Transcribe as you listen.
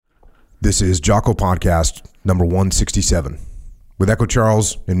This is Jocko Podcast number 167 with Echo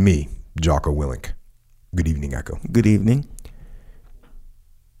Charles and me, Jocko Willink. Good evening, Echo. Good evening.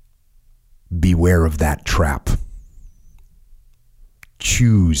 Beware of that trap.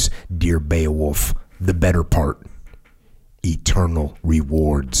 Choose, dear Beowulf, the better part. Eternal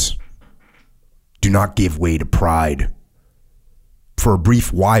rewards. Do not give way to pride. For a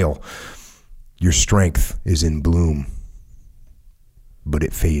brief while, your strength is in bloom, but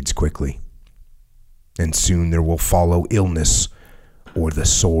it fades quickly. And soon there will follow illness or the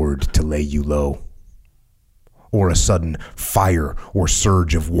sword to lay you low, or a sudden fire or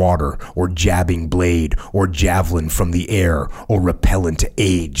surge of water or jabbing blade or javelin from the air or repellent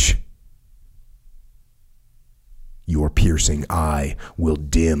age. Your piercing eye will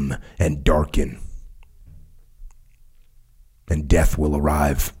dim and darken, and death will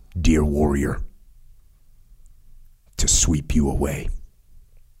arrive, dear warrior, to sweep you away.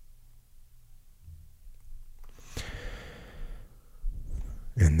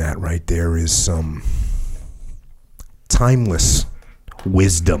 And that right there is some timeless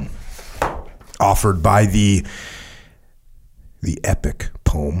wisdom offered by the epic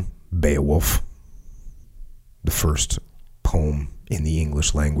poem Beowulf, the first poem in the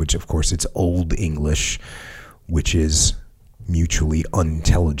English language. Of course, it's Old English, which is mutually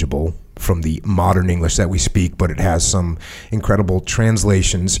unintelligible from the modern English that we speak, but it has some incredible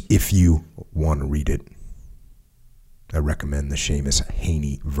translations if you want to read it. I recommend the Seamus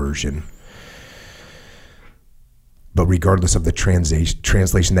Heaney version. But regardless of the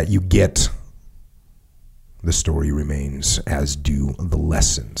translation that you get, the story remains, as do the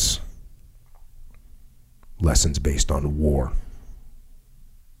lessons. Lessons based on war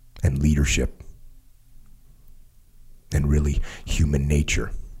and leadership and really human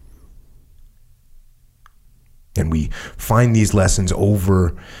nature. And we find these lessons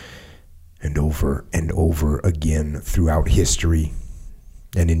over and over and over again throughout history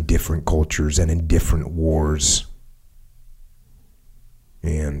and in different cultures and in different wars.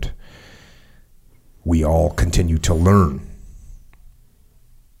 And we all continue to learn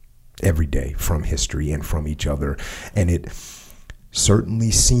every day from history and from each other. And it certainly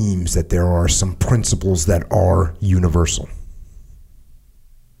seems that there are some principles that are universal.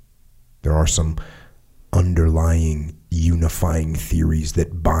 There are some underlying unifying theories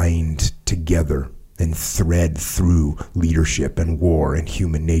that bind together and thread through leadership and war and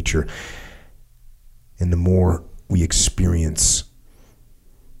human nature. And the more we experience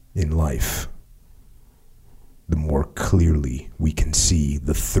in life, the more clearly we can see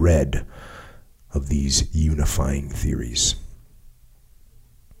the thread of these unifying theories.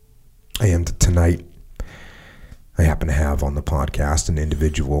 And tonight, I happen to have on the podcast an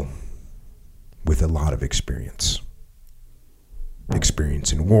individual with a lot of experience.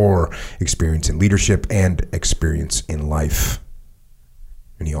 Experience in war, experience in leadership, and experience in life.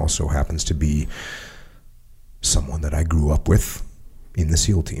 And he also happens to be someone that I grew up with in the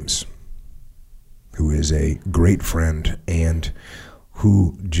SEAL teams, who is a great friend and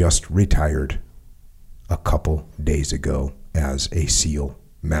who just retired a couple days ago as a SEAL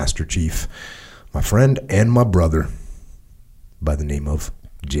Master Chief, my friend and my brother by the name of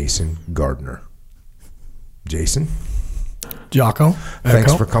Jason Gardner. Jason? Jocko?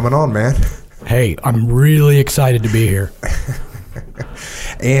 Thanks for coming on, man. Hey, I'm really excited to be here.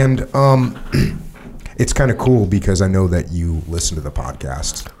 And it's kind of cool because I know that you listen to the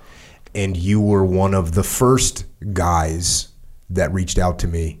podcast, and you were one of the first guys that reached out to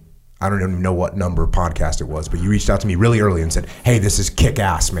me. I don't even know what number podcast it was, but you reached out to me really early and said, hey, this is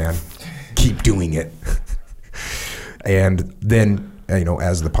kick-ass, man. Keep doing it. And then, you know,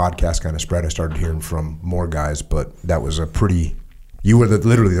 as the podcast kind of spread, I started hearing from more guys, but that was you were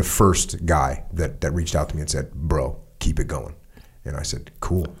literally the first guy that reached out to me and said, bro, keep it going. And I said,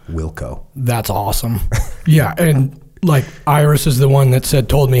 cool, Wilco. That's awesome. Yeah, and like Iris is the one that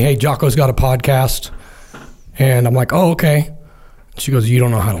told me, hey, Jocko's got a podcast. And I'm like, oh, okay. She goes, you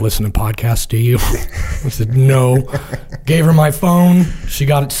don't know how to listen to podcasts, do you? I said, no. Gave her my phone. She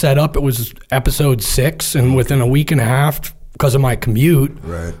got it set up. It was episode 6, and within a week and a half, because of my commute,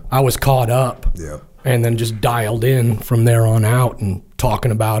 right, I was caught up. Yeah. And then just dialed in from there on out and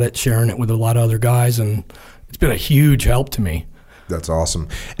talking about it, sharing it with a lot of other guys, and it's been a huge help to me. That's awesome.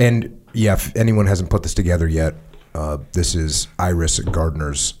 And yeah, if anyone hasn't put this together yet, this is Iris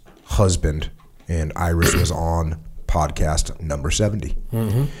Gardner's husband, and Iris was on podcast number 70.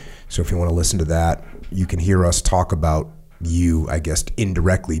 Mm-hmm. So if you want to listen to that, you can hear us talk about you, I guess,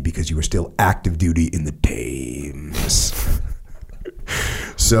 indirectly because you were still active duty in the Thames.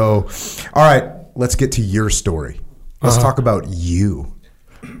 So, all right, let's get to your story. Let's talk about you.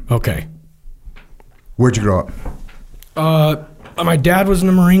 Okay. Where'd you grow up? My dad was in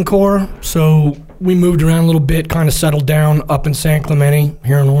the Marine Corps, so we moved around a little bit, kind of settled down up in San Clemente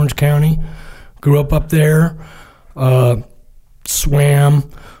here in Orange County. Grew up there, swam,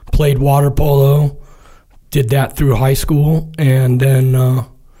 played water polo, did that through high school, and then,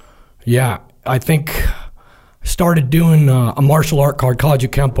 I think started doing a martial art called Kaiju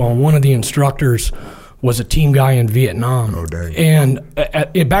Kempo, and one of the instructors was a team guy in Vietnam. Oh, dang. And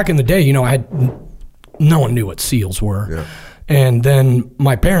back in the day, no one knew what SEALs were. Yeah. And then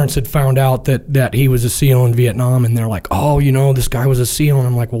my parents had found out that he was a SEAL in Vietnam, and they're like, oh, this guy was a SEAL. And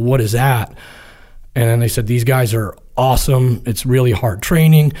I'm like, well, what is that? And then they said, these guys are awesome. It's really hard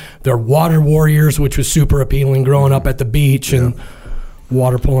training. They're water warriors, which was super appealing growing up at the beach and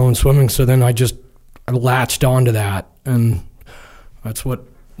water polo and swimming. So then I latched onto that, and that's what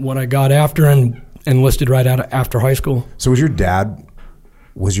I got after and enlisted right out after high school. So was your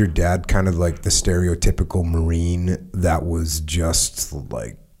dad kind of like the stereotypical Marine that was just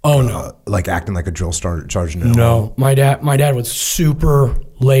like, like acting like a drill sergeant? No, my dad was super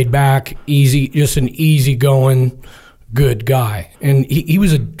laid back, easy, just an easygoing, good guy. And he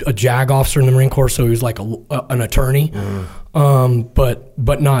was a JAG officer in the Marine Corps, so he was like an attorney, but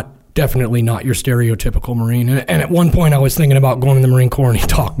definitely not your stereotypical Marine. And at one point I was thinking about going in the Marine Corps, and he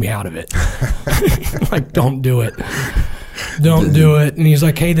talked me out of it. Like, don't do it. Don't do it. And he's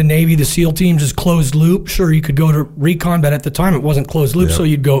like, hey, the Navy, the SEAL teams is closed loop. Sure, you could go to recon, but at the time it wasn't closed loop, so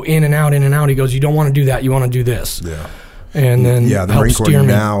you'd go in and out, in and out. He goes, you don't want to do that. You want to do this. Yeah. And then the Marine Corps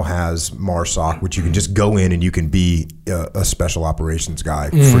now has MARSOC, which you can just go in and you can be a special operations guy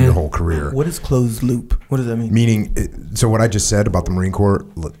for your whole career. What is closed loop? What does that mean? Meaning, so what I just said about the Marine Corps,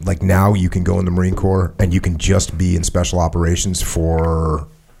 like now you can go in the Marine Corps and you can just be in special operations for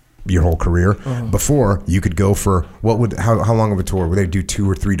your whole career. Before, you could go for how long of a tour? Would they do 2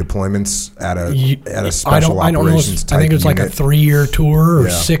 or 3 deployments at a special operations type I think it was like a 3-year tour or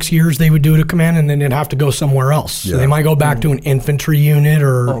 6 years they would do to command, and then they'd have to go somewhere else. So they might go back to an infantry unit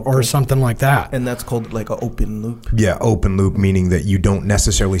or something like that. And that's called like an open loop. Yeah, open loop, meaning that you don't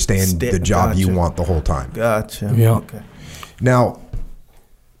necessarily stay in the job you want the whole time. Gotcha. Yeah. Okay. Now,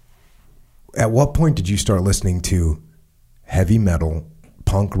 at what point did you start listening to heavy metal,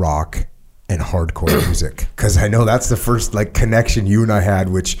 punk rock, and hardcore music? Because I know that's the first like connection you and I had,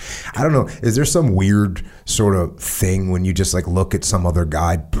 which I don't know, is there some weird sort of thing when you just like look at some other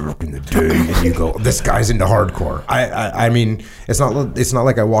guy back in the day and you go, this guy's into hardcore? I mean, it's not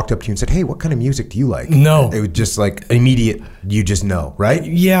like I walked up to you and said, hey, what kind of music do you like? No. It was just like immediate, you just know, right?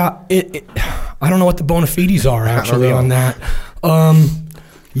 Yeah, I don't know what the bona fides are actually on that.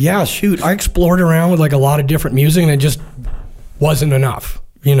 Yeah, shoot, I explored around with like a lot of different music, and it just wasn't enough.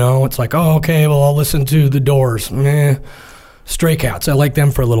 It's like, oh, okay, well, I'll listen to The Doors. Meh. Stray Cats, I like them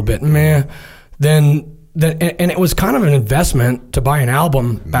for a little bit. Meh. Then, and it was kind of an investment to buy an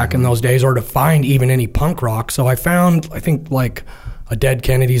album back in those days, or to find even any punk rock. So I found, I think, like a Dead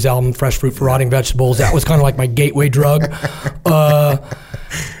Kennedys album, Fresh Fruit for Rotting Vegetables. That was kind of like my gateway drug.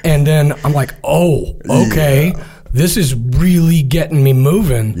 And then I'm like, oh, okay, this is really getting me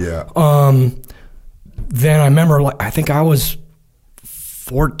moving. Yeah. Then I remember, like, I think I was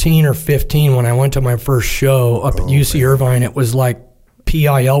 14 or 15 when I went to my first show up at UC Irvine. It was like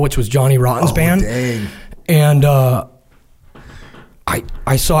PIL, which was Johnny Rotten's band. Dang. And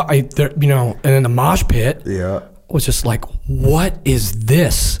I saw, and then the mosh pit was just like, what is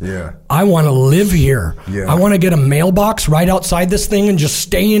this? Yeah. I want to live here. Yeah. I want to get a mailbox right outside this thing and just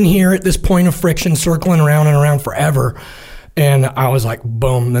stay in here at this point of friction, circling around and around forever. And I was like,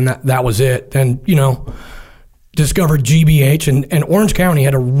 boom, then that was it. Then, discovered GBH, and Orange County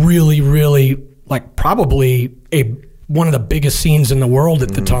had a really, really, like, probably one of the biggest scenes in the world at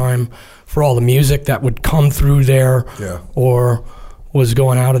the time for all the music that would come through there or was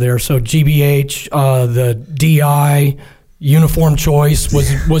going out of there. So GBH, the DI, Uniform Choice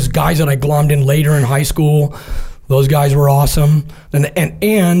was guys that I glommed in later in high school. Those guys were awesome.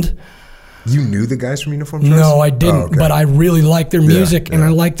 And you knew the guys from Uniform Choice? No, I didn't, but I really liked their music and I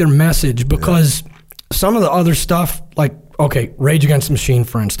liked their message, because some of the other stuff, like, okay, Rage Against the Machine,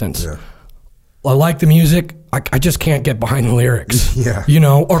 for instance. Yeah. I like the music. I just can't get behind the lyrics.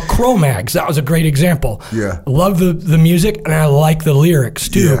 Or Cro-Mags. That was a great example. Yeah. I love the music, and I like the lyrics,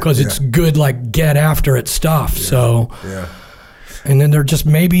 too, because it's good, like, get after it stuff. Yeah. So, and then there just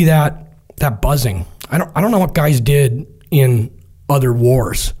maybe that buzzing. I don't know what guys did in other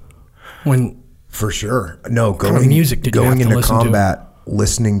wars when. For sure. No, music did you have to into listen combat,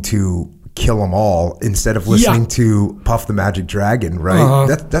 listening to Kill 'Em All instead of listening to Puff the Magic Dragon, right?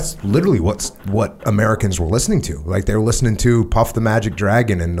 That's literally what Americans were listening to. Like they were listening to Puff the Magic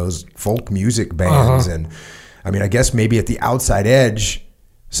Dragon and those folk music bands. And I mean, I guess maybe at the outside edge,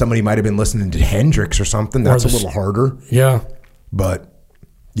 somebody might have been listening to Hendrix or something. That's a little harder. Yeah. But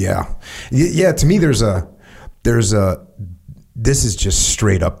yeah. To me, this is just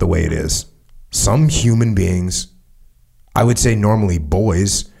straight up the way it is. Some human beings, I would say normally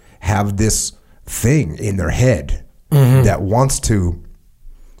boys, have this thing in their head that wants to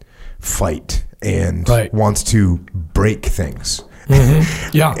fight and wants to break things.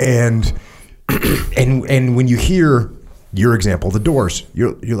 Yeah. And when you hear your example, The Doors,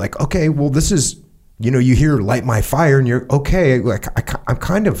 you're like, okay, well, this is, you hear Light My Fire and you're okay. Like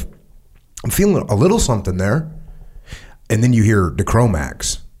I'm feeling a little something there. And then you hear the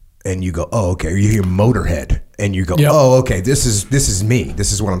Cro-Mags and you go, oh, okay. Or you hear Motorhead and you go, oh, okay, this is me.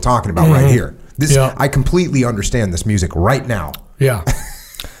 This is what I'm talking about right here. I completely understand this music right now. Yeah.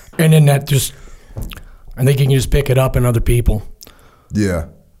 And then I think you can just pick it up in other people. Yeah.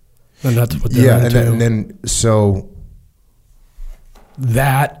 And that's what they're into. And then so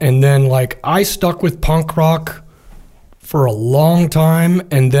that, and then like I stuck with punk rock for a long time,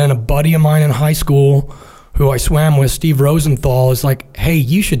 and then a buddy of mine in high school who I swam with, Steve Rosenthal, is like, hey,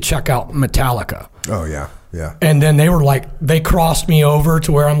 you should check out Metallica. Oh, yeah, yeah. And then they crossed me over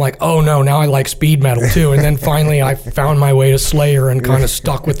to where I'm like, oh, no, now I like speed metal, too. And then finally I found my way to Slayer and kind of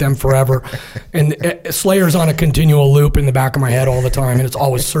stuck with them forever. And Slayer's on a continual loop in the back of my head all the time, and it's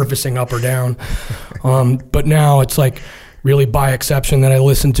always surfacing up or down. But now it's like really by exception that I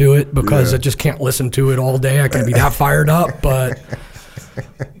listen to it, because I just can't listen to it all day. I can be that fired up, but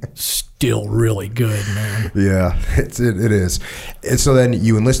still really good, man. Yeah, it is. And so then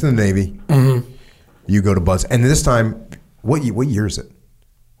you enlist in the Navy. You go to Buds, and this time, what year is it?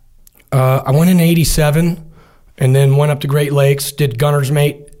 I went in 87, and then went up to Great Lakes, did Gunner's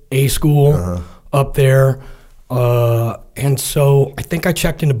Mate A school up there, and so I think I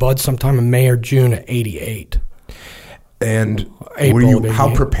checked into Buds sometime in May or June of 88. And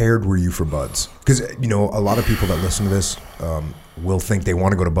how prepared were you for Buds? Because a lot of people that listen to this will think they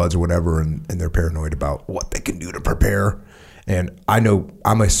want to go to Buds or whatever, and they're paranoid about what they can do to prepare. And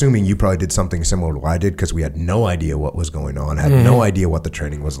I'm assuming you probably did something similar to what I did, because we had no idea what was going on, had no idea what the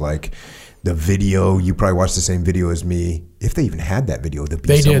training was like. The video, you probably watched the same video as me, if they even had that video, the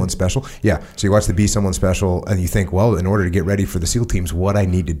Be Someone special. Yeah, so you watch the Be Someone special, and you think, well, in order to get ready for the SEAL teams, what I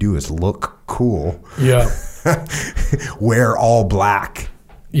need to do is look cool. Yeah. Wear all black.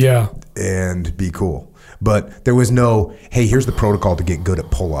 Yeah. And be cool. But there was no, hey, here's the protocol to get good at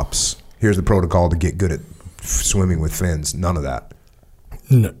pull-ups. Here's the protocol to get good at swimming with fins. None of that.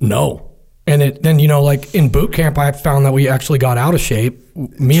 No. And then, like in boot camp, I found that we actually got out of shape.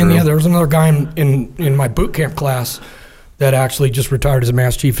 There was another guy in my boot camp class that actually just retired as a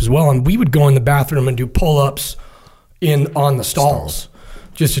mass chief as well. And we would go in the bathroom and do pull-ups on the stalls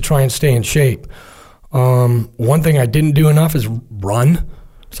just to try and stay in shape. One thing I didn't do enough is run.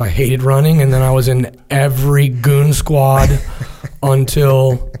 So I hated running. And then I was in every goon squad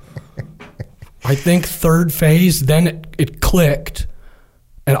until I think third phase. Then it clicked.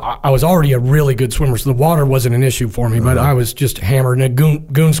 And I was already a really good swimmer, so the water wasn't an issue for me, but I was just hammered. And a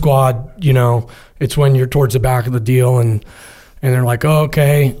goon squad, it's when you're towards the back of the deal, and they're like, oh,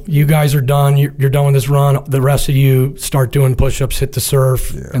 okay, you guys are done. You're done with this run. The rest of you start doing push-ups, hit the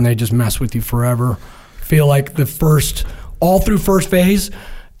surf, and they just mess with you forever. Feel like all through first phase,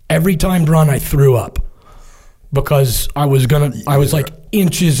 every time run I threw up because I was like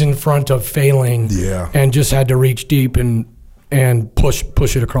inches in front of failing and just had to reach deep and push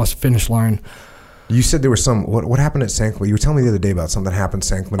it across the finish line. You said there was what happened at San Clemente? You were telling me the other day about something that happened at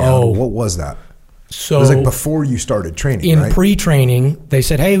San Clemente Island. What was that? So it was like before you started training, in pre-training, they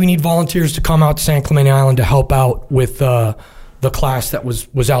said, hey, we need volunteers to come out to San Clemente Island to help out with the class that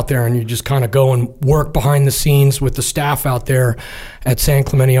was out there, and you just kind of go and work behind the scenes with the staff out there at San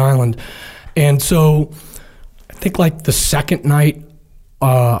Clemente Island. And so I think like the second night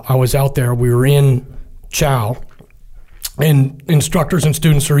I was out there, we were in chow, and instructors and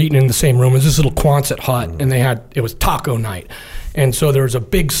students are eating in the same room. It was this little Quonset hut, and it was taco night. And so there was a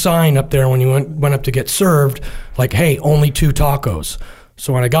big sign up there when you went up to get served, like, hey, only 2 tacos.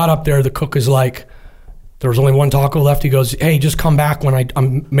 So when I got up there, the cook is like, there was only 1 taco left. He goes, hey, just come back when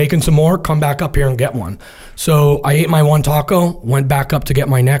I'm making some more, come back up here and get one. So I ate my 1 taco, went back up to get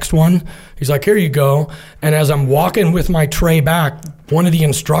my next one. He's like, here you go. And as I'm walking with my tray back, one of the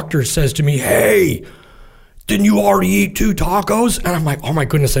instructors says to me, hey, didn't you already eat 2 tacos? And I'm like, oh my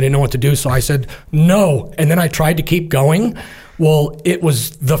goodness, I didn't know what to do. So I said, no. And then I tried to keep going Well, it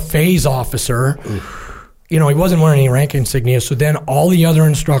was the phase officer. You know, he wasn't wearing any rank insignia. So then all the other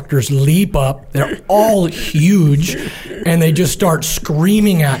instructors leap up. They're all huge, and they just start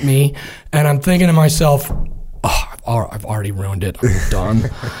screaming at me. And I'm thinking to myself, oh, I've already ruined it. I'm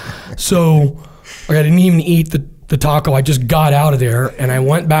done. So I didn't even eat the taco. I just got out of there, and I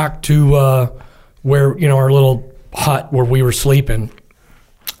went back to where, you know, our little hut where we were sleeping.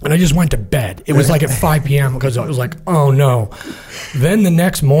 And I just went to bed. It was like at 5 p.m. because I was like, oh, no. Then the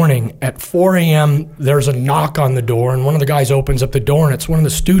next morning at 4 a.m., there's a knock on the door, and one of the guys opens up the door, and it's one of the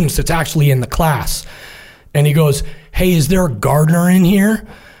students that's actually in the class. And he goes, hey, is there a gardener in here?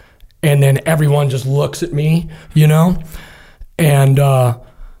 And then everyone just looks at me, you know? And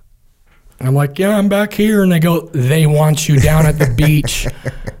I'm like, yeah, I'm back here. And they go, they want you down at the beach.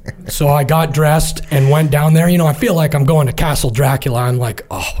 So I got dressed and went down there. You know, I feel like I'm going to Castle Dracula. I'm like,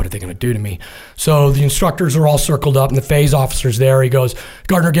 oh, what are they going to do to me? So the instructors are all circled up, and the phase officer's there. He goes,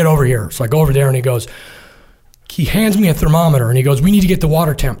 Gardner, get over here. So I go over there, and he hands me a thermometer, and he goes, we need to get the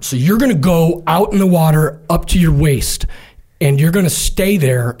water temp. So you're going to go out in the water up to your waist, and you're going to stay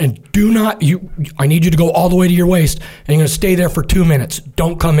there, and I need you to go all the way to your waist, and you're going to stay there for 2 minutes.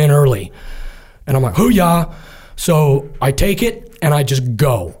 Don't come in early. And I'm like, hoo-yah. So I take it, and I just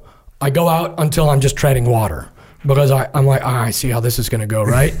go. I go out until I'm just treading water because I'm like, I see how this is going to go,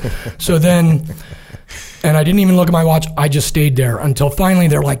 right? So then, and I didn't even look at my watch. I just stayed there until finally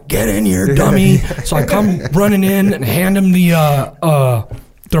they're like, get in here, dummy. So I come running in and hand them the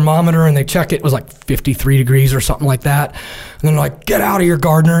thermometer, and they check it. It was like 53 degrees or something like that. And then they're like, get out of here,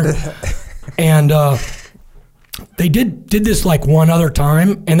 Gardner. And they did this like one other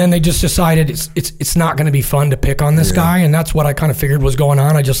time, and then they just decided it's not going to be fun to pick on this guy, and that's what I kind of figured was going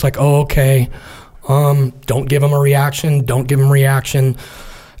on. I just like, oh, okay, don't give him a reaction,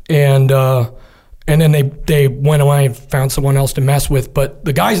 and then they went away and found someone else to mess with. But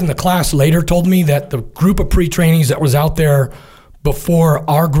the guys in the class later told me that the group of pre-trainees that was out there before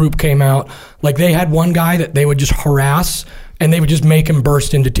our group came out, like they had one guy that they would just harass, and they would just make him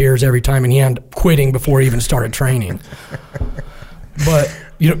burst into tears every time, and he ended up quitting before he even started training. But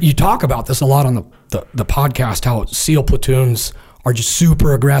you know, you talk about this a lot on the podcast, how SEAL platoons are just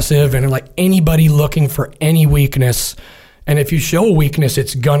super aggressive, and like anybody looking for any weakness, and if you show a weakness,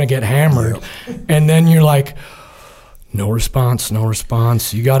 it's gonna get hammered. Yep. And then you're like, no response.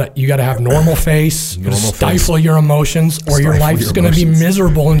 You gotta have normal face. Stifle your emotions, or your life's gonna be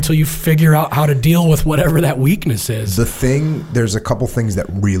miserable until you figure out how to deal with whatever that weakness is. There's a couple things that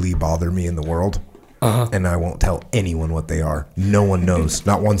really bother me in the world, and I won't tell anyone what they are. No one knows.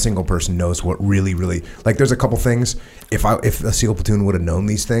 Not one single person knows what really, like. There's a couple things. If a SEAL platoon would have known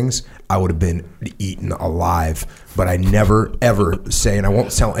these things, I would have been eaten alive. But I never ever say, and I won't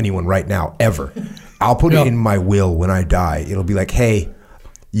tell anyone right now ever. I'll put it in my will when I die. It'll be like, hey,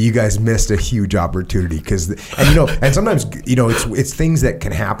 you guys missed a huge opportunity. And sometimes, you know, it's things that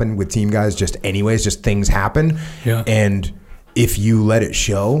can happen with team guys just anyways, just things happen. Yeah. And if you let it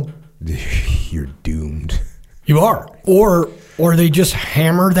show, you're doomed. You are. Or they just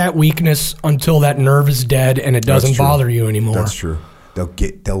hammer that weakness until that nerve is dead and it doesn't bother you anymore. That's true.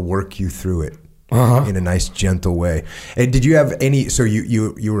 They'll work you through it in a nice, gentle way. And did you have any, so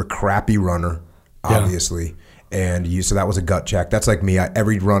you were a crappy runner, obviously, and so that was a gut check. That's like me. I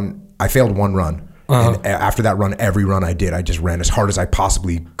failed one run, and after that run, every run I did, I just ran as hard as I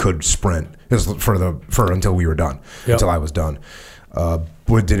possibly could sprint for until we were done, until I was done.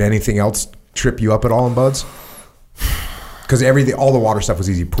 Did anything else trip you up at all in BUD/S? Because all the water stuff was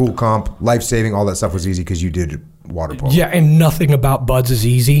easy. Pool comp, life saving, all that stuff was easy because you did water polo. Yeah, and nothing about BUD/S is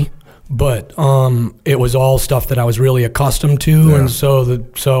easy. But it was all stuff that I was really accustomed to, and so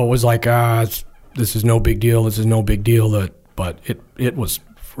it was like, this is no big deal. But it was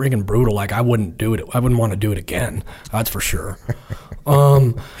friggin' brutal. Like I wouldn't do it. I wouldn't want to do it again. That's for sure.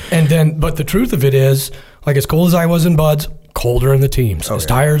 But the truth of it is, like as cold as I was in BUD/S, colder in the teams. As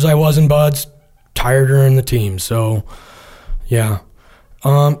tired as I was in BUD/S, tireder in the teams. So, yeah.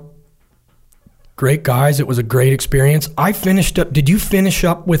 Great guys. It was a great experience. I finished up. Did you finish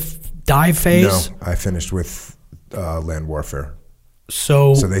up with dive phase? No, I finished with land warfare.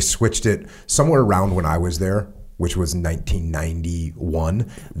 So they switched it somewhere around when I was there, which was 1991.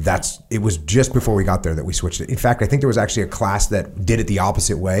 It was just before we got there that we switched it. In fact, I think there was actually a class that did it the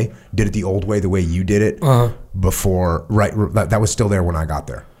opposite way, did it the old way, the way you did it before. Right, that was still there when I got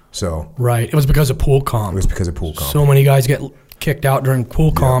there. So right, it was because of pool comp. So many guys get kicked out during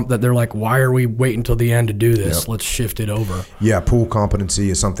pool comp that they're like, why are we waiting until the end to do this? Yep. Let's shift it over. Yeah, pool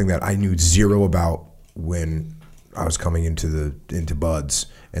competency is something that I knew zero about when I was coming into BUD/S,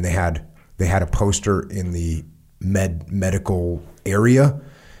 and they had a poster in the medical area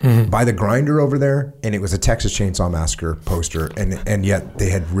by the grinder over there, and it was a Texas Chainsaw Massacre poster, and yet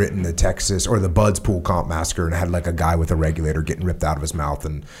they had written the Texas or the Bud's Pool Comp Massacre, and it had like a guy with a regulator getting ripped out of his mouth,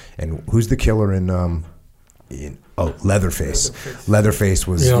 and who's the killer in Leatherface. Leatherface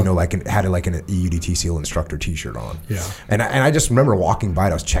was had like an EUDT SEAL instructor T-shirt on. Yeah, and I just remember walking by,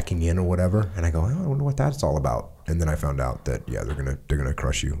 and I was checking in or whatever, and I go, I wonder what that's all about. And then I found out that they're gonna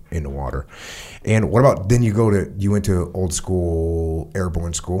crush you in the water. And what about then you went to old school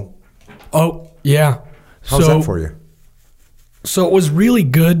airborne school? Oh yeah. How's that for you? So it was really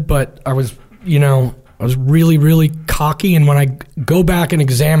good, but I was really, really cocky. And when I go back and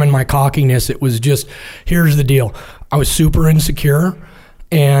examine my cockiness, it was just, here's the deal. I was super insecure,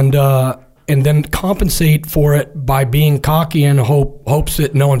 and then compensate for it by being cocky and hopes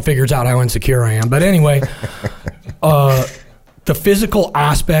that no one figures out how insecure I am. But anyway, the physical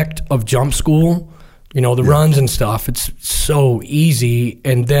aspect of jump school, the runs and stuff, it's so easy.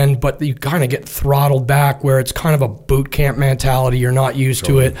 But you kind of get throttled back where it's kind of a boot camp mentality. You're not used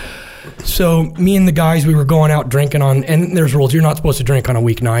to it. So me and the guys, we were going out drinking and there's rules. You're not supposed to drink on a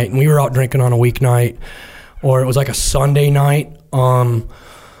weeknight. And we were out drinking on a weeknight, or it was like a Sunday night.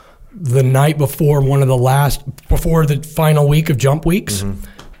 The night before before the final week of jump weeks. Mm-hmm.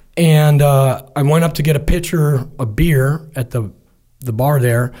 And I went up to get a pitcher of beer at the bar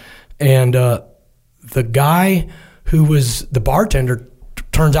there. And the guy who was the bartender,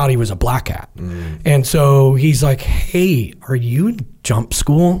 turns out he was a black hat. Mm. And so he's like, hey, are you in jump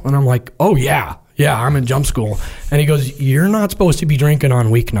school? And I'm like, oh, yeah, I'm in jump school. And he goes, you're not supposed to be drinking on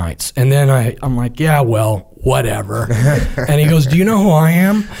weeknights. And then I'm like, yeah, well, whatever. And he goes, do you know who I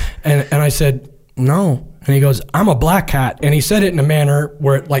am? And I said, no. And he goes, I'm a black hat. And he said it in a manner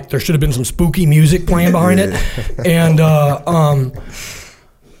where there should have been some spooky music playing behind it. And I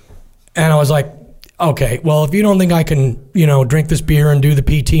was like, okay, well, if you don't think I can, drink this beer and do the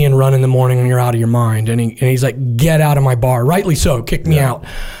PT and run in the morning, and you're out of your mind. And he's like, get out of my bar. Rightly so, kick me out.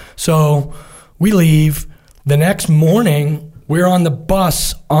 So we leave. The next morning, we're on the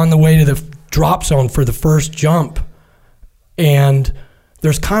bus on the way to the drop zone for the first jump. And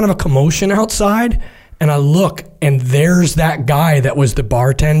there's kind of a commotion outside. And I look, and there's that guy that was the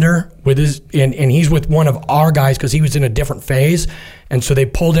bartender with and he's with one of our guys because he was in a different phase. And so they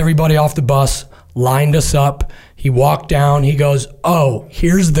pulled everybody off the bus, lined us up. He walked down. He goes, oh,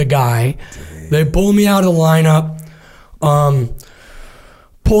 here's the guy. They pulled me out of the lineup,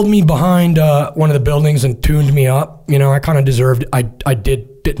 pulled me behind one of the buildings and tuned me up. I kind of deserved it. I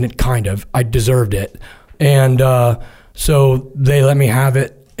deserved it. And so they let me have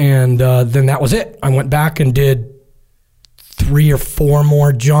it. And then that was it. I went back and did 3 or 4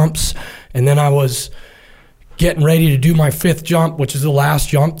 more jumps. And then I was getting ready to do my 5th jump, which is the last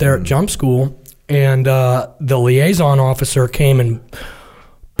jump there at jump school. And the liaison officer came and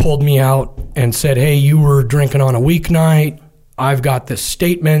pulled me out and said, hey, you were drinking on a weeknight. I've got this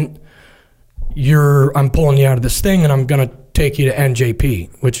statement. I'm pulling you out of this thing, and I'm going to take you to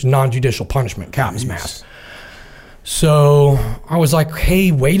NJP, which is non-judicial punishment, captain's mast. So I was like,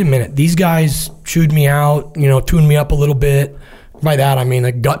 hey, wait a minute. These guys chewed me out, tuned me up a little bit. By that, I mean,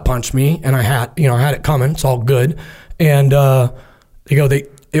 they gut punched me, and I had it coming. It's all good. And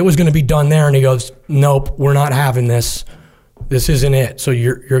it was going to be done there. And he goes, nope, we're not having this. This isn't it. So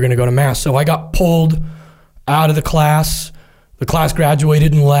you're going to go to mass. So I got pulled out of the class. The class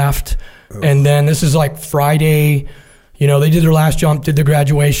graduated and left. Oh. And then this is like Friday. They did their last jump, did their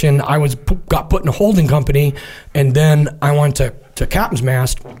graduation. I got put in a holding company, and then I went to captain's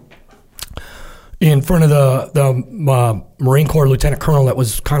mast in front of the Marine Corps lieutenant colonel that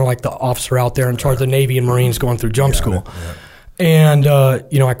was kind of like the officer out there in charge of the Navy and Marines going through jump school. Yeah. And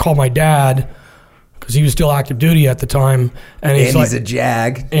I called my dad because he was still active duty at the time, and he's a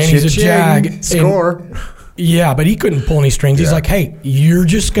JAG. And he's a JAG. Score. Yeah, but he couldn't pull any strings. Yeah. He's like, hey, you're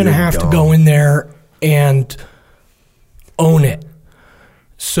just going to have to go in there and own it.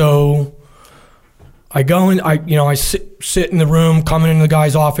 So I go in, I sit in the room, coming into the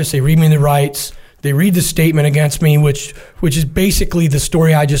guy's office. They read me the rights. They read the statement against me, which is basically the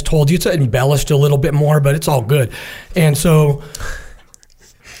story I just told you. It's embellished a little bit more, but it's all good. And so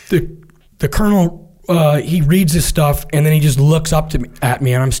the colonel, he reads this stuff, and then he just looks up at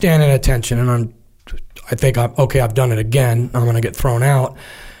me, and I'm standing at attention, and I think I've done it again. I'm going to get thrown out.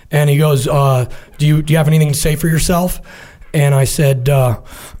 And he goes, do you have anything to say for yourself? And I said,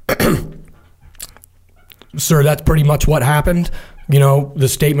 sir, that's pretty much what happened. The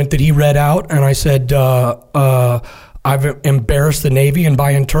statement that he read out. And I said, I've embarrassed the Navy and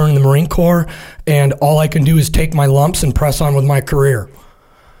by in turn the Marine Corps, and all I can do is take my lumps and press on with my career.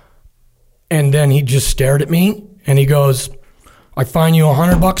 And then he just stared at me, And he goes, I fine you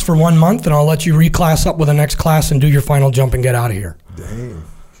 $100 for 1 month, and I'll let you reclass up with the next class and do your final jump and get out of here. Dang.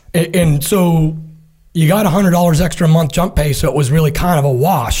 And so you got $100 extra a month jump pay, so it was really kind of a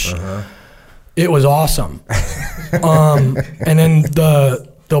wash. It was awesome. And then the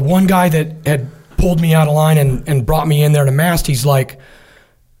one guy that had pulled me out of line and brought me in there to mast, he's like,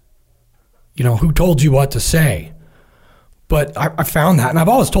 who told you what to say? But I found that, and I've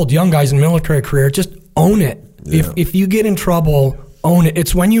always told young guys in military career, just own it. Yeah. If you get in trouble, own it.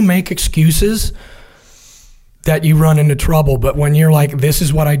 It's when you make excuses that you run into trouble. But when you're like, this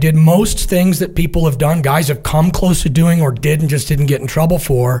is what I did, most things that people have done, guys have come close to doing or did and just didn't get in trouble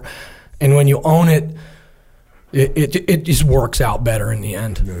for. And when you own it, it just works out better in the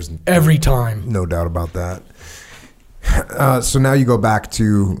end. Every time. No doubt about that. So now you go back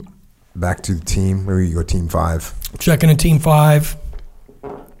to the team. Maybe you go Team 5. Checking in Team 5.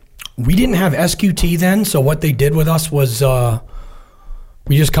 We didn't have SQT then, so what they did with us was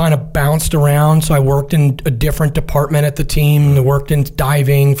we just kind of bounced around. So I worked in a different department at the team. I worked in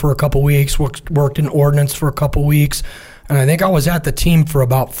diving for a couple weeks, worked in ordnance for a couple weeks, and I think I was at the team for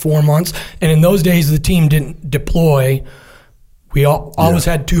about 4 months. And in those days, the team didn't deploy. We always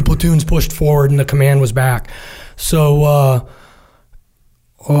had 2 platoons pushed forward, and the command was back. So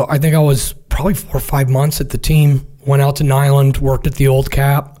I think I was probably 4 or 5 months at the team. Went out to Nyland, worked at the old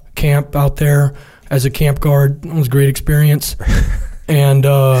camp out there as a camp guard. It was a great experience. And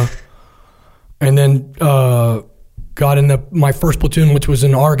then got in my first platoon, which was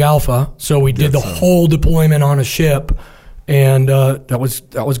in ARG Alpha. So we did the whole deployment on a ship, and that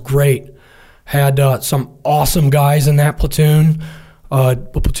was great. Had some awesome guys in that platoon.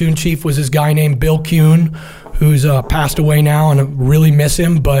 The platoon chief was this guy named Bill Kuhn, who's passed away now, and I really miss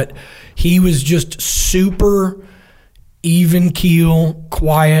him. But he was just super even keel,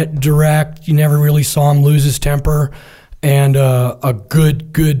 quiet, direct. You never really saw him lose his temper, and a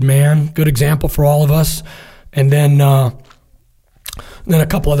good man, good example for all of us. And then a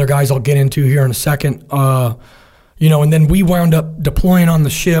couple other guys I'll get into here in a second. And then we wound up deploying on the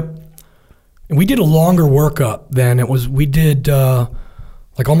ship, and we did a longer workup then. We did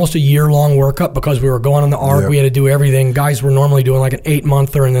like almost a year-long workup because we were going on the ARG. Yep. We had to do everything. Guys were normally doing like an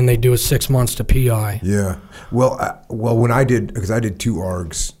 8-monther, and then they do a 6 months to PI. Yeah. Well, when I did, because I did 2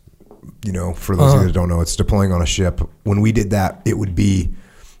 ARGs, for those of you that don't know, it's deploying on a ship. When we did that,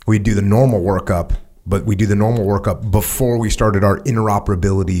 we'd do the normal workup, but we do the normal workup before we started our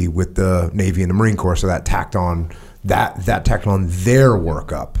interoperability with the Navy and the Marine Corps. So that tacked on their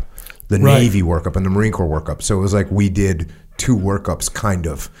workup, the Navy workup and the Marine Corps workup. So it was like we did 2 workups kind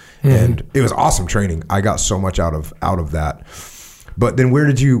of, and it was awesome training. I got so much out of that. But then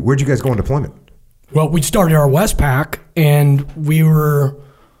where'd you guys go on deployment? Well, we started our Westpac, and we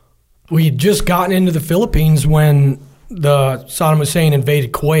had just gotten into the Philippines when the Saddam Hussein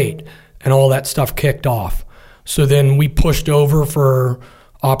invaded Kuwait and all that stuff kicked off. So then we pushed over for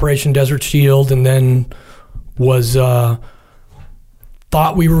Operation Desert Shield, and then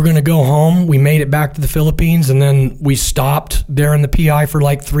thought we were going to go home. We made it back to the Philippines, and then we stopped there in the PI for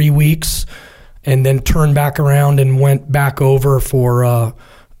like 3 weeks, and then turned back around and went back over for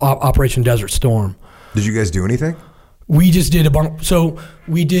Operation Desert Storm. Did you guys do anything? We just did so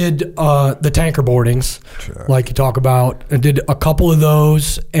we did the tanker boardings, like you talk about. I did a couple of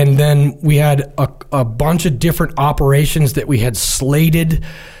those, and then we had a bunch of different operations that we had slated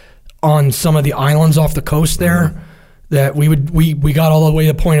on some of the islands off the coast there. That we got all the way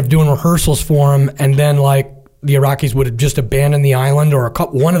to the point of doing rehearsals for them, and then like the Iraqis would have just abandoned the island, or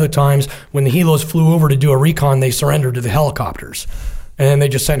one of the times when the helos flew over to do a recon, they surrendered to the helicopters, and then they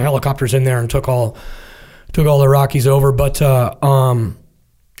just sent helicopters in there and took all the Iraqis over. But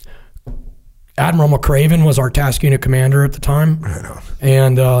Admiral McCraven was our task unit commander at the time,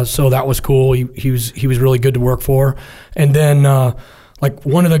 and so that was cool. He was really good to work for, and then. Like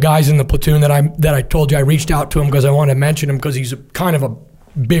one of the guys in the platoon that I told you, I reached out to him because I wanted to mention him because he's kind of a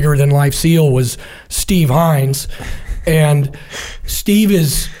bigger than life SEAL, was Steve Hines. And Steve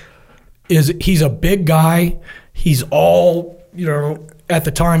he's a big guy. He's all, at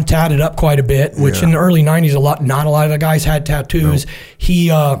the time tatted up quite a bit, which in the early 90s, not a lot of the guys had tattoos. Nope.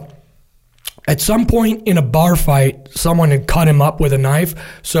 He, at some point in a bar fight, someone had cut him up with a knife.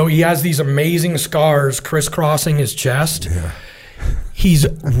 So he has these amazing scars crisscrossing his chest. Yeah. He's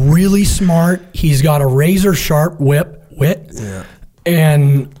really smart. He's got a razor sharp wit,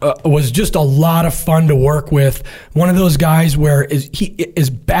 and was just a lot of fun to work with. One of those guys where he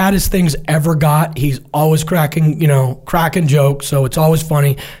as bad as things ever got, he's always cracking jokes. So it's always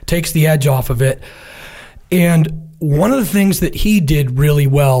funny. Takes the edge off of it. And one of the things that he did really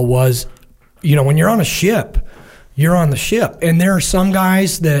well was, when you're on a ship, you're on the ship. And there are some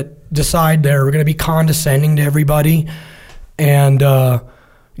guys that decide they're going to be condescending to everybody. And,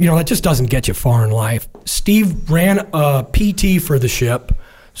 that just doesn't get you far in life. Steve ran a PT for the ship.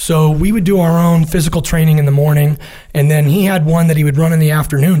 So we would do our own physical training in the morning, and then he had one that he would run in the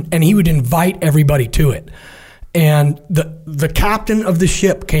afternoon, and he would invite everybody to it. And the captain of the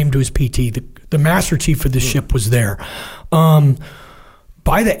ship came to his PT. The master chief of the ship was there.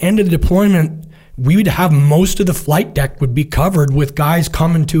 By the end of the deployment, we would have most of the flight deck would be covered with guys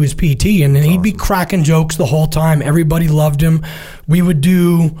coming to his PT, and then he'd be cracking jokes the whole time. Everybody loved him. We would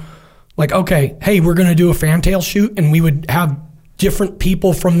do like, okay, hey, we're going to do a fantail shoot, and we would have different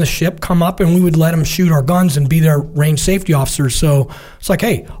people from the ship come up, and we would let them shoot our guns and be their range safety officers. So it's like,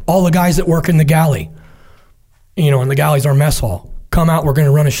 hey, all the guys that work in the galley, and the galley's our mess hall, come out, we're going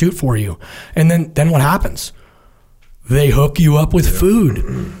to run a shoot for you. And then what happens? They hook you up with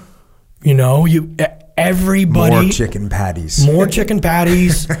food. Everybody. More chicken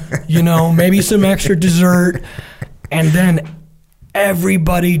patties. Maybe some extra dessert. And then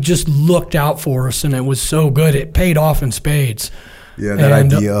everybody just looked out for us, and it was so good. It paid off in spades. Yeah, that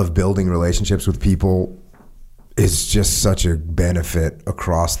idea of building relationships with people is just such a benefit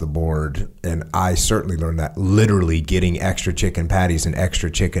across the board. And I certainly learned that literally getting extra chicken patties and extra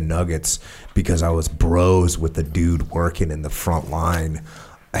chicken nuggets because I was bros with the dude working in the front line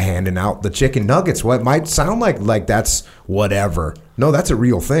handing out the chicken nuggets. What might sound like that's whatever. No, that's a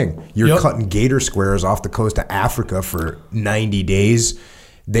real thing. You're cutting gator squares off the coast of Africa for 90 days.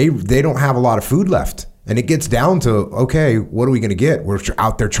 They don't have a lot of food left. And it gets down to, okay, what are we going to get? We're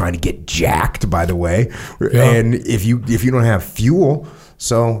out there trying to get jacked, by the way. Yeah. And if you don't have fuel,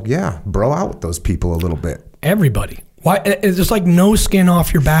 so yeah, bro out with those people a little bit. Everybody. Why? It's just like no skin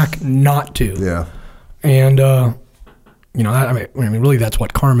off your back not to. Yeah. And, really that's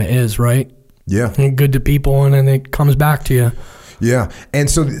what karma is, right? Yeah. And good to people, and then it comes back to you. Yeah. And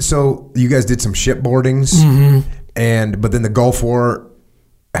so you guys did some shipboardings, but then the Gulf War,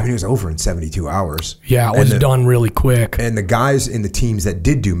 it was over in 72 hours. Yeah, it was done really quick. And the guys in the teams that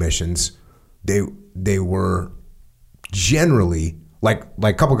did do missions, they were generally like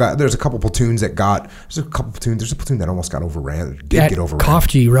a couple guys. There's a couple platoons that got. There's a platoon that almost got overran. Get overran.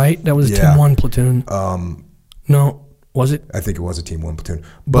 Kofji, right? That was a Team 1 platoon. No, was it? I think it was a Team 1 platoon.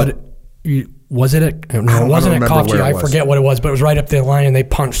 Was it at? No, it wasn't at Kofji. I forget what it was, but it was right up the line, and they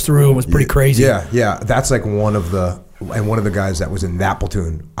punched through. It was pretty crazy. Yeah. That's like one of the guys that was in that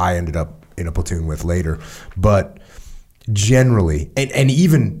platoon, I ended up in a platoon with later. But generally, and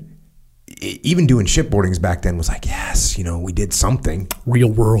even doing shipboardings back then was like, yes, we did something. Real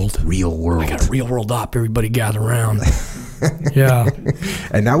world. I got a real world op. Everybody gather around. Yeah.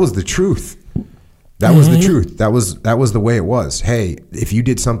 And that was the truth. That was the truth. That was the way it was. Hey, if you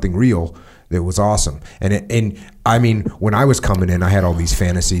did something real, it was awesome. And when I was coming in, I had all these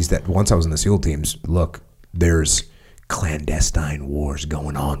fantasies that once I was in the SEAL teams, look, there's clandestine wars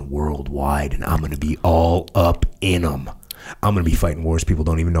going on worldwide, and I'm going to be all up in them. I'm going to be fighting wars people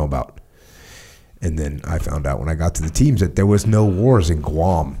don't even know about. And then I found out when I got to the teams that there was no wars in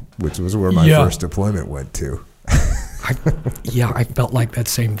Guam, which was where my first deployment went to. I felt like that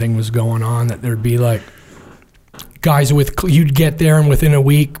same thing was going on, that there'd be like guys you'd get there, and within a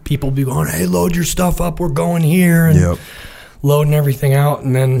week people would be going, hey, load your stuff up, we're going here, and loading everything out,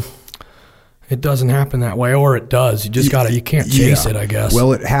 and then it doesn't happen that way, or it does. You just you can't chase it, I guess.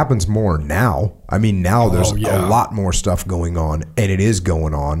 Well, it happens more now. Now there's a lot more stuff going on, and it is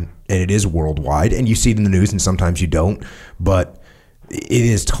going on, and it is worldwide, and you see it in the news, and sometimes you don't, but it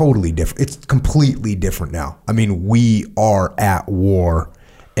is totally different. It's completely different now. We are at war,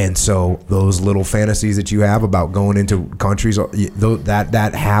 and so those little fantasies that you have about going into countries,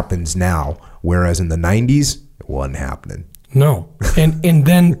 that happens now, whereas in the 90s, it wasn't happening. No. And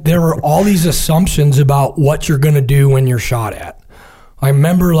then there were all these assumptions about what you're going to do when you're shot at. I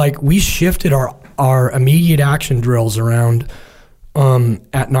remember we shifted our immediate action drills around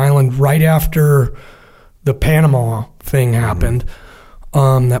at Nyland right after the Panama thing happened,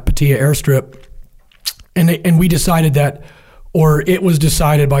 that Pattaya airstrip. And we decided that, or it was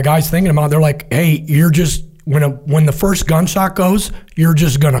decided by guys thinking about it, they're like, hey, you're just, when the first gunshot goes, you're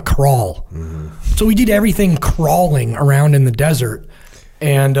just going to crawl. Mm-hmm. So we did everything crawling around in the desert,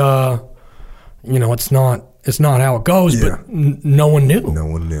 and it's not how it goes. But no one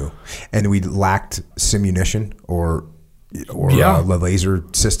knew. And we lacked simunition or the laser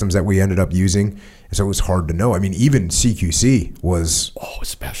systems that we ended up using, so it was hard to know. Even CQC was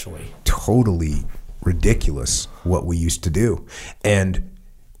especially totally ridiculous what we used to do, and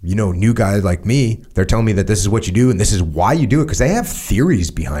new guys like me, they're telling me that this is what you do and this is why you do it, because they have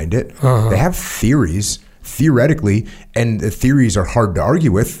theories behind it. They have theories theoretically, and the theories are hard to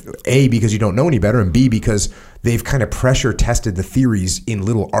argue with, A, because you don't know any better, and B, because they've kind of pressure tested the theories in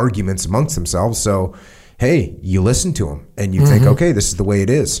little arguments amongst themselves. So, hey, you listen to them and you think, okay, this is the way it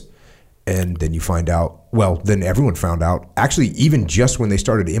is. And then you find out, well, then everyone found out, actually, even just when they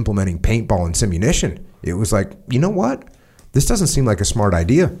started implementing paintball and simunition, it was like, you know what? This doesn't seem like a smart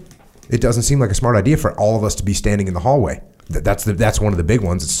idea. It doesn't seem like a smart idea for all of us to be standing in the hallway. That's one of the big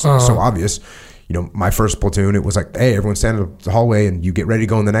ones. It's so obvious. You know, my first platoon, it was like, hey, everyone stand in the hallway and you get ready to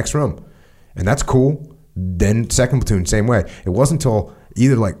go in the next room. And that's cool. Then second platoon, same way. It wasn't until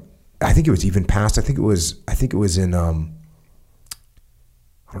either like, I think it was even past, I think it was in, I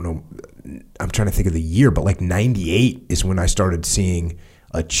don't know, I'm trying to think of the year, but like 98 is when I started seeing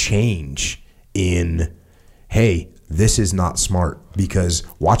a change in, hey, this is not smart, because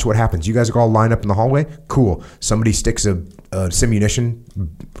watch what happens. You guys are all lined up in the hallway. Cool. Somebody sticks a simunition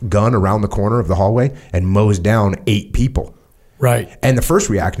gun around the corner of the hallway and mows down 8 people. Right. And the first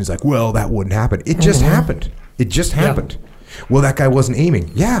reaction is like, well, that wouldn't happen. It just happened. It just happened. Yeah. Well, that guy wasn't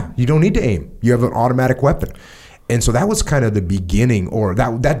aiming. Yeah, you don't need to aim. You have an automatic weapon. And so that was kind of the beginning, or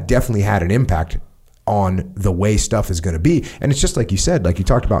that definitely had an impact on the way stuff is going to be. And it's just like you said, like you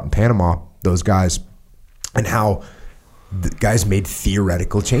talked about in Panama, those guys, and how the guys made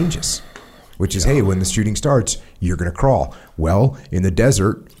theoretical changes, which is, hey, when the shooting starts, you're going to crawl. Well, in the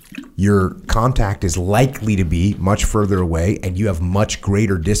desert, your contact is likely to be much further away, and you have much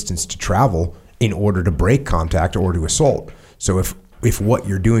greater distance to travel in order to break contact or to assault. So if what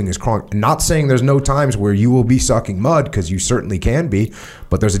you're doing is crawling, not saying there's no times where you will be sucking mud, because you certainly can be,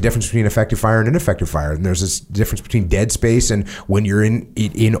 but there's a difference between effective fire and ineffective fire. And there's this difference between dead space and when you're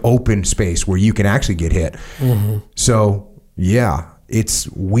in open space where you can actually get hit. So yeah, it's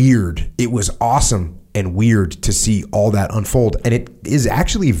weird. It was awesome and weird to see all that unfold. And it is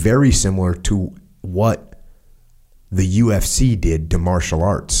actually very similar to what the UFC did to martial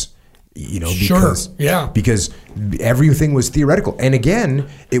arts. You know, because everything was theoretical. And again,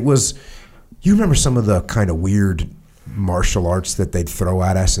 it was, you remember some of the kind of weird martial arts that they'd throw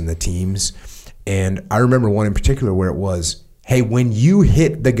at us in the teams. And I remember one in particular where it was, hey, when you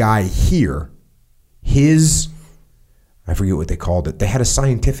hit the guy here, I forget what they called it. They had a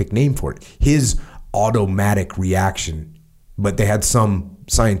scientific name for it. His automatic reaction, but they had some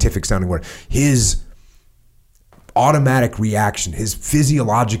scientific sounding word. His automatic reaction, his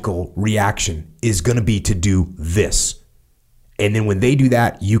physiological reaction is going to be to do this. And then when they do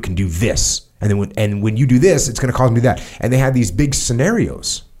that, you can do this. And then when you do this, it's going to cause them to do that. And they had these big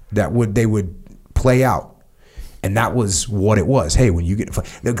scenarios that they would play out. And that was what it was. Hey, when you get,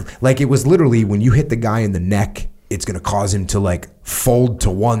 like, it was literally when you hit the guy in the neck, it's going to cause him to like fold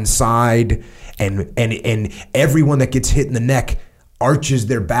to one side, and everyone that gets hit in the neck arches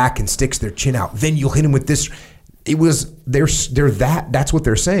their back and sticks their chin out. Then you'll hit him with this. It was that's what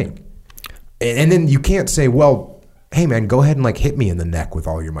they're saying. And then you can't say, well, hey man, go ahead and like hit me in the neck with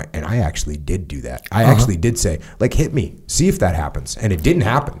all your might. And I actually did do that. I actually did say, like, hit me, see if that happens. And it didn't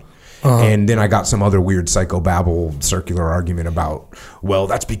happen. And then I got some other weird psychobabble circular argument about, well,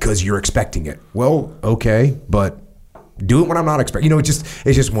 that's because you're expecting it. Well, okay, but do it when I'm not expecting. You know, it's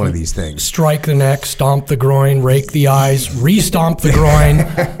just one of these things. Strike the neck, stomp the groin, rake the eyes, re-stomp the groin.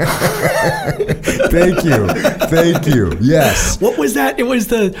 Thank you. Yes. What was that?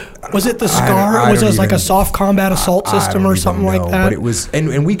 Was it the SCAR? Was it like a soft combat assault system or something like that? But it was,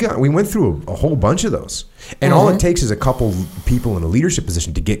 and we went through a whole bunch of those. And all it takes is a couple people in a leadership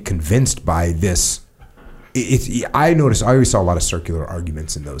position to get convinced by this. I noticed, I always saw a lot of circular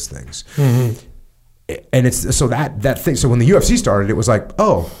arguments in those things. And it's so that thing. So when the UFC started, it was like,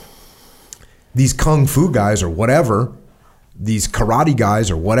 oh, these kung fu guys or whatever, these karate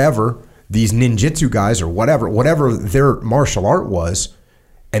guys or whatever, these ninjutsu guys or whatever their martial art was,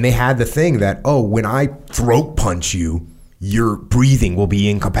 and they had the thing that, oh, when I throat punch you, your breathing will be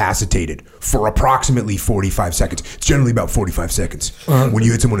incapacitated for approximately 45 seconds. It's generally about 45 seconds. When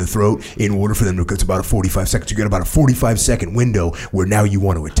you hit someone in the throat, in order for them to, it's about a 45 seconds. You get about a 45-second window where now you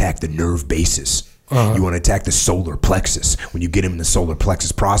want to attack the nerve basis. You want to attack the solar plexus. When you get him in the solar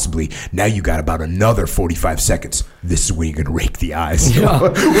plexus, possibly, now you got about another 45 seconds. This is when you're going to rake the eyes. Yeah.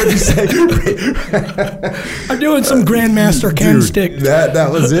 What'd you say? I'm doing some Grandmaster Ken stick.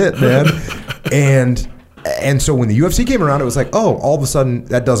 That was it, man. And so when the UFC came around, it was like, oh, all of a sudden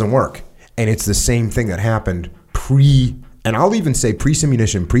that doesn't work. And it's the same thing that happened and I'll even say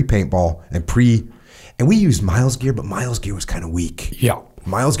pre-simunition, pre-paintball, and we used Miles gear, but Miles gear was kind of weak. Yeah.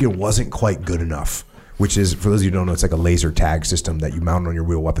 Miles gear wasn't quite good enough, which is, for those of you who don't know, it's like a laser tag system that you mount on your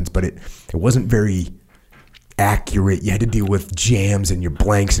wheel weapons, but it wasn't very accurate. You had to deal with jams and your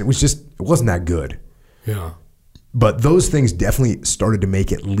blanks, and it wasn't that good. Yeah. But those things definitely started to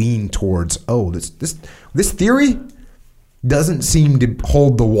make it lean towards, this theory doesn't seem to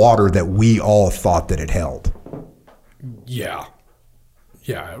hold the water that we all thought that it held. Yeah.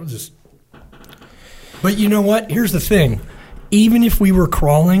 Yeah, it was just... But you know what? Here's the thing. Even if we were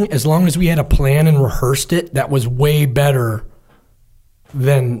crawling, as long as we had a plan and rehearsed it, that was way better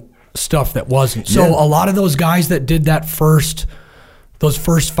than stuff that wasn't. So a lot of those guys that did those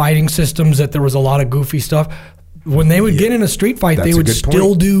first fighting systems, that there was a lot of goofy stuff, when they would get in a street fight, they would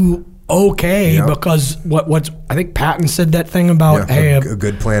still do okay because what's I think Patton said that thing about a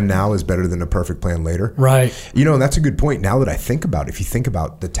good plan now is better than a perfect plan later. Right. You know, and that's a good point. Now that I think about it, if you think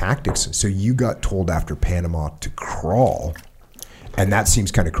about the tactics, so you got told after Panama to crawl, and that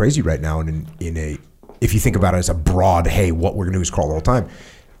seems kind of crazy right now. And if you think about it as a broad, hey, what we're going to do is crawl the whole time.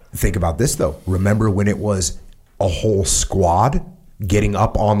 Think about this though. Remember when it was a whole squad getting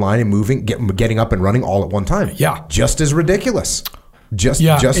up online and moving, getting up and running all at one time? Yeah. Just as ridiculous. Just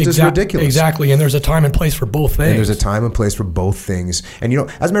as ridiculous. Exactly. And there's a time and place for both things. And there's a time and place for both things. And, you know,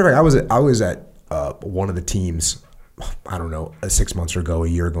 as a matter of fact, I was at one of the teams, I don't know, 6 months ago, a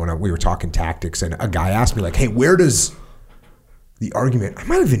year ago, and we were talking tactics, and a guy asked me, like, hey, where does the argument, I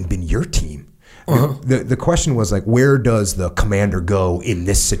might have even been your team. The question was, like, where does the commander go in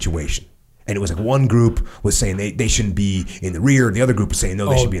this situation? And it was like one group was saying they shouldn't be in the rear, and the other group was saying, no,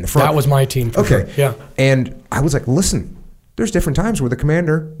 they should be in the front. That was my team. For sure. Yeah. And I was like, listen, there's different times where the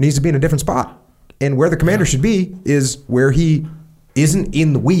commander needs to be in a different spot. And where the commander should be is where he isn't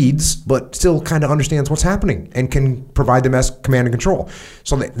in the weeds, but still kind of understands what's happening and can provide the best command and control.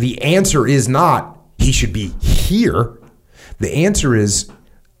 So the answer is not he should be here. The answer is,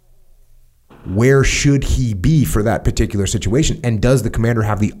 where should he be for that particular situation? And does the commander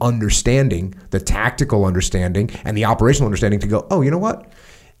have the understanding, the tactical understanding, and the operational understanding to go, oh, you know what?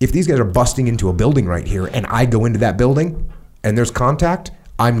 If these guys are busting into a building right here and I go into that building and there's contact,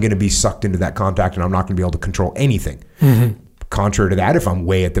 I'm going to be sucked into that contact and I'm not going to be able to control anything. Mm-hmm. Contrary to that, if I'm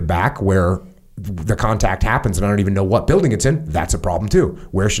way at the back where the contact happens and I don't even know what building it's in, that's a problem too.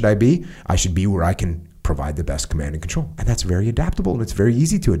 Where should I be? I should be where I can provide the best command and control. And that's very adaptable and it's very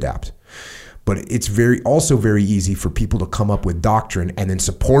easy to adapt. But it's also very easy for people to come up with doctrine and then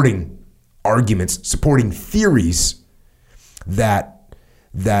supporting arguments, supporting theories that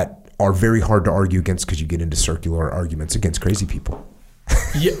are very hard to argue against because you get into circular arguments against crazy people.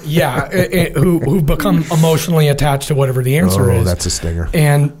 Who become emotionally attached to whatever the answer is. Oh, that's a stinger.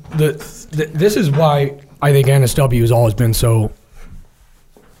 And this is why I think NSW has always been so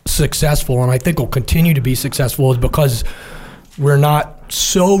successful, and I think will continue to be successful, is because we're not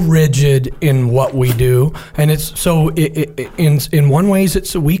so rigid in what we do, and it's so in one ways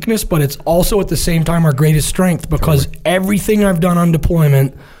it's a weakness, but it's also at the same time our greatest strength, because everything I've done on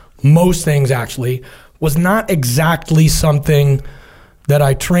deployment, most things actually, was not exactly something that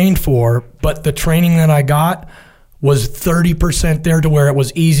I trained for, but the training that I got was 30% there to where it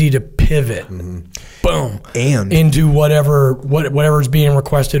was easy to pivot, boom, and into whatever's being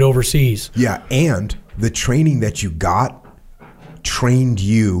requested overseas. Yeah, and the training that you got trained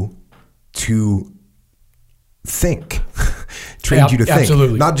you to think. Trained you to think.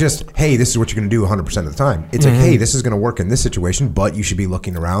 Absolutely. Not just, hey, this is what you're going to do 100% of the time. It's like, hey, this is going to work in this situation, but you should be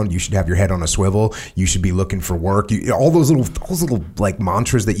looking around. You should have your head on a swivel. You should be looking for work. All those little like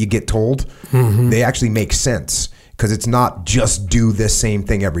mantras that you get told, they actually make sense, because it's not just do this same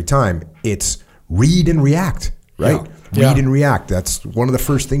thing every time. It's read and react, right? Read and react. That's one of the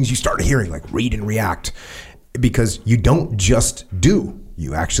first things you start hearing, like read and react. Because you don't just do,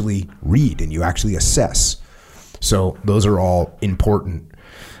 you actually read and you actually assess. So those are all important.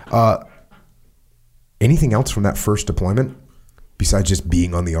 Anything else from that first deployment besides just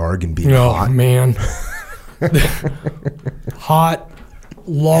being on the ARG and being hot? Oh, man. Hot,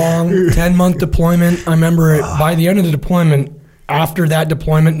 long, 10-month deployment. I remember by the end of the deployment, after that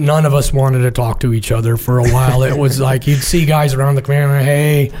deployment, none of us wanted to talk to each other for a while. It was like you'd see guys around the command,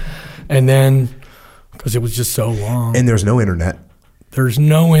 hey, and then... because it was just so long. And there's no internet. There's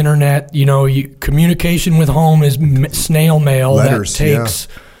no internet. You know, communication with home is snail mail. Letters, that takes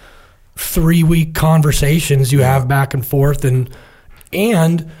 3-week conversations you have back and forth. And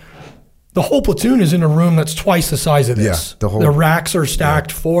the whole platoon is in a room that's twice the size of this. Yeah, the racks are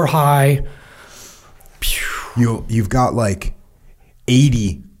stacked 4 high. You've got like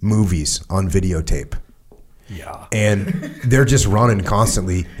 80 movies on videotape. Yeah. And they're just running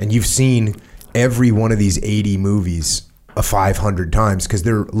constantly. And you've seen every one of these 80 movies 500 times, because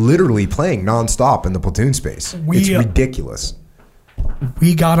they're literally playing nonstop in the platoon space. It's ridiculous.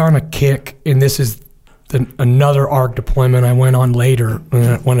 We got on a kick, and this is another ARC deployment I went on later, and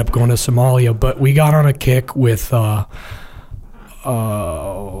I went up going to Somalia. But we got on a kick with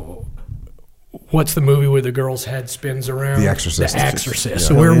what's the movie where the girl's head spins around? The Exorcist. The Exorcist. Yeah.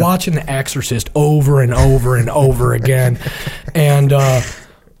 So we were watching The Exorcist over and over and over again. And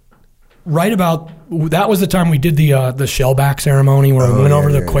right about, that was the time we did the shellback ceremony where we went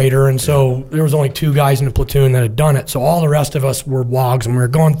over the equator. And so there was only 2 guys in the platoon that had done it. So all the rest of us were wogs and we were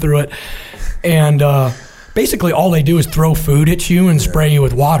going through it. And basically all they do is throw food at you and spray you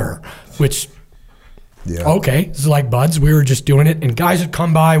with water, which, okay, this is like buds. We were just doing it. And guys would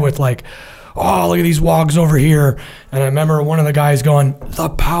come by with like, oh, look at these wogs over here. And I remember one of the guys going, the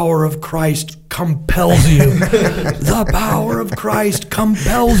power of Christ compels you. The power of Christ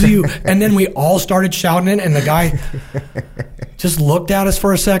compels you. And then we all started shouting it, and the guy just looked at us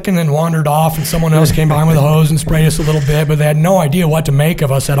for a second and wandered off, and someone else came behind with a hose and sprayed us a little bit, but they had no idea what to make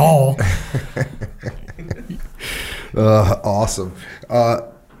of us at all. Awesome.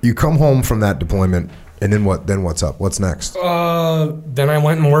 You come home from that deployment, and then what? Then what's up? What's next? Then I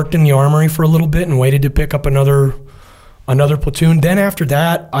went and worked in the armory for a little bit and waited to pick up another platoon. Then after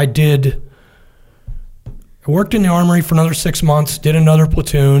that, I worked in the armory for another 6 months, did another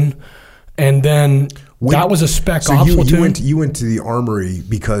platoon, and then that was a spec ops platoon. You went to the armory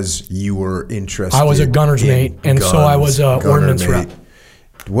because you were interested. I was a gunner's mate, and so I was an ordnance rep.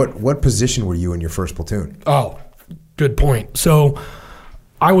 What position were you in your first platoon? Oh, good point. So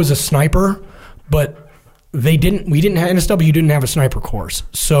I was a sniper, but NSW didn't have a sniper course.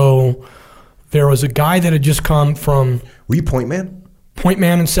 So there was a guy that had just come from... Were you point man? Point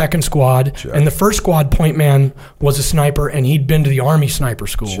man in second squad. Check. And the first squad point man was a sniper, and he'd been to the Army sniper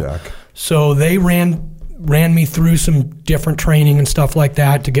school. Check. So they ran me through some different training and stuff like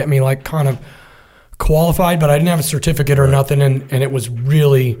that to get me like kind of qualified, but I didn't have a certificate or nothing, and it was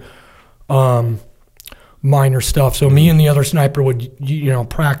really minor stuff. So me and the other sniper would,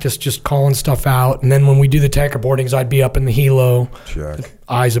 practice just calling stuff out. And then when we do the tanker boardings, I'd be up in the helo,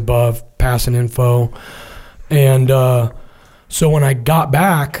 eyes above, passing info. And so when I got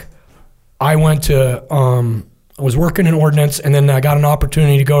back, I went to, I was working in ordnance, and then I got an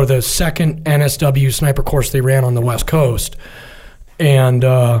opportunity to go to the second NSW sniper course they ran on the West Coast. And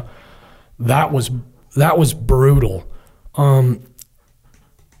that was brutal.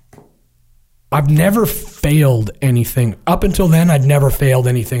 I've never failed anything. Up until then, I'd never failed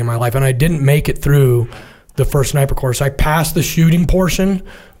anything in my life, and I didn't make it through the first sniper course. I passed the shooting portion,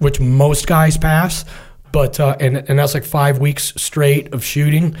 which most guys pass, but and that's like 5 weeks straight of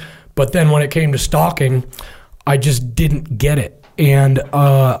shooting. But then when it came to stalking, I just didn't get it, and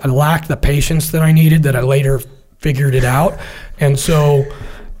I lacked the patience that I needed. That I later figured it out, and so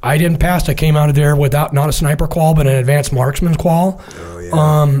I didn't pass. I came out of there without not a sniper qual, but an advanced marksman qual. Oh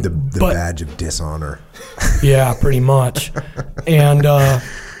yeah, the badge of dishonor. Yeah, pretty much. And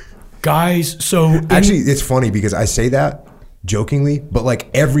guys, so actually, it's funny because I say that jokingly, but like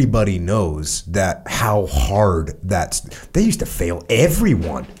everybody knows that how hard they used to fail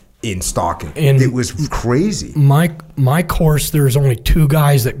everyone in stalking. And it was crazy. My course, there's only 2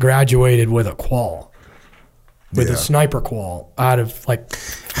 guys that graduated with a qual. With a sniper qual out of like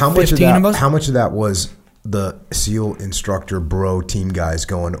 15 of us. How much of that was the SEAL instructor bro team guys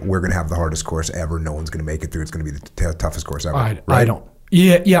going, we're going to have the hardest course ever. No one's going to make it through. It's going to be the toughest course ever. I don't.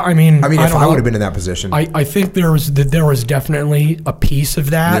 Yeah. I mean, if I would have been in that position, I think there was definitely a piece of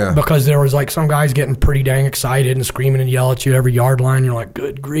that because there was like some guys getting pretty dang excited and screaming and yelling at you every yard line. You're like,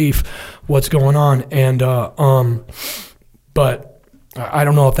 good grief, what's going on? And but I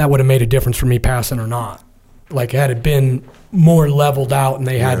don't know if that would have made a difference for me passing or not. Like, had it been more leveled out and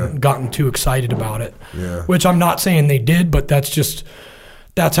they hadn't gotten too excited about it, which I'm not saying they did, but that's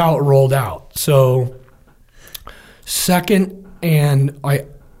how it rolled out. So second, and I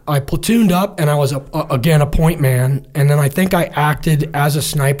platooned up, and I was again a point man, and then I think I acted as a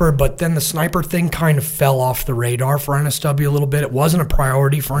sniper, but then the sniper thing kind of fell off the radar for NSW a little bit. It wasn't a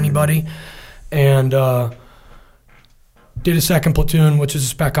priority for anybody, and did a second platoon, which is a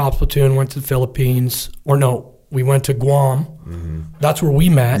spec ops platoon, went to the Philippines. Or no, we went to Guam. Mm-hmm. That's where we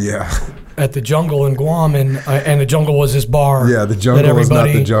met. Yeah. At the jungle in Guam, and the jungle was this bar. Yeah, the jungle was not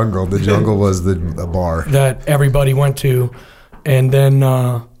the jungle. The jungle was the bar. That everybody went to. And then,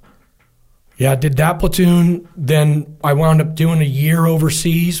 did that platoon. Then I wound up doing a year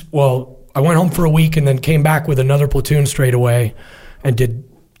overseas. Well, I went home for a week and then came back with another platoon straight away and did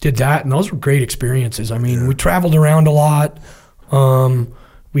that, and those were great experiences. I mean, we traveled around a lot.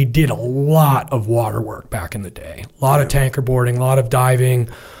 We did a lot of water work back in the day. A lot of tanker boarding, a lot of diving,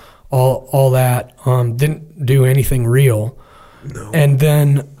 all that. Didn't do anything real. No. And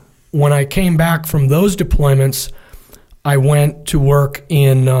then when I came back from those deployments, I went to work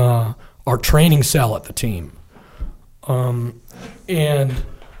in our training cell at the team. And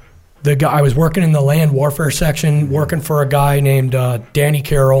the guy, I was working in the land warfare section, working for a guy named Danny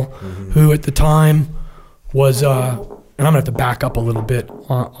Carroll, who at the time was, and I'm gonna have to back up a little bit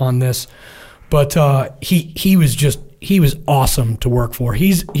on this, but he was awesome to work for.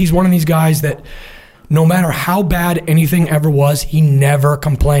 He's one of these guys that no matter how bad anything ever was, he never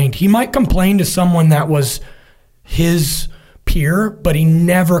complained. He might complain to someone that was his peer, but he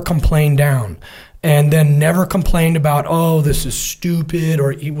never complained down. And then never complained about, oh, this is stupid,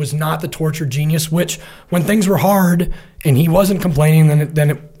 or he was not the torture genius, which when things were hard and he wasn't complaining,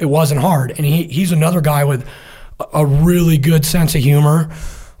 then it wasn't hard. And he's another guy with a really good sense of humor,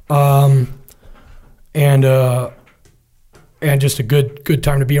 and just a good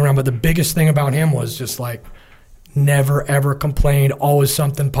time to be around. But the biggest thing about him was just like never ever complained, always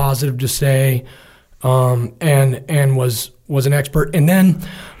something positive to say, and was an expert. And then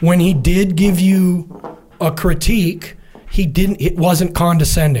when he did give you a critique, it wasn't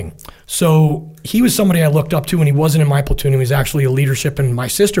condescending. So he was somebody I looked up to when he wasn't in my platoon. He was actually a leadership in my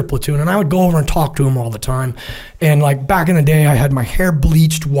sister platoon, and I would go over and talk to him all the time. And like back in the day, I had my hair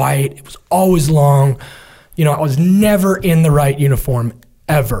bleached white. It was always long. You know, I was never in the right uniform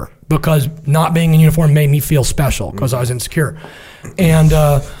ever, because not being in uniform made me feel special because I was insecure. And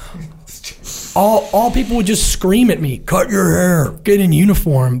all people would just scream at me, cut your hair, get in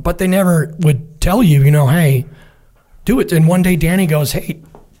uniform, but they never would tell you, hey, do it. And one day Danny goes, hey,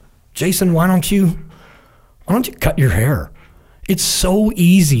 Jason, why don't you cut your hair? It's so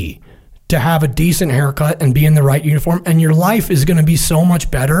easy to have a decent haircut and be in the right uniform, and your life is going to be so much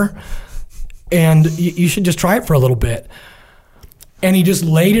better, and you should just try it for a little bit. And he just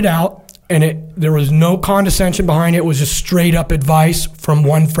laid it out, and there was no condescension behind it. It was just straight up advice from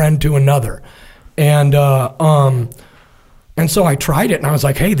one friend to another. And so I tried it, and I was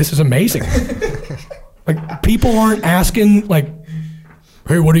like, hey, this is amazing. Like, people aren't asking, like,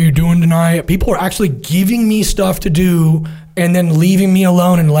 hey, what are you doing tonight? People are actually giving me stuff to do and then leaving me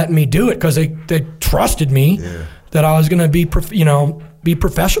alone and letting me do it because they trusted me that I was going to be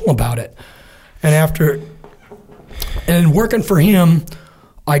professional about it. And working for him,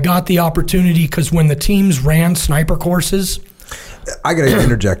 I got the opportunity because when the teams ran sniper courses. I got to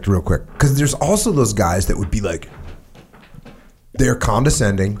interject real quick, because there's also those guys that would be like, they're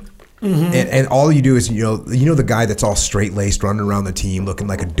condescending. Mm-hmm. And all you do is, the guy that's all straight-laced running around the team looking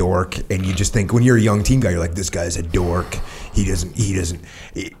like a dork, and you just think, when you're a young team guy, you're like, this guy's a dork. He doesn't.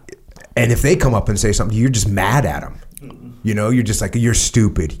 And if they come up and say something, you're just mad at him. You're just like, you're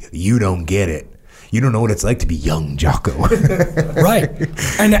stupid. You don't get it. You don't know what it's like to be young Jocko. Right.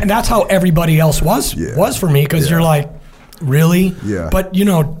 And that's how everybody else was for me, because you're like, really? Yeah. But,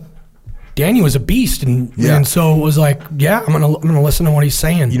 Danny was a beast, and so it was like, I'm gonna listen to what he's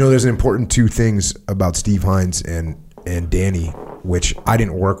saying. There's an important two things about Steve Hines and Danny, which I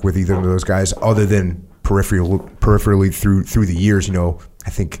didn't work with either of those guys, other than peripherally through the years. I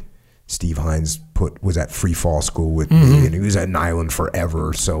think Steve Hines was at Free Fall School with me, and he was at an island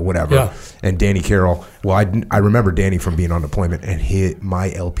forever, so whatever. Yeah. And Danny Carroll, well, I remember Danny from being on deployment, and my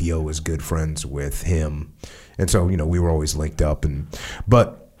LPO was good friends with him, and so we were always linked up.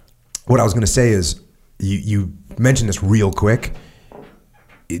 But what I was going to say is, you mentioned this real quick.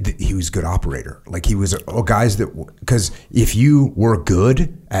 He was a good operator. Like, he was guys that, because if you were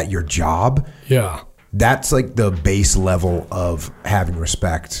good at your job, that's like the base level of having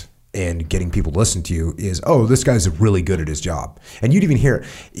respect and getting people to listen to you is, this guy's really good at his job. And you'd even hear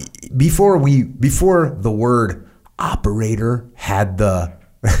it before the word operator had the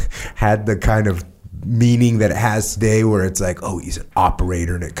kind of meaning that it has today, where it's like, he's an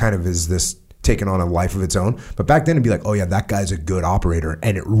operator, and it kind of is this taking on a life of its own. But back then it'd be like, that guy's a good operator,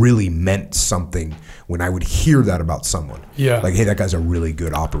 and it really meant something when I would hear that about someone. Yeah. Like, hey, that guy's a really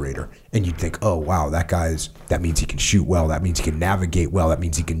good operator. And you'd think, oh wow, that means he can shoot well, that means he can navigate well, that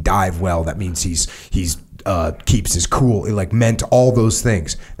means he can dive well, that means he's keeps his cool. It like meant all those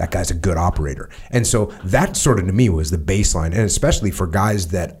things. That guy's a good operator. And so that sort of to me was the baseline, and especially for guys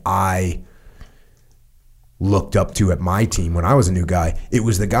that I looked up to at my team when I was a new guy, it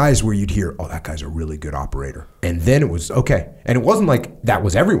was the guys where you'd hear, that guy's a really good operator. And then it was okay. And it wasn't like that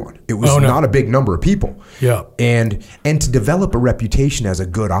was everyone. It was not a big number of people. Yeah. And to develop a reputation as a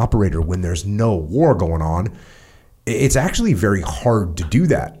good operator when there's no war going on, it's actually very hard to do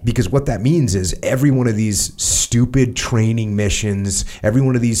that, because what that means is every one of these stupid training missions, every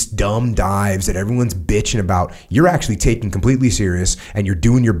one of these dumb dives that everyone's bitching about, you're actually taking completely serious, and you're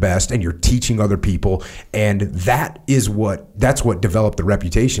doing your best, and you're teaching other people. And that's what developed the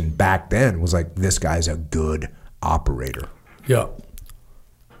reputation back then, was like, this guy's a good operator. Yeah.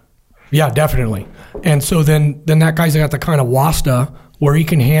 Yeah, definitely. And so then that guy's got the kind of wasta where he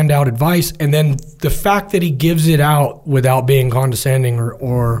can hand out advice, and then the fact that he gives it out without being condescending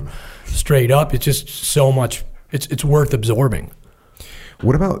or straight up, it's just so much. It's worth absorbing.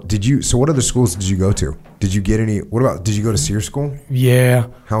 What about what other schools did you go to? Did you get any? What about, did you go to SEER school? Yeah.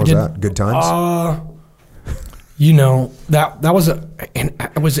 How was that? Good times?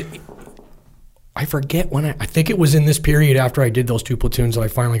 I forget when I think it was in this period after I did those 2 platoons that I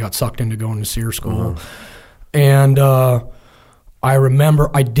finally got sucked into going to SEER school. And I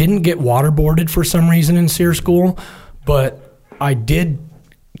remember I didn't get waterboarded for some reason in SEER school, but I did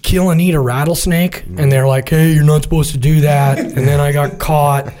kill and eat a rattlesnake, and they're like, hey, you're not supposed to do that. And then I got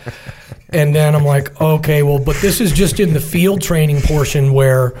caught, and then I'm like, okay, well, but this is just in the field training portion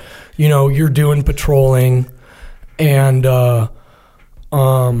where, you're doing patrolling and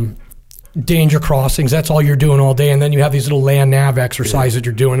danger crossings. That's all you're doing all day. And then you have these little land nav exercises that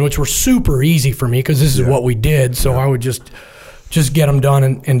you're doing, which were super easy for me because this is what we did. So I would just get them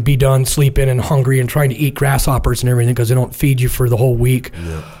done and be done, sleeping and hungry and trying to eat grasshoppers and everything because they don't feed you for the whole week.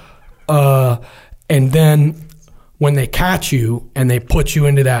 And then when they catch you and they put you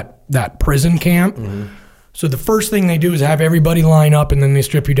into that prison camp, so the first thing they do is have everybody line up, and then they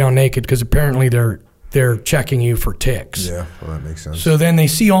strip you down naked because apparently they're checking you for ticks. Yeah, well, that makes sense. So then they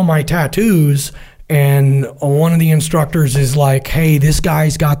see all my tattoos, and one of the instructors is like, hey, this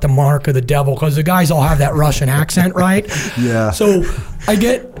guy's got the mark of the devil, because the guys all have that Russian accent, right? Yeah. So I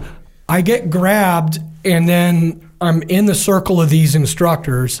get grabbed, and then I'm in the circle of these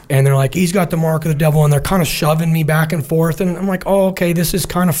instructors, and they're like, he's got the mark of the devil, and they're kind of shoving me back and forth, and I'm like, oh, okay, this is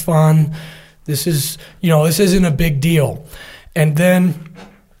kind of fun. This is, this isn't a big deal. And then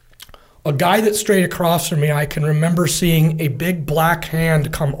a guy that's straight across from me, I can remember seeing a big black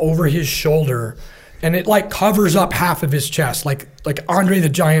hand come over his shoulder, and it like covers up half of his chest, like Andre the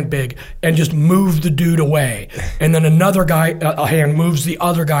Giant big, and just move the dude away. And then another guy, a hand moves the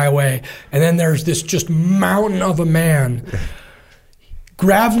other guy away. And then there's this just mountain of a man,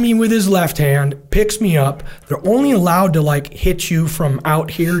 grabs me with his left hand, picks me up. They're only allowed to like hit you from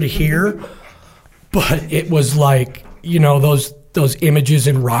out here to here. But it was like, those images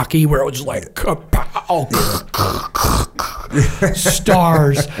in Rocky where it was like, kapow,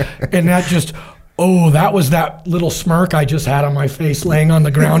 stars. And that just, that was that little smirk I just had on my face laying on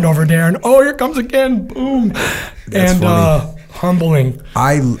the ground over there. And here comes again, boom. That's funny. Humbling.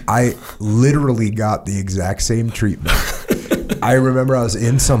 I literally got the exact same treatment. I remember I was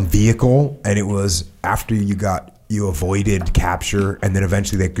in some vehicle, and it was after you avoided capture, and then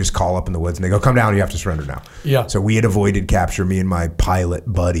eventually they just call up in the woods and they go, come down, you have to surrender now. Yeah. So we had avoided capture, me and my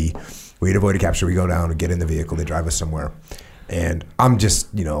pilot buddy. We had avoided capture. We go down and get in the vehicle. They drive us somewhere. And I'm just,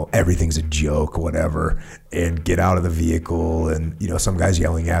 everything's a joke, whatever, and get out of the vehicle. And, some guy's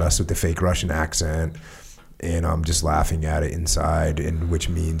yelling at us with the fake Russian accent. And I'm just laughing at it inside, and which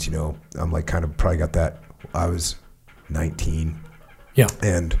means, I'm like kind of probably got that. I was 19. Yeah.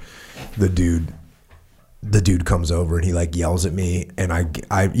 And the dude comes over and he like yells at me, and I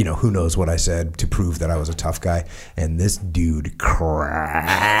who knows what I said to prove that I was a tough guy, and this dude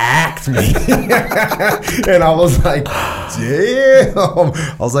cracked me. And I was like, damn.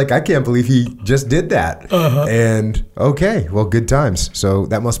 I was like, I can't believe he just did that. And okay, well, good times. So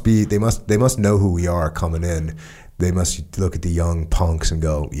that must be, they must know who we are coming in. They must look at the young punks and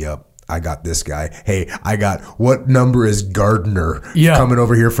go, yep, I got this guy. Hey, what number is Gardner coming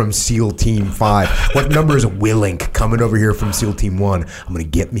over here from SEAL Team 5? What number is Willink coming over here from SEAL Team 1? I'm going to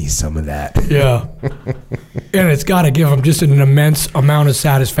get me some of that. Yeah. And it's got to give them just an immense amount of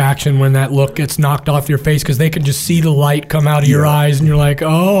satisfaction when that look gets knocked off your face, because they can just see the light come out of your eyes, and you're like,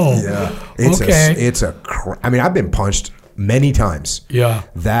 I've been punched many times. Yeah.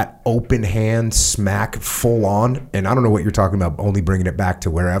 That open hand smack full on. And I don't know what you're talking about, only bringing it back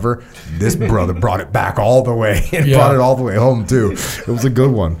to wherever. This brother brought it back all the way and brought it all the way home too. It was a good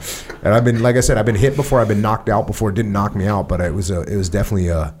one. And I've been, like I said, I've been hit before, I've been knocked out before. It didn't knock me out, but it was definitely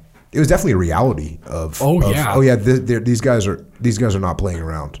a reality of, these guys are not playing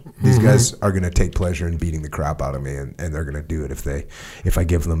around. These guys are going to take pleasure in beating the crap out of me, and they're going to do it if I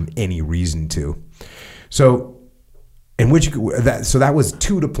give them any reason to. So, And so that was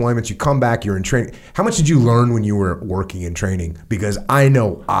 2 deployments. You come back, you're in training. How much did you learn when you were working in training? Because I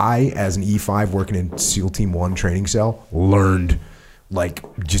know as an E5 working in SEAL Team 1 training cell, learned like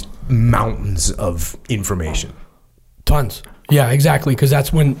just mountains of information. Tons. Yeah, exactly. Because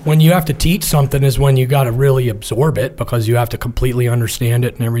that's when you have to teach something is when you got to really absorb it, because you have to completely understand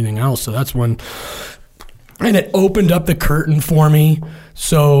it and everything else. So that's when, and it opened up the curtain for me.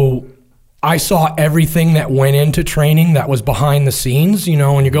 So I saw everything that went into training that was behind the scenes. You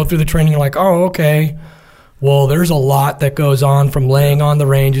know, when you go through the training, you're like, oh, okay. Well, there's a lot that goes on, from laying on the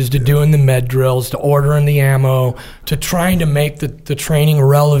ranges to doing the med drills to ordering the ammo to trying to make the training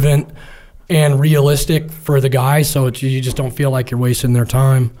relevant and realistic for the guys, so you just don't feel like you're wasting their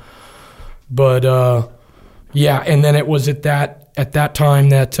time. But yeah, and then it was at that time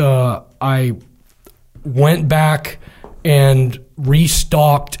that I went back and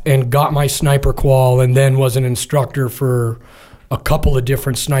restocked and got my sniper qual, and then was an instructor for a couple of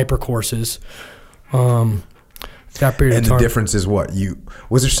different sniper courses. That period of time. And the difference is what?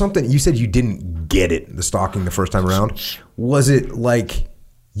 Was there something, you said you didn't get it, the stalking, the first time around. Was it like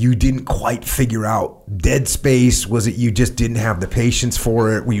you didn't quite figure out dead space? Was it you just didn't have the patience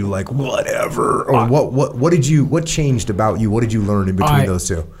for it? Were you like, whatever? Or what changed about you? What did you learn in between those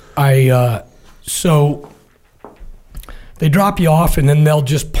two? So they drop you off and then they'll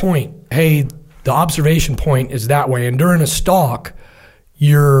just point, hey, the observation point is that way. And during a stalk,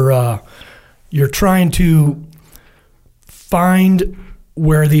 you're trying to find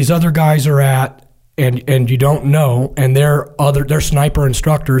where these other guys are at, and you don't know, and they're sniper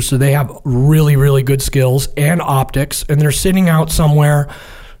instructors, so they have really, really good skills and optics, and they're sitting out somewhere.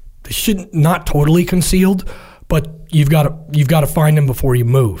 They shouldn't, not totally concealed, but you've got to find them before you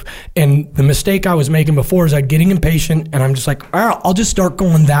move. And the mistake I was making before is I'd getting impatient, and I'm just like, I'll just start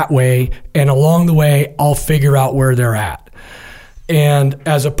going that way, and along the way I'll figure out where they're at. And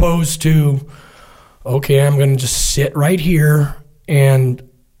as opposed to, okay, I'm going to just sit right here and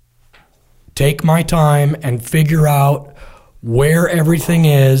take my time and figure out where everything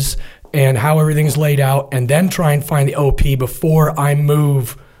is and how everything's laid out, and then try and find the OP before I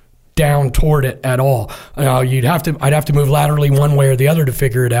move down toward it at all. I'd have to move laterally one way or the other to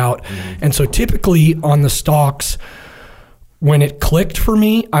figure it out. Mm-hmm. And so typically on the stalks, when it clicked for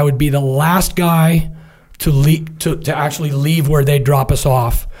me, I would be the last guy to actually leave where they drop us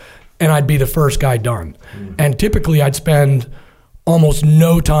off, and I'd be the first guy done. Mm-hmm. And typically I'd spend almost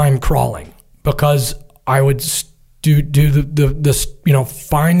no time crawling, because I would do the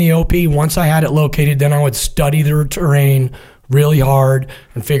find the OP. Once I had it located, then I would study the terrain really hard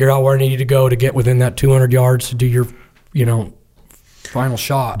and figure out where I needed to go to get within that 200 yards to do your, final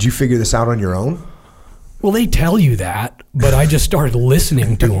shot. Did you figure this out on your own? Well, they tell you that, but I just started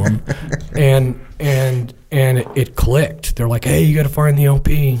listening to them, and it clicked. They're like, "Hey, you got to find the OP."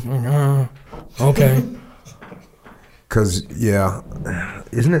 Okay. Because, yeah,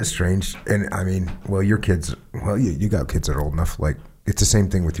 isn't it strange? And I mean, well, your kids, you got kids that are old enough. Like, it's the same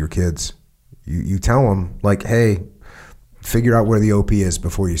thing with your kids. You tell them, like, hey, figure out where the OP is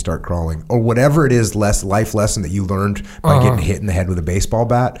before you start crawling, or whatever it is, life lesson that you learned by getting hit in the head with a baseball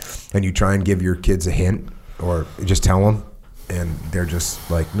bat, and you try and give your kids a hint, or just tell them, and they're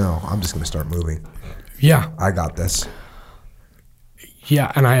just like, no, I'm just going to start moving. Yeah. I got this.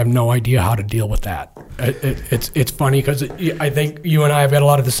 Yeah, and I have no idea how to deal with that. It's funny because I think you and I have got a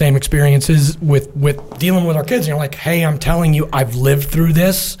lot of the same experiences with dealing with our kids. And you're like, hey, I'm telling you, I've lived through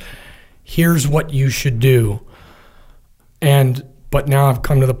this. Here's what you should do. But now I've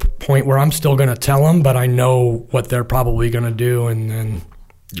come to the point where I'm still going to tell them, but I know what they're probably going to do, and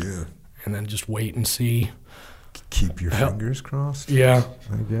then just wait and see. Keep your fingers crossed. Yeah,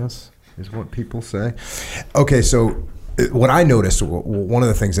 I guess is what people say. Okay, so what I noticed, one of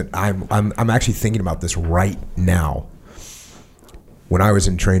the things that I'm actually thinking about this right now. When I was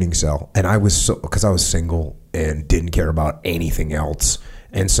in training cell, and because I was single and didn't care about anything else.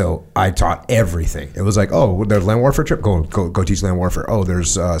 And so I taught everything. It was like, oh, there's land warfare trip, go teach land warfare. Oh,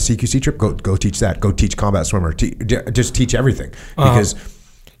 there's CQC trip, go teach that. Go teach combat swimmer. Just teach everything, because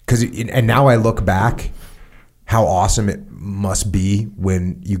and now I look back, how awesome it must be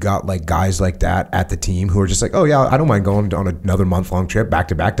when you got like guys like that at the team who are just like, oh yeah, I don't mind going on another month-long trip back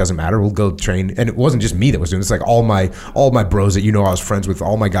to back. Doesn't matter. We'll go train. And it wasn't just me that was doing this. Like all my bros that I was friends with,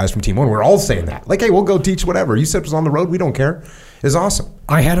 all my guys from Team 1, we're all saying that. Like, hey, we'll go teach whatever. You said it was on the road. We don't care. It's awesome.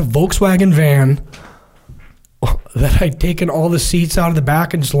 I had a Volkswagen van that I'd taken all the seats out of the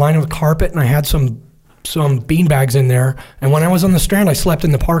back and just lined it with carpet, and I had some bean bags in there. And when I was on the Strand, I slept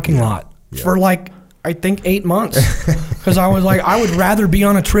in the parking lot for like, I think 8 months, because I was like, I would rather be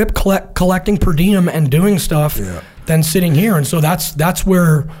on a trip collecting per diem and doing stuff than sitting here. And so that's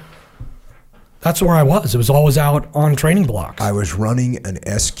where I was. It was always out on training blocks. I was running an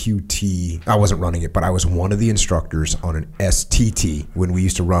SQT. I wasn't running it, but I was one of the instructors on an STT when we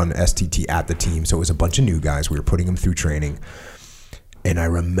used to run STT at the team. So it was a bunch of new guys. We were putting them through training. And I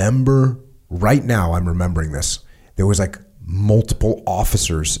remember, right now I'm remembering this, there was like multiple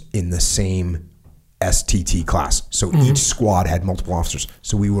officers in the same STT class. So each squad had multiple officers.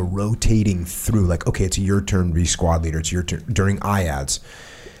 So we were rotating through like, okay, it's your turn to be squad leader. It's your turn during IADS.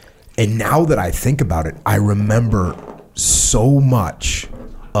 And now that I think about it, I remember so much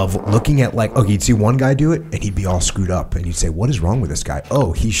of looking at like, okay, you'd see one guy do it and he'd be all screwed up. And you'd say, what is wrong with this guy?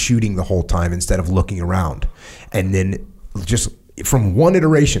 Oh, he's shooting the whole time instead of looking around. And then just from one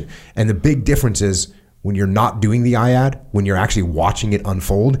iteration. And the big difference is when you're not doing the IAD, when you're actually watching it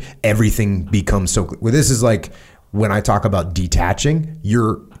unfold, everything becomes so clear. Well, this is like when I talk about detaching,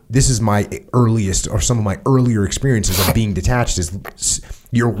 this is my earliest or some of my earlier experiences of being detached is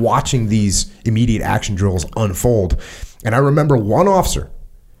you're watching these immediate action drills unfold. And I remember one officer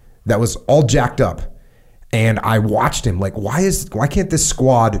that was all jacked up and I watched him like, why can't this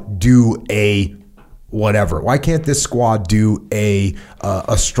squad do a whatever? Why can't this squad do a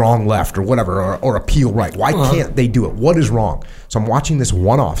strong left or whatever, or a peel right? Why can't they do it? What is wrong? So I'm watching this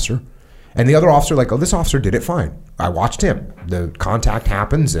one officer and the other officer like, oh, this officer did it fine. I watched him. The contact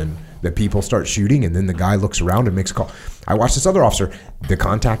happens and the people start shooting and then the guy looks around and makes a call. I watched this other officer. The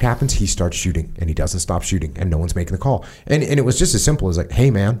contact happens. He starts shooting and he doesn't stop shooting and no one's making the call. And it was just as simple as like,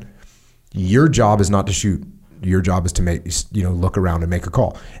 hey man, your job is not to shoot. Your job is to make, look around and make a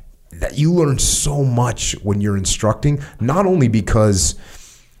call. That you learn so much when you're instructing, not only because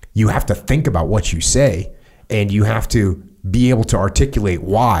you have to think about what you say and you have to be able to articulate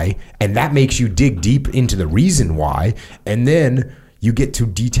why, and that makes you dig deep into the reason why, and then you get to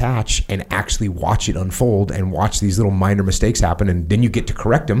detach and actually watch it unfold and watch these little minor mistakes happen, and then you get to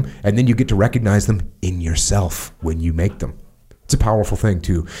correct them, and then you get to recognize them in yourself when you make them. It's a powerful thing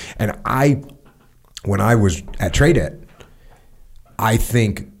too. And when I was at TRADET, I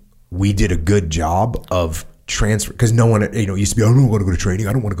think we did a good job of transfer, because no one, used to be, I don't want to go to training.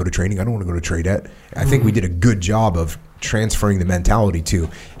 I don't want to go to training. I don't want to go to TRADET. I think we did a good job of transferring the mentality to,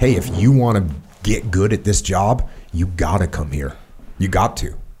 hey, if you want to get good at this job, you got to come here. You got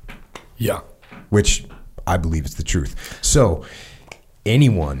to. Yeah. Which I believe is the truth. So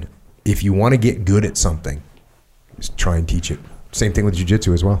anyone, if you want to get good at something, just try and teach it. Same thing with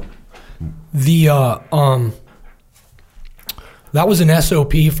jiu-jitsu as well. That was an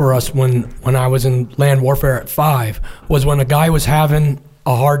SOP for us when I was in land warfare at 5, was when a guy was having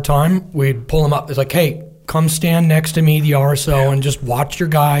a hard time, we'd pull him up. It's like, hey, come stand next to me, the RSO, and just watch your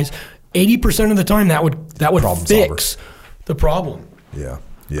guys. 80% of the time that would fix the problem. Yeah,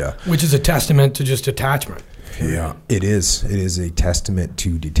 yeah. Which is a testament to just detachment. Yeah, it is. It is a testament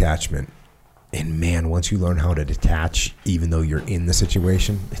to detachment. And man, once you learn how to detach, even though you're in the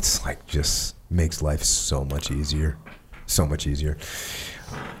situation, it's like just makes life so much easier. So much easier.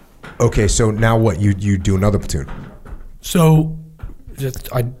 Okay, so now what? You do another platoon. So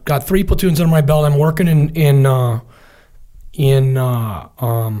I got 3 platoons under my belt. I'm working in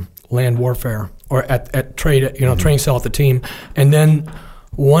land warfare or at trade, training cell at the team. And then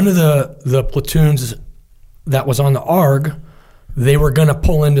one of the platoons that was on the ARG, they were going to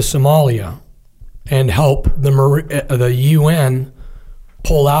pull into Somalia and help the UN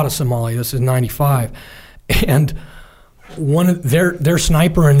pull out of Somalia. This is 95. And one of their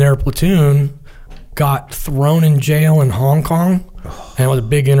sniper in their platoon got thrown in jail in Hong Kong, and it was a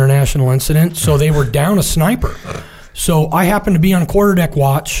big international incident. So they were down a sniper. So I happened to be on quarterdeck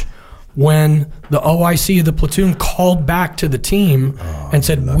watch when the OIC of the platoon called back to the team and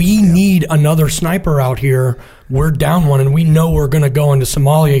said, we need another sniper out here. We're down one, and we know we're going to go into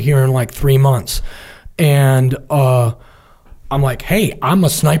Somalia here in like 3 months. And I'm like, hey, I'm a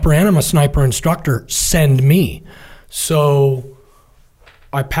sniper and I'm a sniper instructor. Send me. So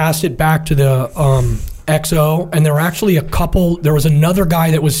I passed it back to the XO, and there were actually there was another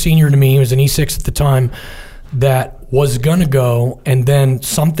guy that was senior to me, he was an E6 at the time, that was gonna go, and then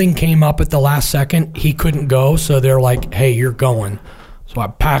something came up at the last second. He couldn't go, so they're like, hey, you're going. So I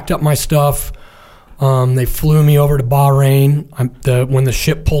packed up my stuff. They flew me over to Bahrain. When the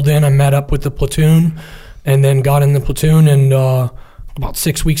ship pulled in, I met up with the platoon and then got in the platoon, and about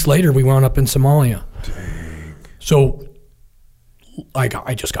 6 weeks later, we wound up in Somalia. Dang. So I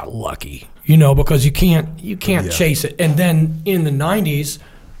just got lucky, because you can't chase it. And then in the 90s,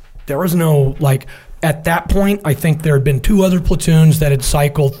 there was no, at that point, I think there had been 2 other platoons that had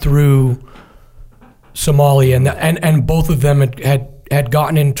cycled through Somalia, and both of them had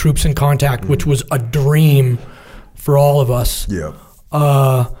gotten in troops in contact, which was a dream for all of us. Yeah.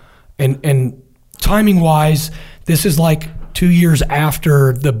 And timing wise, this is like 2 years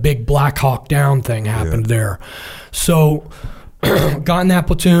after the big Black Hawk Down thing happened there. So got in that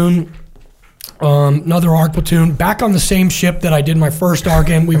platoon, another ARC platoon, back on the same ship that I did my first ARC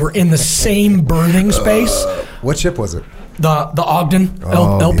in. We were in the same burning space. What ship was it? The Ogden,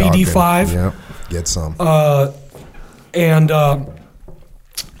 LPD 5. Yep. Get some. And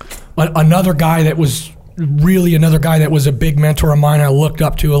another guy that was a big mentor of mine I looked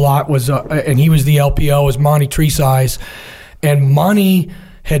up to a lot was, and he was the LPO, was Monty Treesize. And Monty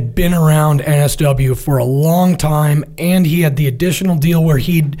had been around NSW for a long time, and he had the additional deal where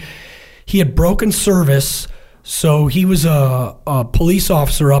he had broken service, so he was a police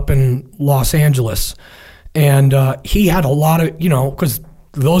officer up in Los Angeles. And he had a lot of, because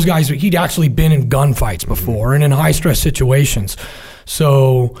those guys, he'd actually been in gunfights before and in high stress situations.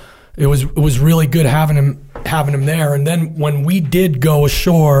 So it was really good having him there. And then when we did go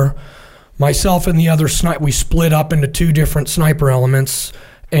ashore, myself and the other sniper, we split up into two different sniper elements,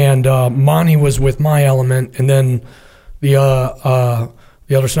 and Monty was with my element, and then the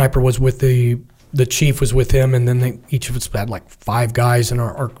other sniper was with the chief was with him, and then each of us had like 5 guys in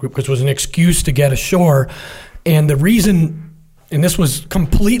our group, because it was an excuse to get ashore. And the reason, and this was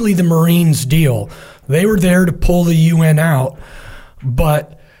completely the Marines' deal, they were there to pull the UN out,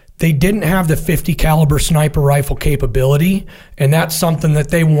 but they didn't have the 50 caliber sniper rifle capability, and that's something that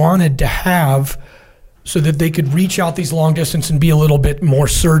they wanted to have so that they could reach out these long distance and be a little bit more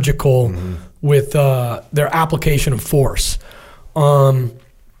surgical with their application of force.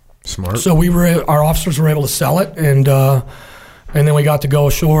 Smart. So our officers were able to sell it, and then we got to go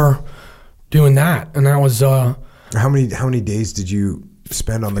ashore doing that, and that was. How many days did you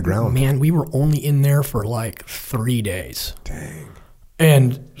spend on the ground? Man, we were only in there for like 3 days. Dang.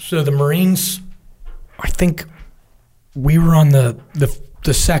 And so the Marines, I think we were on the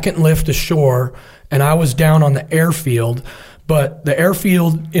second lift ashore, and I was down on the airfield, but the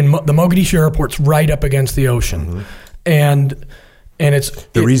airfield in the Mogadishu airport's right up against the ocean, and it's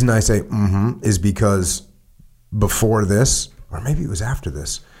the reason I say is because before this, or maybe it was after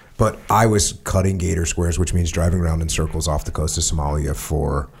this, but I was cutting gator squares, which means driving around in circles off the coast of Somalia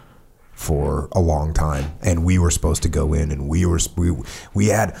for a long time, and we were supposed to go in, and we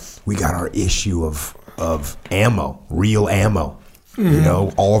got our issue of ammo, real ammo.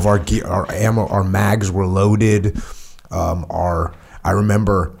 All of our ammo, our mags were loaded. I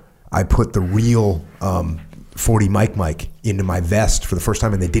remember I put the real 40 Mike into my vest for the first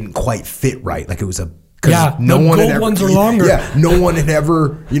time, and they didn't quite fit right. Like it was gold ones are longer. Yeah, no one had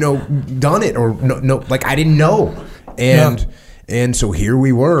ever done it, or no, like I didn't know, and so here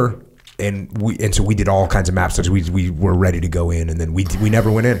we were. And so we did all kinds of maps. So we were ready to go in, and then we never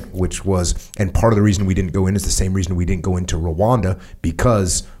went in, and part of the reason we didn't go in is the same reason we didn't go into Rwanda,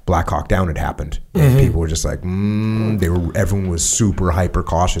 because Black Hawk Down had happened, and people were just like, everyone was super hyper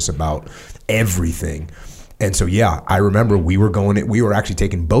cautious about everything, and so I remember we were actually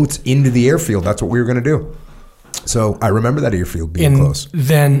taking boats into the airfield. That's what we were going to do. So I remember that airfield being close.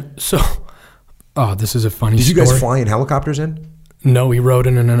 Then this is a funny story. Did you guys fly in helicopters in? No, we rode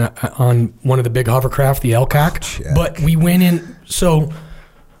in on one of the big hovercraft, the LCAC. But we went in. So,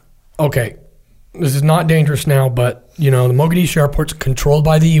 okay, this is not dangerous now, but the Mogadishu airport's controlled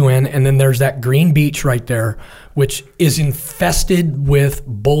by the UN, and then there's that green beach right there, which is infested with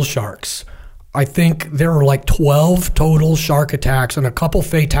bull sharks. I think there were like 12 total shark attacks and a couple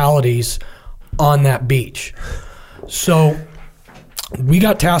fatalities on that beach. So we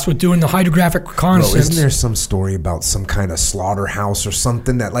got tasked with doing the hydrographic reconnaissance. Bro, isn't there some story about some kind of slaughterhouse or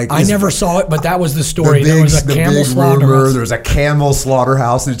something that I never saw it, but that was the story. There was a camel slaughterhouse. There's a camel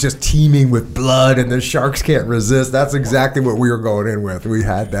slaughterhouse that's just teeming with blood, and the sharks can't resist. That's exactly what we were going in with. We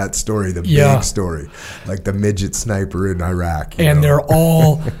had that story, the big story, like the midget sniper in Iraq. And they're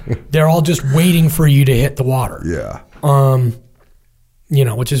all just waiting for you to hit the water. Yeah.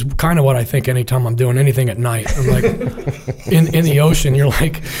 Which is kind of what I think anytime I'm doing anything at night. I'm like, in the ocean, you're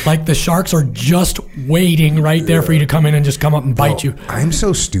like the sharks are just waiting right there for you to come in and just come up and bite you. I'm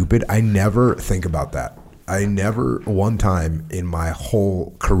so stupid. I never think about that. I never one time in my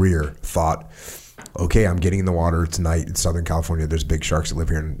whole career thought, okay, I'm getting in the water. It's night. It's Southern California. There's big sharks that live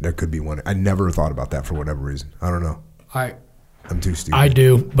here, and there could be one. I never thought about that for whatever reason. I don't know. I'm too stupid. I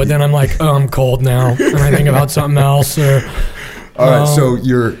do, but then I'm like, I'm cold now, and I think about something else. All right, so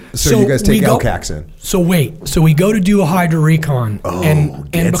you guys take LCACs in. So we go to do a hydro recon, and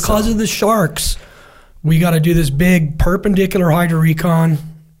because of the sharks, we got to do this big perpendicular hydro recon,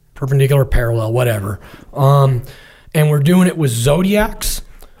 perpendicular, parallel, whatever. And we're doing it with Zodiacs,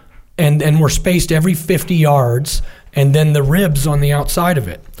 and we're spaced every 50 yards, and then the ribs on the outside of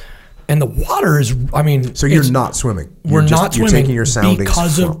it. And the water is, I mean... So you're not swimming. We're not swimming. You're taking your soundings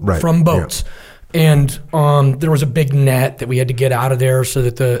because from boats. Yeah. And there was a big net that we had to get out of there so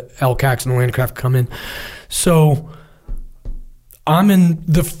that the LCACs and the Landcraft come in. So I'm in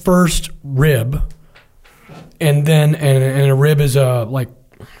the first rib, and then and a rib is it's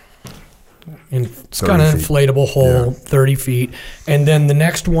got an inflatable hole, 30 feet. And then the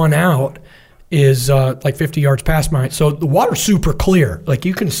next one out is like 50 yards past mine. So the water's super clear. Like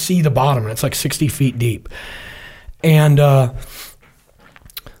you can see the bottom, and it's like 60 feet deep. And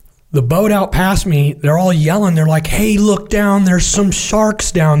the boat out past me, they're all yelling. They're like, hey, look down. There's some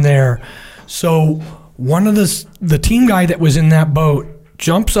sharks down there. So one of the team guy that was in that boat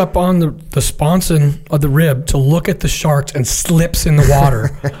jumps up on the sponson of the rib to look at the sharks and slips in the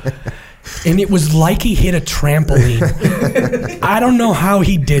water. And it was like he hit a trampoline. I don't know how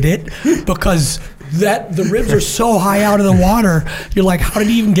he did it, because the ribs are so high out of the water. You're like, how did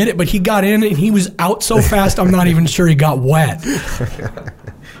he even get it? But he got in and he was out so fast, I'm not even sure he got wet.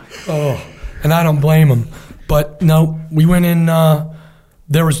 Oh, and I don't blame him. But no, we went in,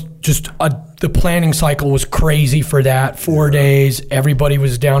 there was just the planning cycle was crazy for that. 4 days, everybody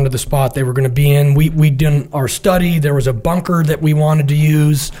was down to the spot they were going to be in. We did our study. There was a bunker that we wanted to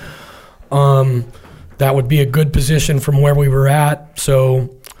use. That would be a good position from where we were at.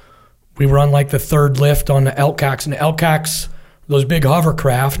 So we were on like the third lift on the LCACs. And the LCACs, those big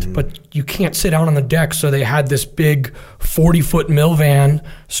hovercraft, but you can't sit out on the deck. So they had this big 40-foot mill van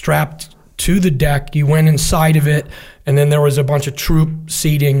strapped to the deck. You went inside of it, and then there was a bunch of troop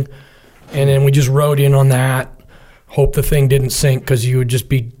seating. And then we just rode in on that. Hope the thing didn't sink, because you would just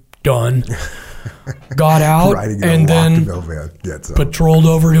be done. Got out and then patrolled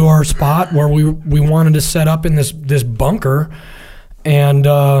over to our spot where we wanted to set up in this bunker, and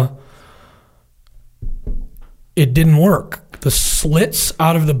it didn't work. The slits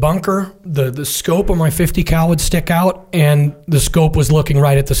out of the bunker, the scope of my 50 cal would stick out, and the scope was looking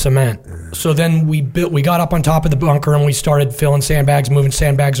right at the cement. So then we got up on top of the bunker, and we started filling sandbags, moving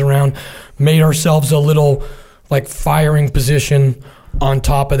sandbags around, made ourselves a little like firing position on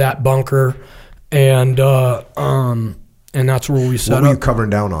top of that bunker. And that's where we set up. What were you covering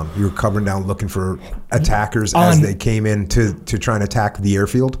down on? You were covering down looking for attackers as they came in to try and attack the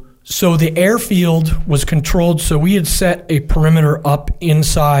airfield? So the airfield was controlled. So we had set a perimeter up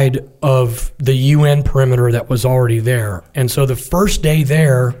inside of the UN perimeter that was already there. And so the first day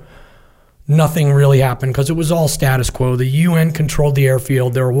there, nothing really happened because it was all status quo. The UN controlled the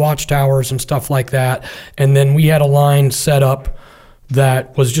airfield. There were watchtowers and stuff like that. And then we had a line set up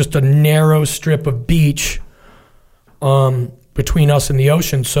that was just a narrow strip of beach between us and the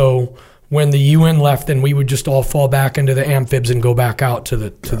ocean. So when the UN left, then we would just all fall back into the amphibs and go back out to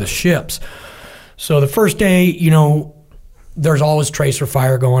the ships. So the first day, there's always tracer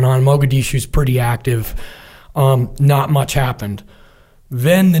fire going on. Mogadishu's pretty active. Not much happened.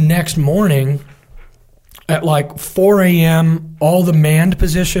 Then the next morning at like 4 a.m., all the manned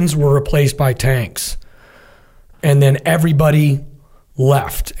positions were replaced by tanks. And then everybody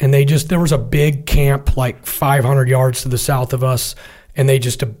left, and there was a big camp like 500 yards to the south of us, and they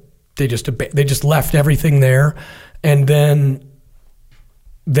just left everything there. And then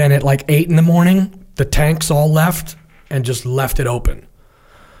at like 8 in the morning, the tanks all left and just left it open.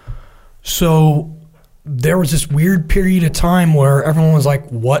 So there was this weird period of time where everyone was like,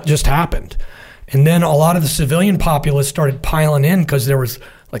 what just happened? And then a lot of the civilian populace started piling in because there's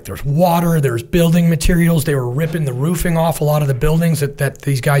water, there's building materials. They were ripping the roofing off a lot of the buildings that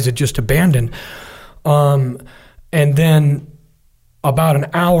these guys had just abandoned. And then about an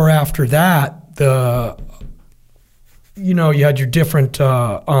hour after that, you had your different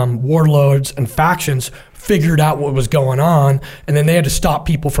warlords and factions figured out what was going on, and then they had to stop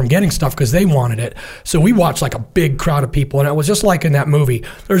people from getting stuff because they wanted it. So we watched like a big crowd of people, and it was just like in that movie.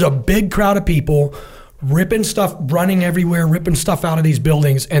 There's a big crowd of people ripping stuff, running everywhere, ripping stuff out of these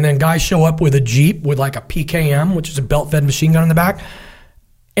buildings, and then guys show up with a Jeep with like a PKM, which is a belt-fed machine gun in the back,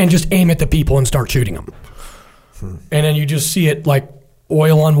 and just aim at the people and start shooting them. And then you just see it like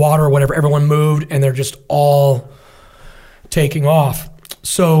oil on water or whatever. Everyone moved, and they're just all taking off.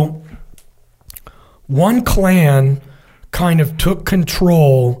 So one clan kind of took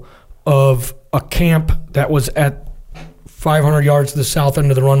control of a camp that was at 500 yards to the south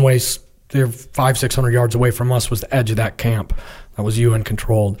end of the runways. They're 500-600 yards away from us was the edge of that camp that was UN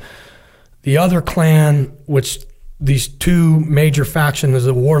controlled. The other clan, which these two major factions,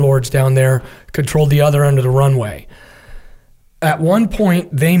 the warlords down there, controlled the other end of the runway. at one point,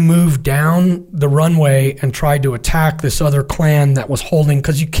 they moved down the runway and tried to attack this other clan that was holding,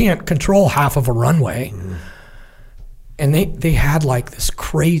 because you can't control half of a runway. And they had like this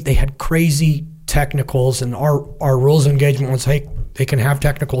crazy technicals, and our rules of engagement was, hey, they can have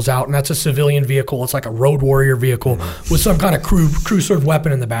technicals out, and that's a civilian vehicle. It's like a road warrior vehicle with some kind of crew served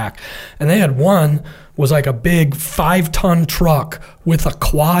weapon in the back. And they had one was like a big 5-ton truck with a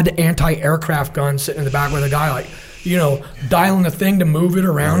quad anti-aircraft gun sitting in the back with a guy like, dialing the thing to move it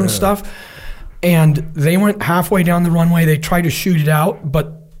around and stuff. And they went halfway down the runway. They tried to shoot it out,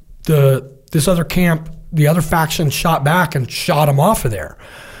 but this other camp, the other faction shot back and shot them off of there.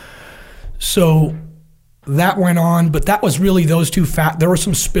 So that went on, but that was really those two there was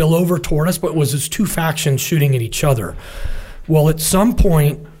some spillover toward us, but it was those two factions shooting at each other. Well, at some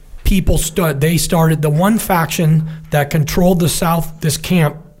point, they started, the one faction that controlled this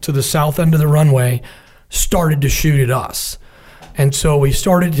camp to the south end of the runway started to shoot at us. And so we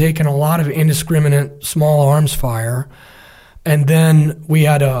started taking a lot of indiscriminate small arms fire. And then we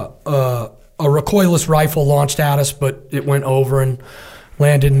had a recoilless rifle launched at us, but it went over and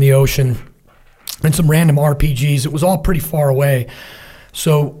landed in the ocean. And some random RPGs. It was all pretty far away.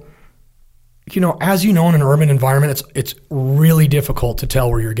 So, as you know, in an urban environment, it's really difficult to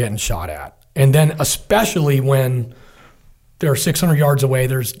tell where you're getting shot at. And then especially when they're 600 yards away,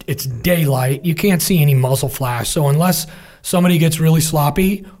 it's daylight. You can't see any muzzle flash. So unless somebody gets really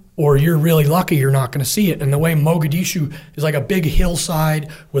sloppy or you're really lucky, you're not going to see it. And the way Mogadishu is like a big hillside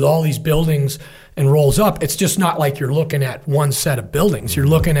with all these buildings and rolls up, it's just not like you're looking at one set of buildings. You're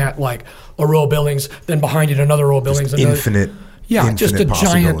looking at like a row of buildings, then behind it another row of buildings. Just infinite just a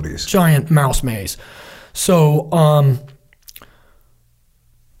giant mouse maze. So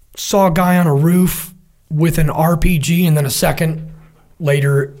saw a guy on a roof with an RPG, and then a second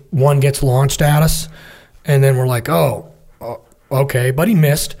later, one gets launched at us. And then we're like, oh, okay, but he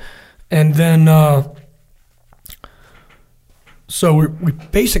missed. And then, so we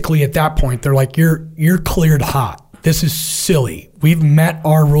basically at that point, they're like, you're cleared hot. This is silly. We've met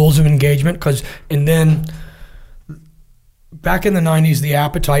our rules of engagement, and then back in the 90s, the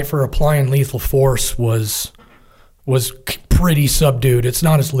appetite for applying lethal force was pretty subdued. It's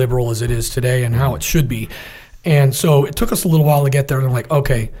not as liberal as it is today and how it should be. And so it took us a little while to get there. And they're like,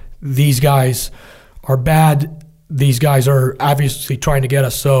 okay, these guys are bad. These guys are obviously trying to get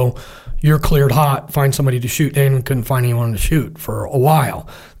us. So you're cleared hot. Find somebody to shoot. They couldn't find anyone to shoot for a while.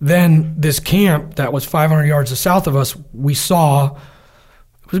 Then this camp that was 500 yards south of us, we saw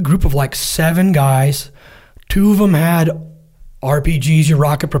it was a group of like 7 guys. 2 of them had RPGs, your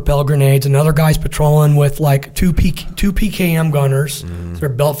rocket propelled grenades. Another guy's patrolling with like two PKM gunners, they're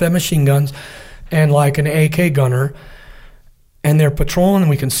belt-fed machine guns, and like an AK gunner. And they're patrolling, and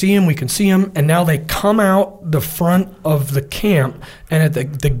we can see them. And now they come out the front of the camp, and at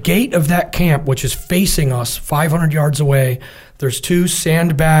the gate of that camp, which is facing us 500 yards away, there's 2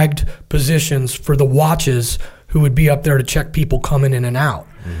 sandbagged positions for the watches who would be up there to check people coming in and out.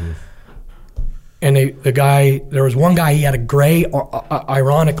 And there was one guy, he had a gray,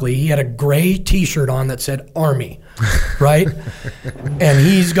 ironically, he had a gray T-shirt on that said Army, right? And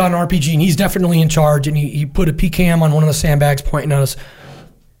he's got an RPG, and he's definitely in charge, and he put a PKM on one of the sandbags pointing at us,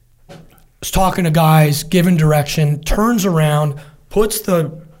 was talking to guys, giving direction, turns around, puts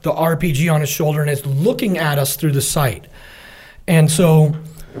the RPG on his shoulder, and is looking at us through the sight. And so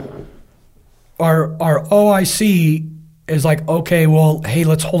our OIC is like, okay, well, hey,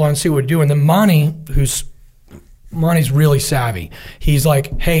 let's hold on and see what we're doing. Then Monty's really savvy. He's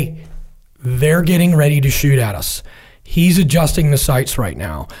like, hey, they're getting ready to shoot at us. He's adjusting the sights right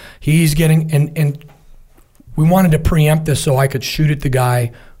now. He's getting, and we wanted to preempt this so I could shoot at the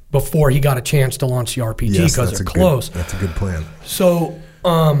guy before he got a chance to launch the RPG because they're close. That's a good plan. So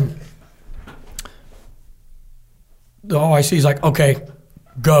the OIC is like, okay,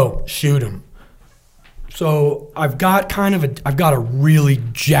 go, shoot him. So I've got a really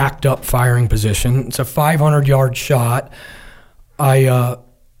jacked up firing position. It's a 500-yard shot. I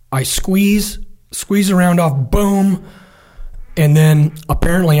squeeze around off, boom, and then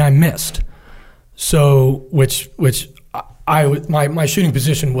apparently I missed. So my shooting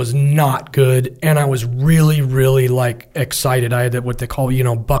position was not good, and I was really, really like excited. I had what they call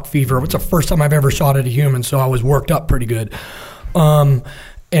buck fever. It's the first time I've ever shot at a human, so I was worked up pretty good.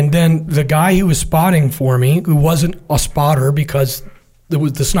 And then the guy who was spotting for me, who wasn't a spotter because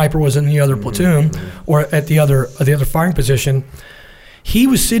the sniper was in the other platoon or at the other firing position, he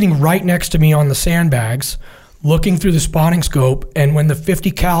was sitting right next to me on the sandbags, looking through the spotting scope. And when the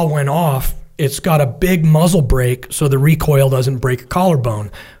 50 cal went off, it's got a big muzzle brake, so the recoil doesn't break a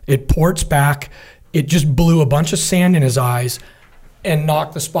collarbone. It ports back, it just blew a bunch of sand in his eyes and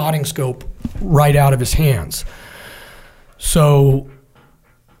knocked the spotting scope right out of his hands. So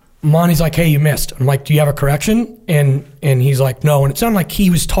Monty's like, hey, you missed. I'm like, do you have a correction? And he's like, no. And it sounded like he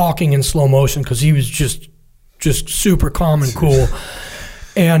was talking in slow motion because he was just super calm and cool.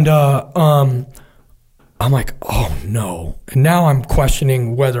 And I'm like, oh no. And now I'm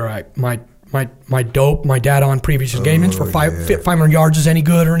questioning whether my dope, my data on previous engagements for 500 yards is any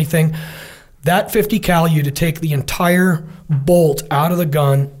good or anything. That 50 cal, you to take the entire bolt out of the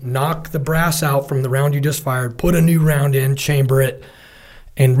gun, knock the brass out from the round you just fired, put a new round in, chamber it,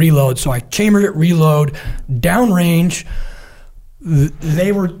 and reload. So I chambered it, reload, downrange.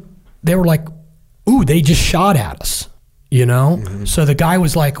 They were like, ooh, they just shot at us, you know? Mm-hmm. So the guy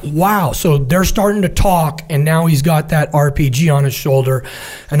was like, wow. So they're starting to talk, and now he's got that RPG on his shoulder.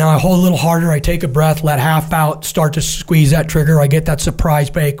 And now I hold a little harder. I take a breath, let half out, start to squeeze that trigger. I get that surprise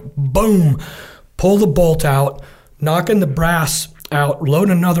bake. Boom. Pull the bolt out, knocking the brass out, load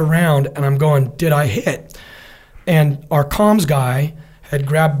another round, and I'm going, did I hit? And our comms guy had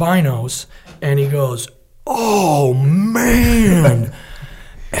grabbed binos, and he goes, oh, man.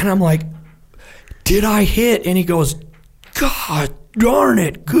 And I'm like, did I hit? And he goes, God darn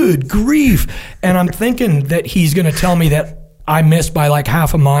it, good grief. And I'm thinking that he's going to tell me that I missed by like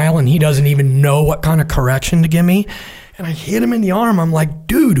half a mile, and he doesn't even know what kind of correction to give me. And I hit him in the arm. I'm like,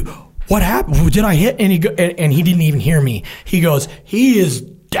 dude, what happened? Did I hit? And he didn't even hear me. He goes, he is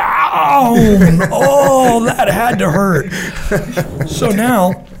down. Oh, that had to hurt. So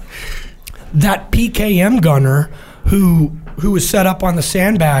now that PKM gunner who was set up on the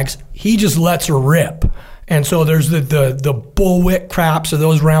sandbags, he just lets her rip. And so there's the bullwhip craps of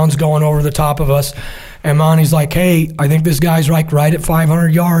those rounds going over the top of us. And Monty's like, hey, I think this guy's like right at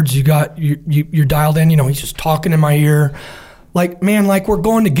 500 yards. You're dialed in. You know, he's just talking in my ear. Like, man, like we're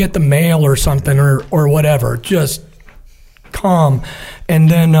going to get the mail or something or whatever. Just calm. And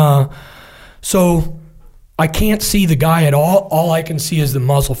then, so I can't see the guy at all. All I can see is the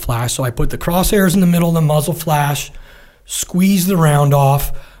muzzle flash. So I put the crosshairs in the middle of the muzzle flash, squeeze the round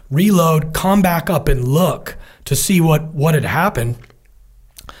off, reload, come back up and look to see what had happened.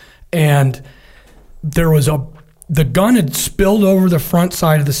 And the gun had spilled over the front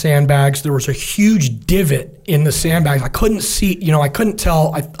side of the sandbags. There was a huge divot in the sandbags. I couldn't see, I couldn't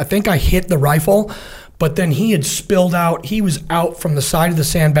tell. I think I hit the rifle, but then he had spilled out. He was out from the side of the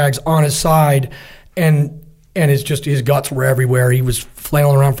sandbags on his side, and his guts were everywhere. He was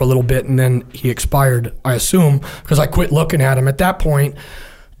flailing around for a little bit, and then he expired, I assume, because I quit looking at him at that point,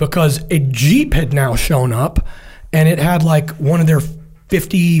 because a Jeep had now shown up, and it had like one of their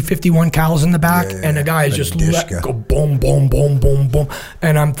 51 cals in the back, and the guy is just let go, boom, boom, boom, boom, boom.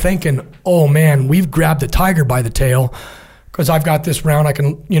 And I'm thinking, oh man, we've grabbed the tiger by the tail, because I've got this round, I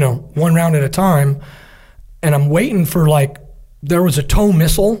can, one round at a time, and I'm waiting for there was a tow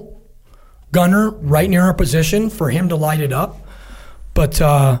missile gunner right near our position for him to light it up. But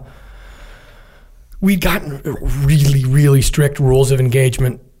we'd gotten really, really strict rules of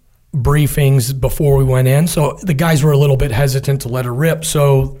engagement briefings before we went in, so the guys were a little bit hesitant to let her rip.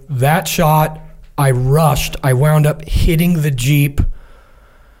 So that shot, I rushed. I wound up hitting the Jeep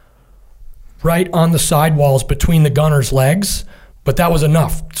right on the sidewalls between the gunner's legs, but that was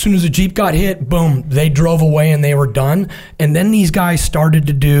enough. As soon as the Jeep got hit, boom, they drove away and they were done. And then these guys started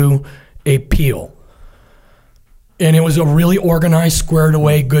to do a peel. And it was a really organized, squared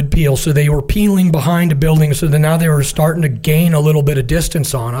away, good peel. So they were peeling behind a building. So then now they were starting to gain a little bit of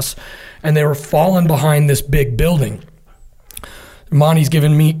distance on us. And they were falling behind this big building. Monty's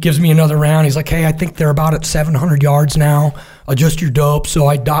gives me another round. He's like, hey, I think they're about at 700 yards now. Adjust your dope. So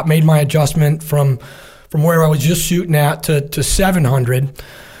I made my adjustment from where I was just shooting at to 700.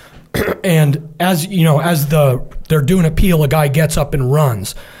 And as they're doing a peel, a guy gets up and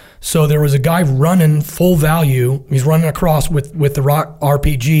runs. So there was a guy running full value. He's running across with the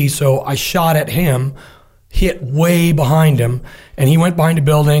RPG. So I shot at him, hit way behind him, and he went behind a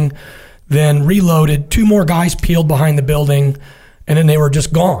building, then reloaded. 2 more guys peeled behind the building, and then they were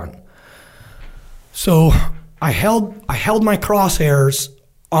just gone. So I held my crosshairs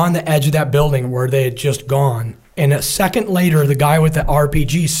on the edge of that building where they had just gone. And a second later, the guy with the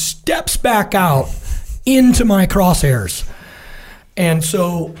RPG steps back out into my crosshairs. And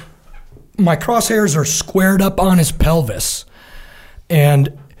so my crosshairs are squared up on his pelvis,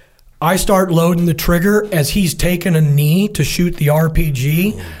 and I start loading the trigger as he's taking a knee to shoot the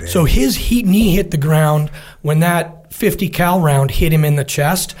RPG. Oh, so his knee hit the ground when that 50 cal round hit him in the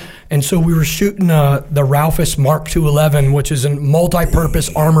chest. And so we were shooting the Raufoss Mark 211, which is a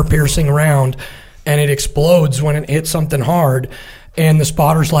multi-purpose armor-piercing round, and it explodes when it hits something hard. And the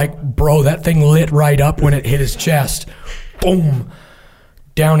spotter's like, bro, that thing lit right up when it hit his chest. Boom.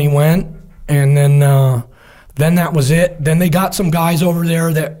 Down he went. And then that was it. Then they got some guys over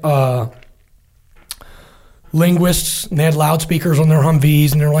there that linguists, and they had loudspeakers on their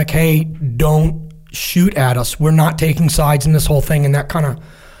Humvees, and they're like, hey, don't shoot at us. We're not taking sides in this whole thing. And that kind of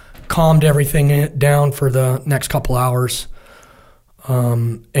calmed everything down for the next couple hours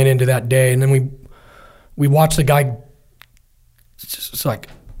and into that day. And then we watched the guy. It's like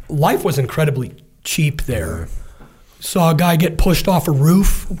life was incredibly cheap there. Saw a guy get pushed off a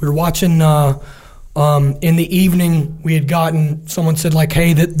roof. We were watching in the evening. We had gotten, someone said like,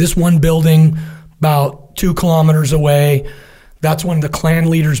 hey, this one building about 2 kilometers away, that's one of the clan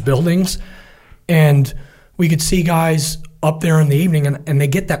leaders' buildings. And we could see guys up there in the evening, and they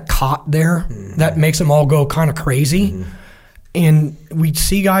get that cot there that makes them all go kind of crazy. And we'd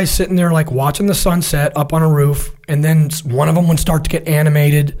see guys sitting there like watching the sunset up on a roof, and then one of them would start to get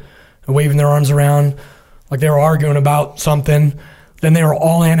animated and waving their arms around like they were arguing about something. Then they were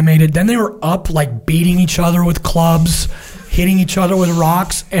all animated. Then they were up like beating each other with clubs, hitting each other with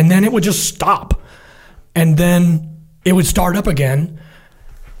rocks, and then it would just stop. And then it would start up again.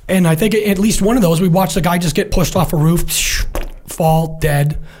 And I think at least one of those, we watched the guy just get pushed off a roof, fall,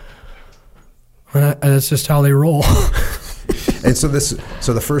 dead. And that's just how they roll. And so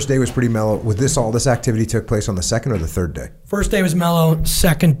the first day was pretty mellow. With all this activity took place on the second or the third day? First day was mellow.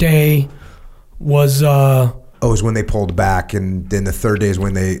 Second day was... is when they pulled back, and then the third day is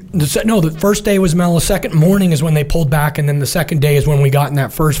when they... The first day was mellow. Second morning is when they pulled back, and then the second day is when we got in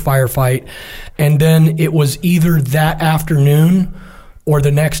that first firefight. And then it was either that afternoon or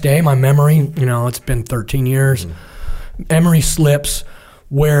the next day. My memory, it's been 13 years. Memory slips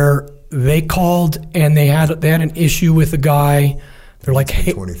where they called and they had an issue with a guy. They're like,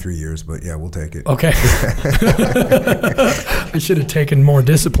 hey... 23 years, but yeah, we'll take it. Okay. I should have taken more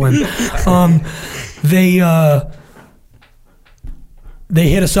discipline. They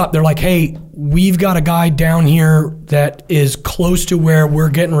hit us up. They're like, hey, we've got a guy down here that is close to where we're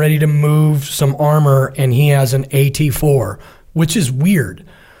getting ready to move some armor, and he has an AT-4, which is weird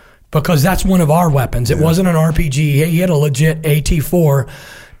because that's one of our weapons. It wasn't an RPG. He had a legit AT-4,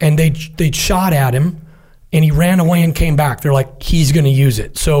 and they'd shot at him, and he ran away and came back. They're like, he's going to use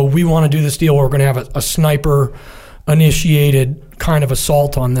it. So we want to do this deal where we're going to have a sniper-initiated kind of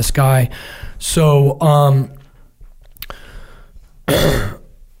assault on this guy. So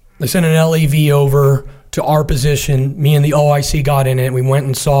they sent an LAV over to our position. Me and the OIC got in it. We went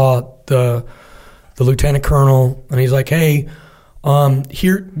and saw the lieutenant colonel, and he's like, hey,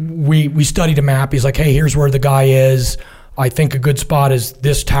 here we studied a map. He's like, hey, here's where the guy is. I think a good spot is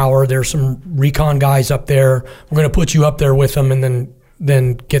this tower. There's some recon guys up there. We're going to put you up there with them and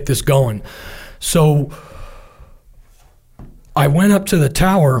then get this going. So I went up to the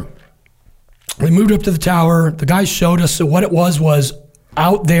tower. We moved up to the tower. The guys showed us. So what it was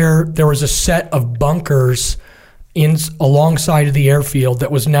out there was a set of bunkers alongside of the airfield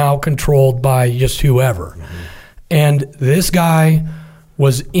that was now controlled by just whoever. And this guy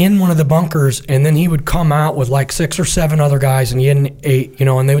was in one of the bunkers, and then he would come out with like 6 or 7 other guys, and he had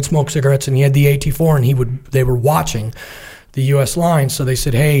and they would smoke cigarettes, and he had the AT-4, and they were watching the U.S. line. So they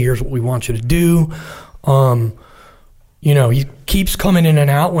said, hey, here's what we want you to do. He keeps coming in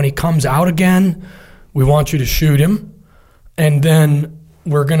and out. When he comes out again, we want you to shoot him. And then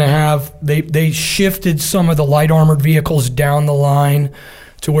we're going to have, they shifted some of the light armored vehicles down the line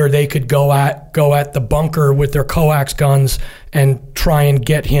to where they could go at the bunker with their coax guns and try and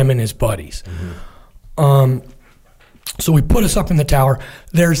get him and his buddies. So we put us up in the tower.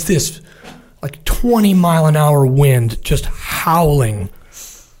 There's this like 20 mile an hour wind just howling,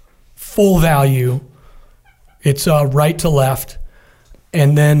 full value. It's right to left.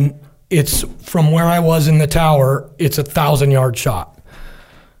 And then it's from where I was in the tower, it's a 1,000-yard shot.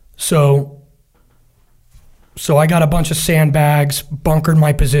 So I got a bunch of sandbags, bunkered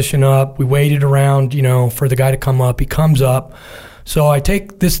my position up. We waited around, for the guy to come up. He comes up. So I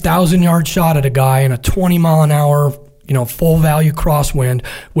take this 1,000-yard shot at a guy in a 20-mile-an-hour, full value crosswind,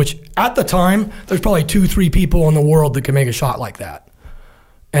 which at the time, there's probably 2-3 people in the world that can make a shot like that.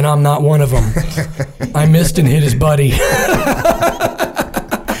 And I'm not one of them. I missed and hit his buddy.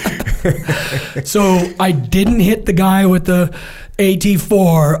 So I didn't hit the guy with the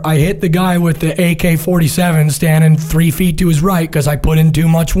AT-4. I hit the guy with the AK-47 standing 3 feet to his right because I put in too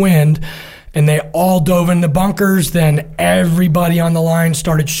much wind. And they all dove in the bunkers. Then everybody on the line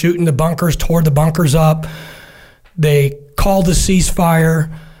started shooting the bunkers, tore the bunkers up. They called a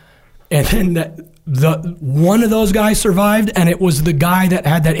ceasefire. And then one of those guys survived, and it was the guy that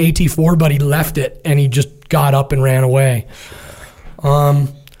had that AT-4, but he left it, and he just got up and ran away.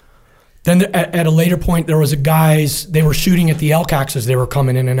 Then at a later point, there was they were shooting at the LCACs as they were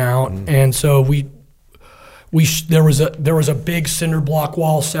coming in and out, and so there was a big cinder block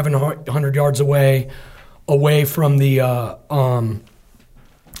wall 700 yards away from the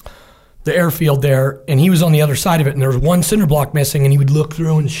airfield there, and he was on the other side of it, and there was one cinder block missing, and he would look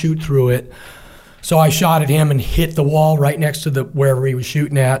through and shoot through it. So I shot at him and hit the wall right next to wherever he was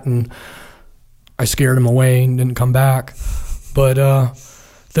shooting at, and I scared him away and didn't come back. But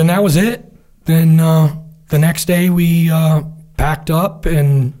then that was it. Then the next day we packed up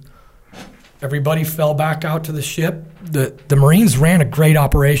and everybody fell back out to the ship. The Marines ran a great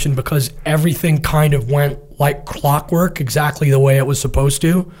operation because everything kind of went like clockwork, exactly the way it was supposed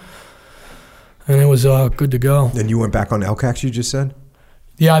to. And it was good to go. Then you went back on LCACs, you just said?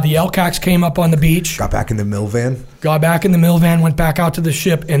 Yeah, the LCACs came up on the beach. Got back in the mill van? Got back in the mill van, went back out to the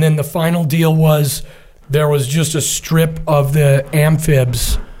ship, and then the final deal was there was just a strip of the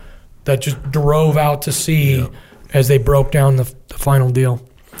amphibs that just drove out to sea as they broke down the final deal.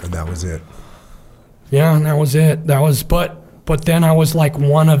 And that was it? Yeah, and that was it. But then I was like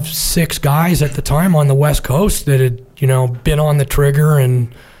one of 6 guys at the time on the West Coast that had, been on the trigger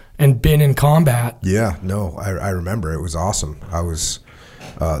and been in combat. Yeah, no, I remember. It was awesome. I was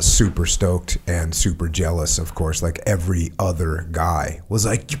super stoked and super jealous, of course, like every other guy was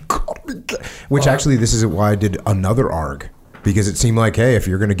like, you got me. Which actually, this is why I did another ARG, because it seemed like, hey, if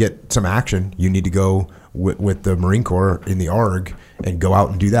you're going to get some action, you need to go with the Marine Corps in the ARG and go out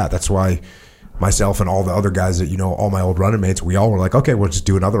and do that. That's why myself and all the other guys that, all my old running mates, we all were like, okay, we'll just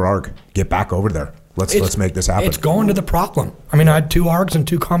do another ARG. Get back over there. Let's make this happen. It's going to the Proclam. I mean, I had 2 ARGs and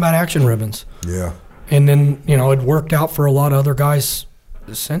 2 combat action ribbons. Yeah. And then, it worked out for a lot of other guys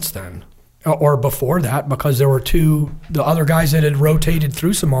since then, or before that, because there were the other guys that had rotated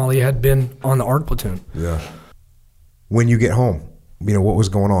through Somalia had been on the ARG platoon. Yeah. When you get home, what was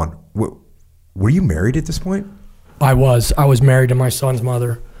going on? Were you married at this point? I was married to my son's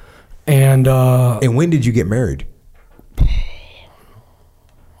mother. And when did you get married?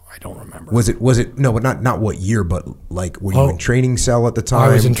 I don't remember. Was it no, but not what year, but like were you in training cell at the time?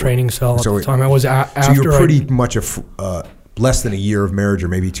 I was in training cell at the time. I was after. So you were pretty much less than a year of marriage, or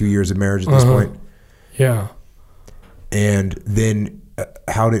maybe 2 years of marriage at this point. Yeah. And then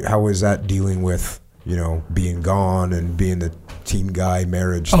how was that dealing with being gone and being the team guy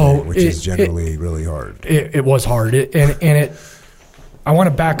marriage thing, which is generally really hard. It was hard. I want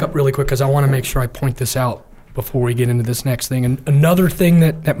to back up really quick because I want to make sure I point this out before we get into this next thing. And another thing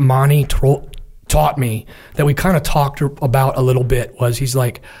that Monty taught me that we kind of talked about a little bit was he's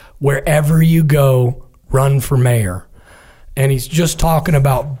like, wherever you go, run for mayor. And he's just talking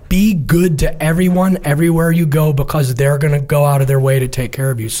about be good to everyone everywhere you go because they're going to go out of their way to take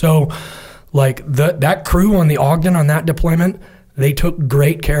care of you. So like that crew on the Ogden on that deployment, they took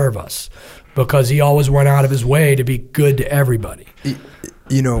great care of us because he always went out of his way to be good to everybody.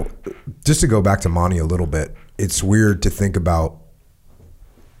 Just to go back to Monty a little bit, it's weird to think about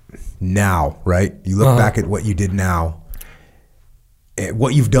now, right? You look back at what you did now,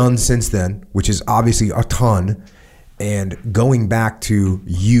 what you've done since then, which is obviously a ton, and going back to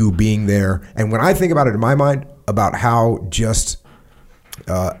you being there. And when I think about it in my mind, about how just,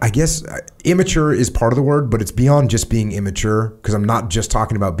 I guess immature is part of the word, but it's beyond just being immature, because I'm not just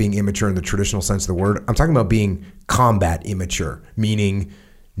talking about being immature in the traditional sense of the word. I'm talking about being combat immature, meaning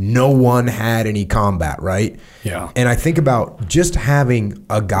no one had any combat, right? Yeah. And I think about just having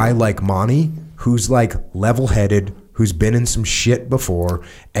a guy like Monty who's like level-headed, who's been in some shit before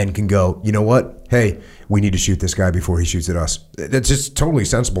and can go, you know what? Hey, we need to shoot this guy before he shoots at us. That's just a totally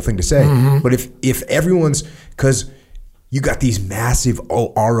sensible thing to say. Mm-hmm. But if everyone's, because you got these massive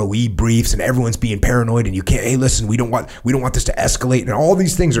ROE briefs and everyone's being paranoid and you can't, hey, listen, we don't want this to escalate, and all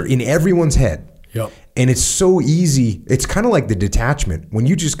these things are in everyone's head. Yep. And it's so easy. It's kind of like the detachment. When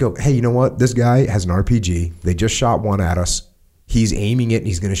you just go, hey, you know what? This guy has an RPG. They just shot one at us. He's aiming it and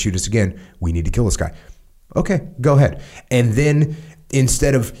he's going to shoot us again. We need to kill this guy. Okay, go ahead. And then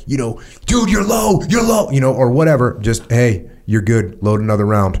instead of, dude, you're low, or whatever, just, hey, you're good, load another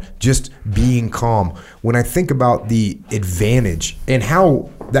round. Just being calm. When I think about the advantage and how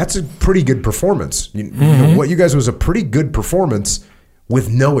that's a pretty good performance. What you guys was a pretty good performance with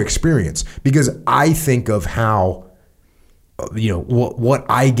no experience, because I think of how, what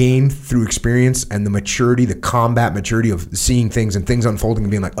I gained through experience and the maturity, the combat maturity of seeing things and things unfolding and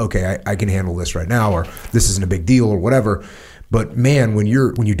being like, okay, I can handle this right now, or this isn't a big deal or whatever. But man, when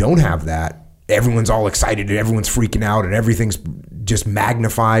you don't have that, everyone's all excited and everyone's freaking out and everything's just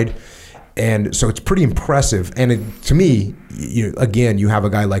magnified. And so it's pretty impressive. And to me, again, you have a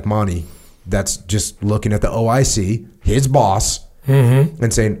guy like Monty that's just looking at the OIC, his boss,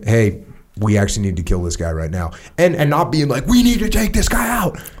 and saying, hey, we actually need to kill this guy right now. And not being like, we need to take this guy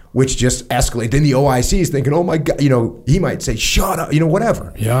out, which just escalates. Then the OIC is thinking, oh my God, he might say, shut up,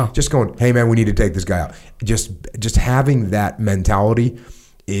 whatever. Yeah. Just going, hey man, we need to take this guy out. Just having that mentality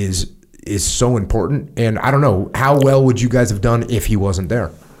is so important. And I don't know, how well would you guys have done if he wasn't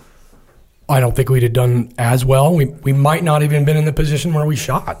there? I don't think we'd have done as well. We might not even been in the position where we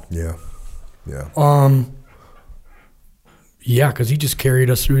shot. Yeah. Yeah, because he just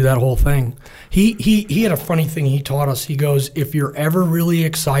carried us through that whole thing. He had a funny thing he taught us. He goes, if you're ever really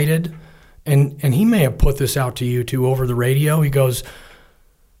excited, and he may have put this out to you too over the radio, he goes,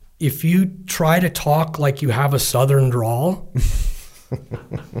 if you try to talk like you have a Southern drawl,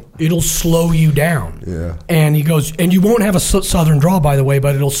 it'll slow you down. Yeah. And he goes, and you won't have a Southern drawl, by the way,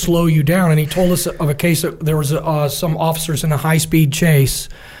 but it'll slow you down. And he told us of a case that there was some officers in a high-speed chase,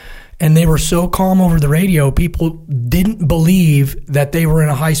 and they were so calm over the radio, people didn't believe that they were in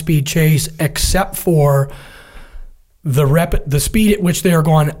a high-speed chase except for the speed at which they are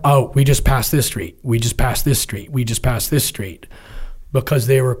going, oh, we just passed this street. We just passed this street. We just passed this street. Because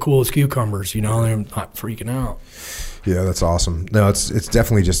they were cool as cucumbers, they're not freaking out. Yeah, that's awesome. No, it's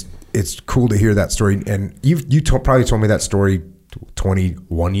definitely it's cool to hear that story. And you probably told me that story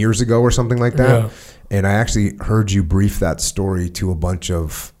 21 years ago or something like that. Yeah. And I actually heard you brief that story to a bunch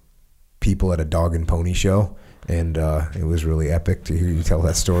of people at a dog and pony show, and it was really epic to hear you tell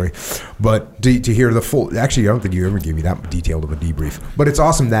that story. But to hear the full, actually, I don't think you ever gave me that detailed of a debrief. But it's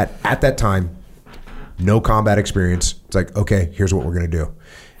awesome that at that time, no combat experience. It's like, okay, here's what we're gonna do,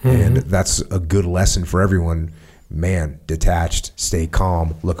 and that's a good lesson for everyone. Man, detached, stay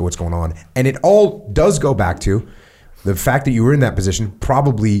calm, look at what's going on, and it all does go back to the fact that you were in that position.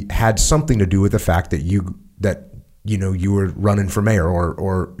 Probably had something to do with the fact that you were running for mayor,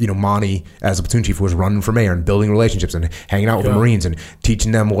 or Monty as a platoon chief was running for mayor and building relationships and hanging out with the Marines and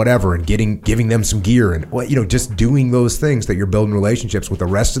teaching them whatever and giving them some gear and just doing those things that you're building relationships with the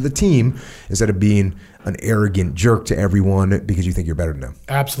rest of the team instead of being an arrogant jerk to everyone because you think you're better than them.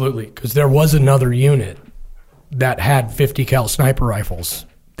 Absolutely, because there was another unit that had 50 cal sniper rifles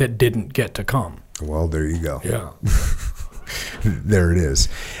that didn't get to come. Well, there you go. Yeah. There it is.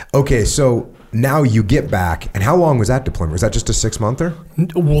 Okay, so now you get back, and how long was that deployment? Was that just a 6-monther?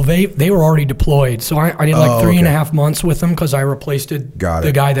 Well, they were already deployed, so I did 3.5 months with them because I replaced the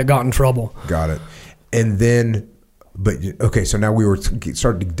guy that got in trouble. Got it. And then, so now we were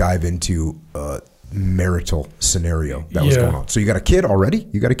starting to dive into a marital scenario that was going on. So you got a kid already?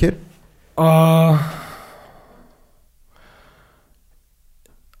 You got a kid?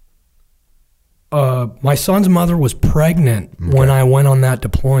 My son's mother was pregnant when I went on that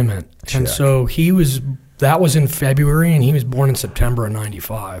deployment. Check. And so that was in February, and he was born in September of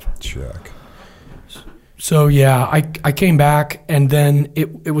 95. Check. So yeah, I came back, and then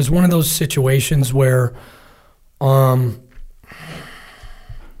it was one of those situations where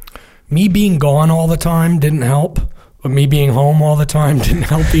me being gone all the time didn't help, but me being home all the time didn't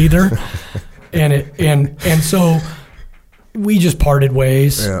help either. and so we just parted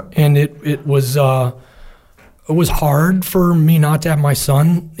ways, and it was hard for me not to have my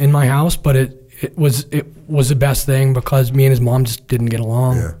son in my house, but it was the best thing because me and his mom just didn't get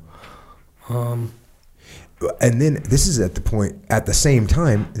along. Yeah. And then this is at the same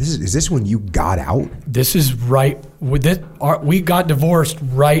time. Is this when you got out? This is right with it. We got divorced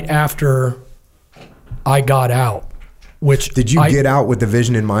right after I got out. Which did you get out with the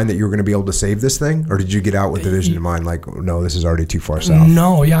vision in mind that you were going to be able to save this thing, or did you get out with the vision in mind like, no, this is already too far south?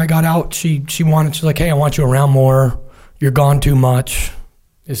 No, yeah, I got out. She's like, hey, I want you around more. You're gone too much.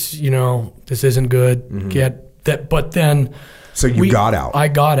 This isn't good. Mm-hmm. Get that, but then. So you got out. I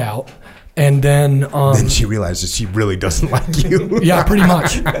got out, and then. Then she realized that she really doesn't like you. Yeah, pretty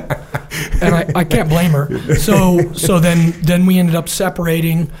much. And I can't blame her. So then we ended up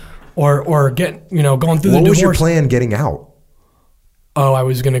separating. Or going through the divorce. What was your plan getting out? Oh, I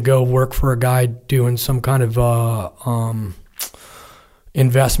was going to go work for a guy doing some kind of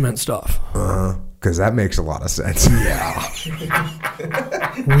investment stuff. Because that makes a lot of sense. Yeah.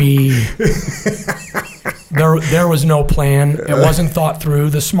 There was no plan. It wasn't thought through.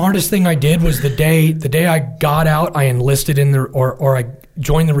 The smartest thing I did was the day I got out, I enlisted in or I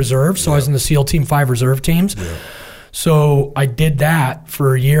joined the reserve. So I was in the SEAL Team 5 reserve teams. Yeah. So I did that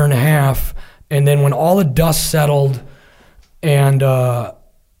for 1.5 years, and then when all the dust settled, and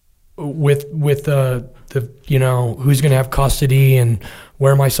with the who's going to have custody and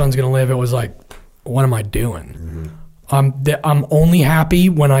where my son's going to live, it was like, what am I doing? Mm-hmm. I'm only happy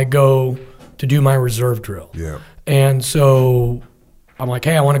when I go to do my reserve drill. Yeah. And so I'm like,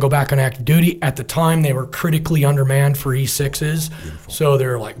 hey, I want to go back on active duty. At the time, they were critically undermanned for E6s. Beautiful. So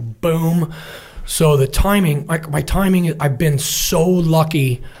they're like, boom. So the timing, like my timing, I've been so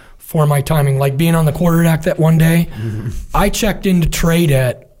lucky for my timing. Like being on the quarterdeck that one day, I checked into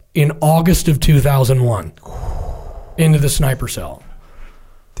TRADET in August of 2001 into the sniper cell.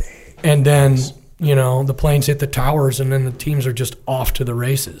 Dang. And then, you know, the planes hit the towers and then the teams are just off to the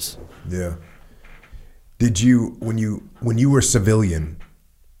races. Yeah. Did you, when you were civilian,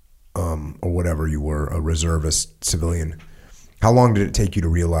 or whatever you were, a reservist civilian, how long did it take you to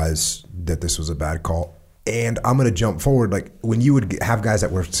realize that this was a bad call? And I'm going to jump forward. Like when you would have guys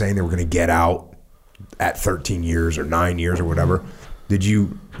that were saying they were going to get out at 13 years or 9 years or whatever, did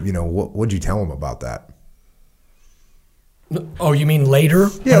you know, what'd you tell them about that? Oh, you mean later?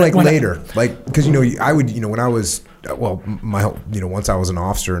 Yeah, later. Because, you know, I would, you know, when I was, once I was an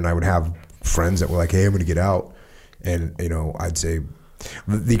officer and I would have friends that were like, hey, I'm going to get out. And, you know, I'd say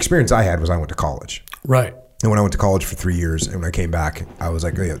the experience I had was I went to college. Right. And when I went to college for 3 years and when I came back, I was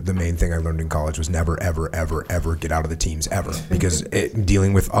like, the main thing I learned in college was never, ever, ever, ever get out of the teams ever. Because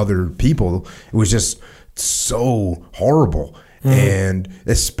dealing with other people, it was just so horrible. Mm-hmm. And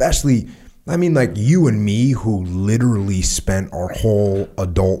especially, I mean, like you and me who literally spent our whole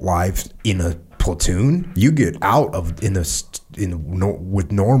adult lives in a platoon, you get out of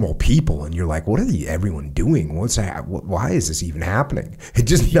with normal people and you're like, what are everyone doing? What's that? Why is this even happening? It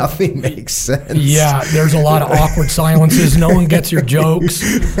just, nothing makes sense. Yeah, there's a lot of awkward silences. No one gets your jokes.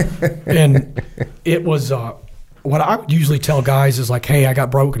 And it was what I would usually tell guys is like, hey, I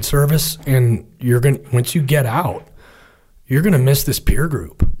got broken service, and once you get out, you're gonna miss this peer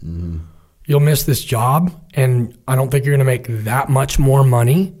group. Mm-hmm. You'll miss this job, and I don't think you're gonna make that much more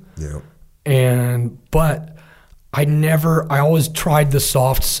money. Yeah. But I always tried the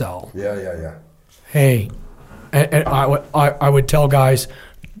soft sell. Yeah. Hey, and I would tell guys,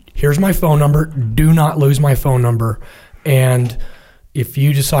 here's my phone number. Do not lose my phone number. And if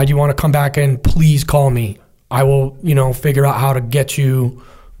you decide you want to come back in, please call me. I will, you know, figure out how to get you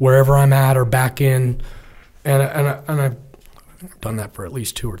wherever I'm at or back in. And I've done that for at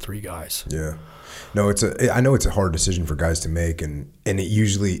least 2 or 3 guys. Yeah. No, I know it's a hard decision for guys to make, and it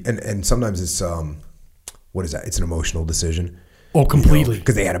usually, and sometimes it's, what is that? It's an emotional decision. Oh, completely.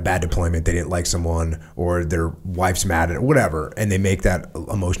 Because they had a bad deployment, they didn't like someone, or their wife's mad at it, whatever, and they make that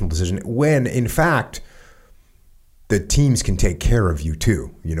emotional decision when, in fact, the teams can take care of you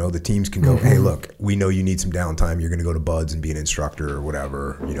too. You know, the teams can go, hey, look, we know you need some downtime. You're going to go to Buds and be an instructor or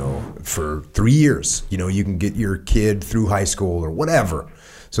whatever, you know, for 3 years. You know, you can get your kid through high school or whatever.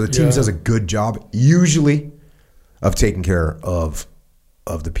 So the teams does a good job, usually, of taking care of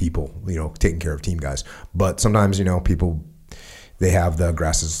the people, you know, taking care of team guys. But sometimes, you know, people, they have the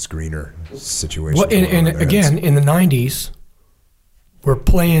grass is greener situation. Well, and again, in the 90s, we're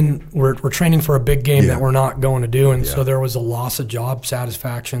training for a big game that we're not going to do. And so there was a loss of job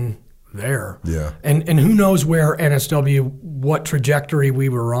satisfaction there. Yeah. And who knows where NSW, what trajectory we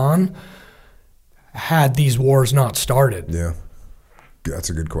were on had these wars not started. Yeah.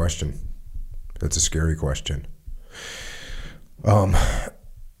 That's a good question. That's a scary question. So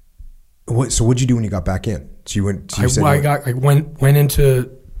what'd you do when you got back in? So you went. So I went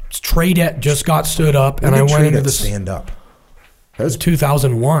into TRADET, just got stood up, and I went into the stand up. That was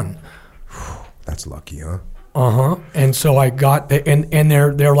 2001. That's lucky, huh? And so I got and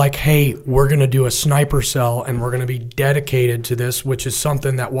they're like, hey, we're gonna do a sniper cell, and we're gonna be dedicated to this, which is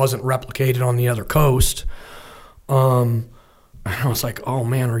something that wasn't replicated on the other coast. I was like, oh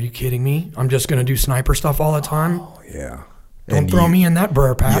man, are you kidding me? I'm just going to do sniper stuff all the time? Oh, yeah. Don't throw me in that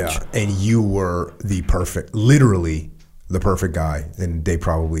briar patch. Yeah, and you were literally the perfect guy, and they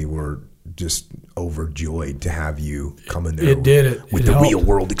probably were just overjoyed to have you come in there with the real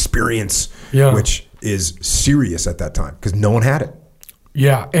world experience, which is serious at that time because no one had it.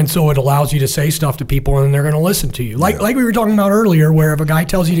 Yeah, and so it allows you to say stuff to people, and they're going to listen to you. Like we were talking about earlier, where if a guy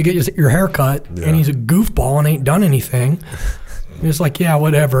tells you to get your hair cut, and he's a goofball and ain't done anything, it's like, yeah,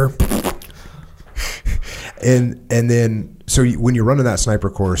 whatever. And then, so when you're running that sniper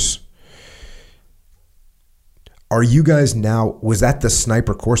course, are you guys now, was that the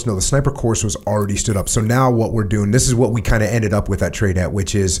sniper course? No, the sniper course was already stood up. So now what we're doing, this is what we kind of ended up with at TRADET,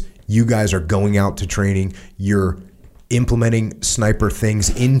 which is you guys are going out to training, you're implementing sniper things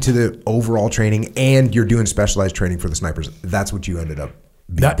into the overall training, and you're doing specialized training for the snipers. That's what you ended up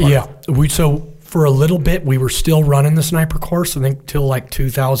being of. So for a little bit, we were still running the sniper course, I think till like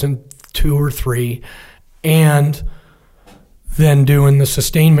 2002 or 3, and then doing the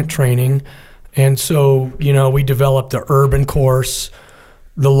sustainment training. And so, you know, we developed the urban course,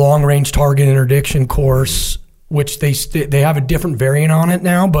 the long range target interdiction course, which they have a different variant on it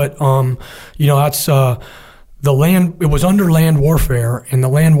now, but that's the land. It was under land warfare, and the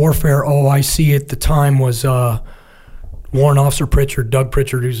land warfare OIC at the time was Warrant Officer Pritchard, Doug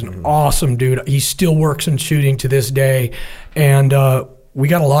Pritchard, who's an awesome dude. He still works in shooting to this day, and we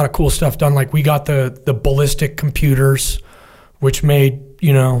got a lot of cool stuff done. Like we got the ballistic computers, which made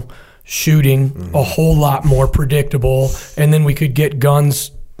shooting a whole lot more predictable, and then we could get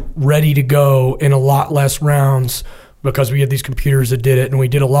guns ready to go in a lot less rounds because we had these computers that did it, and we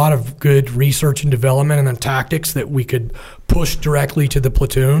did a lot of good research and development and then tactics that we could push directly to the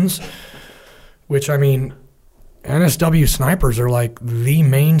platoons, which, I mean, NSW snipers are like the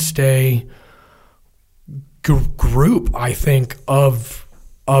mainstay group, I think, of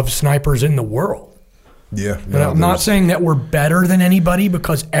snipers in the world. Yeah. And I'm not saying that we're better than anybody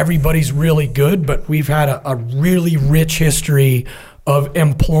because everybody's really good, but we've had a really rich history of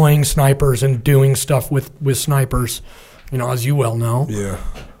employing snipers and doing stuff with snipers, as you well know. Yeah.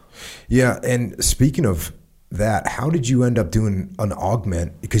 Yeah, and speaking of that, how did you end up doing an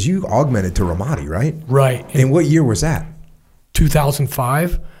augment? Because you augmented to Ramadi, right? Right. And what year was that?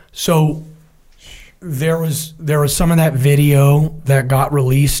 2005. So there was some of that video that got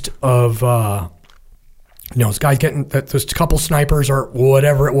released of this guy's getting there's a couple snipers or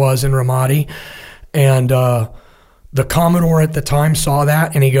whatever it was in Ramadi, and the Commodore at the time saw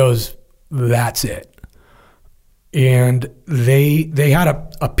that and he goes, "That's it." And they had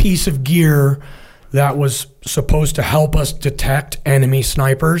a piece of gear that was supposed to help us detect enemy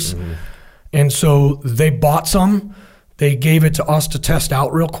snipers. And so they bought some, they gave it to us to test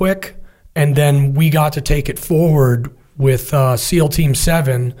out real quick, and then we got to take it forward with SEAL Team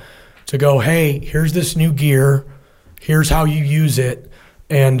 7 to go, "Hey, here's this new gear, here's how you use it,"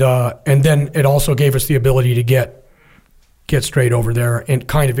 and then it also gave us the ability to get straight over there and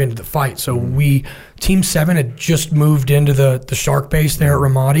kind of into the fight. So Team 7 had just moved into the Shark base there at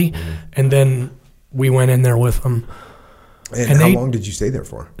Ramadi, and then we went in there with them. And how long did you stay there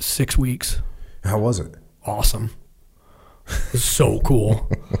for? 6 weeks. How was it? Awesome. It was so cool.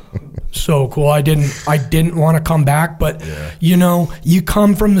 So cool. I didn't want to come back, but you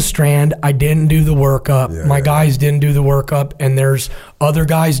come from the Strand. I didn't do the workup. My guys didn't do the workup, and there's other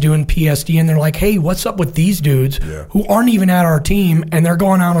guys doing PSD, and they're like, "Hey, what's up with these dudes who aren't even at our team, and they're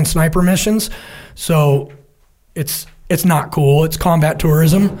going out on sniper missions?" So it's not cool. It's combat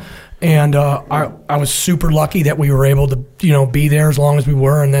tourism. And I was super lucky that we were able to, be there as long as we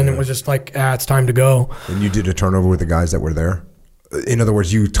were. And then it was just like, it's time to go. And you did a turnover with the guys that were there? In other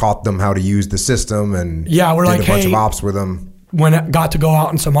words, you taught them how to use the system and we're did a bunch of ops with them? Got to go out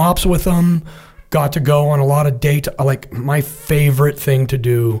on some ops with them, got to go on a lot of like my favorite thing to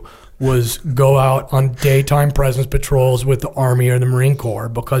do was go out on daytime presence patrols with the Army or the Marine Corps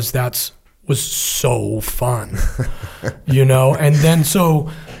because was so fun, and then so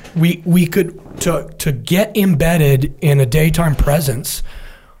we could to get embedded in a daytime presence.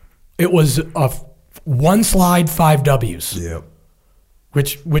 It was a 1 slide, 5 W's. Yep.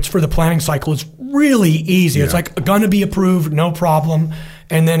 Which for the planning cycle is really easy. Yeah. It's like going to be approved, no problem.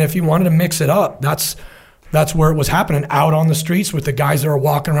 And then if you wanted to mix it up, that's where it was happening out on the streets with the guys that are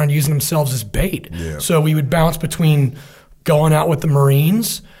walking around using themselves as bait. Yeah. So we would bounce between going out with the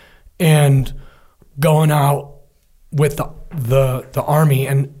Marines and going out with the Army,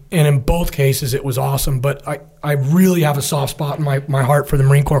 and in both cases it was awesome. But I really have a soft spot in my heart for the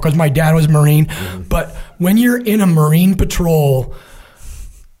Marine Corps because my dad was a Marine. Mm-hmm. But when you're in a Marine patrol,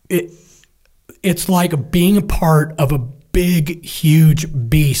 it's like being a part of a big, huge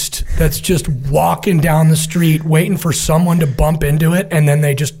beast that's just walking down the street waiting for someone to bump into it, and then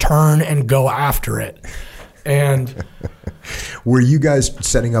they just turn and go after it. And were you guys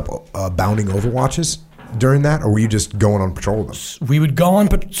setting up bounding overwatches during that, or were you just going on patrol with them? We would go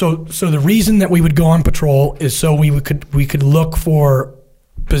on. So the reason that we would go on patrol is so we could look for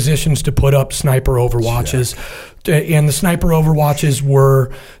positions to put up sniper overwatches. And the sniper overwatches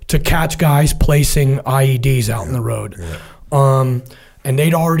were to catch guys placing IEDs out in the road. Yeah. And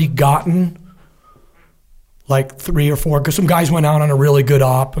they'd already gotten like 3 or 4, because some guys went out on a really good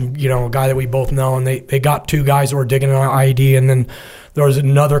op, and a guy that we both know, and they got 2 guys that were digging an IED, and then there was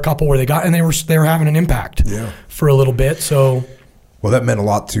another couple where they were having an impact for a little bit. So, well, that meant a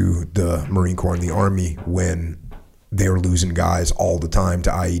lot to the Marine Corps and the Army when they were losing guys all the time to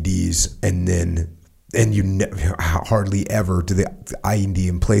IEDs, and you hardly ever do the IED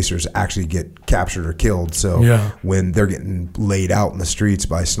emplacers actually get captured or killed. So when they're getting laid out in the streets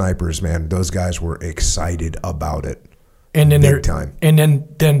by snipers, man, those guys were excited about it. And then big time. And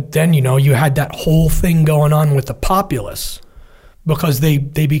then you had that whole thing going on with the populace, because they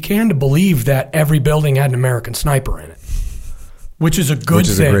began to believe that every building had an American sniper in it, which is a good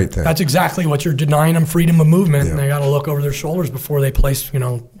thing. A great thing. That's exactly what you're denying them, freedom of movement, and they got to look over their shoulders before they place,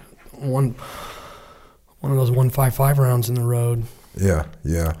 one of those 155 rounds in the road. Yeah,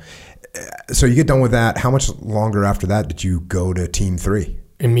 yeah. So you get done with that. How much longer after that did you go to Team 3?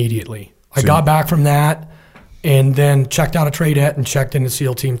 Immediately. I got back from that and then checked out a tradeette and checked into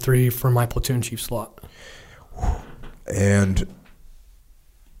SEAL Team 3 for my platoon chief slot. And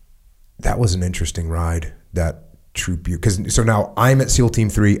that was an interesting ride, that troop. So now I'm at SEAL Team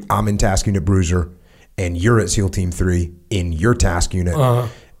 3, I'm in Task Unit Bruiser, and you're at SEAL Team 3 in your task unit.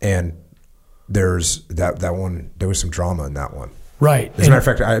 And there's that one, there was some drama in that one. Right. As a matter of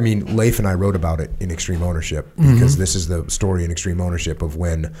fact, I mean, Leif and I wrote about it in Extreme Ownership, because this is the story in Extreme Ownership of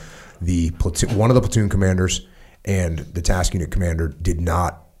when one of the platoon commanders and the task unit commander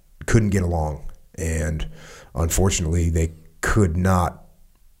couldn't get along. And unfortunately, they could not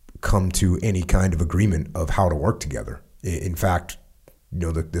come to any kind of agreement of how to work together. In fact,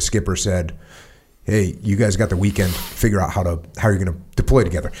 the skipper said, hey, you guys got the weekend, figure out how you're going to deploy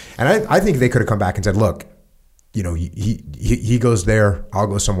together. And I think they could have come back and said, look, he goes there, I'll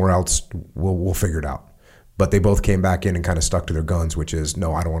go somewhere else, we'll figure it out. But they both came back in and kind of stuck to their guns, which is,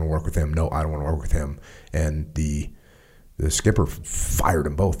 no, I don't want to work with him. No, I don't want to work with him. And the skipper fired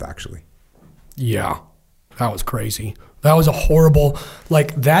them both, actually. Yeah, that was crazy. That was a horrible,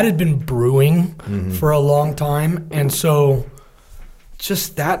 that had been brewing for a long time. And so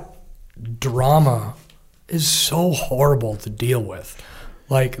just that drama is so horrible to deal with.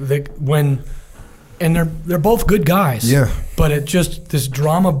 And they're both good guys. Yeah. But it just, this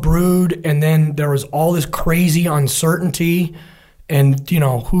drama brewed, and then there was all this crazy uncertainty, and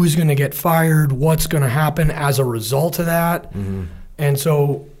who's going to get fired, what's going to happen as a result of that. And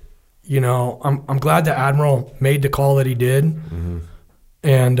so, I'm glad the Admiral made the call that he did,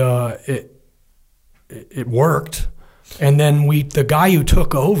 and it worked. And then the guy who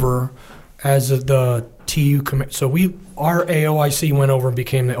took over as the TU commander, so our AOIC went over and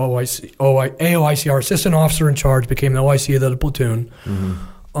became the AOIC, our assistant officer in charge became the OIC of the platoon.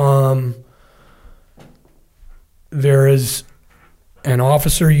 There is an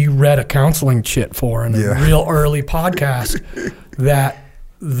officer you read a counseling chit for in a real early podcast that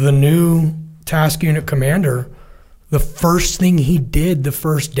the new task unit commander, the first thing he did the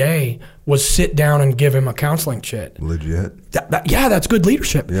first day was sit down and give him a counseling chit. Legit? That's good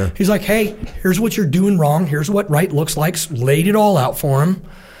leadership. Yeah. He's like, hey, here's what you're doing wrong. Here's what right looks like. Laid it all out for him.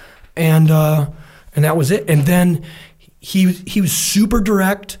 And that was it. And then he was super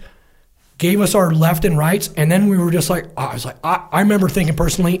direct, gave us our left and rights. And then we were just like, I remember thinking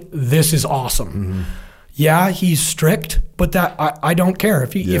personally, this is awesome. Yeah, he's strict, but that I don't care.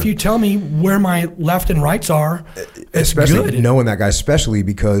 If you tell me where my left and rights are, especially good. Knowing that guy, especially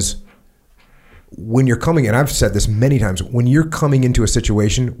because when you're coming, and I've said this many times, when you're coming into a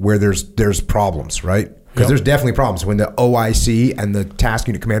situation where there's problems, right? Because there's definitely problems. When the OIC and the task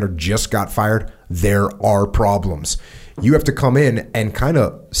unit commander just got fired, there are problems. You have to come in and kind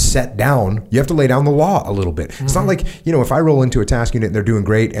of set down. You have to lay down the law a little bit. It's not like, if I roll into a task unit and they're doing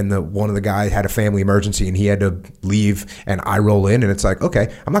great and one of the guys had a family emergency and he had to leave and I roll in and it's like,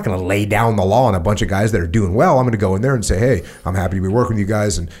 okay, I'm not going to lay down the law on a bunch of guys that are doing well. I'm going to go in there and say, hey, I'm happy to be working with you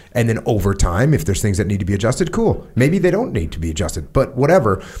guys. And then over time, if there's things that need to be adjusted, cool. Maybe they don't need to be adjusted, but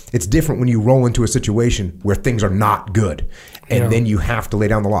whatever. It's different when you roll into a situation where things are not good and then you have to lay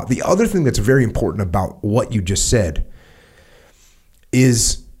down the law. The other thing that's very important about what you just said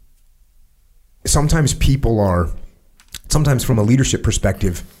is sometimes from a leadership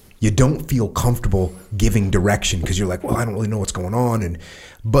perspective, you don't feel comfortable giving direction because you're like, well, I don't really know what's going on.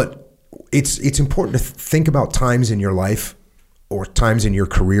 But it's important to think about times in your life or times in your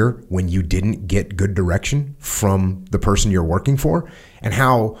career when you didn't get good direction from the person you're working for, and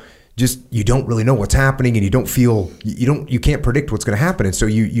how just you don't really know what's happening and you can't predict what's going to happen. And so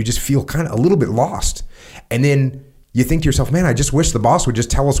you just feel kind of a little bit lost. And then you think to yourself, man, I just wish the boss would just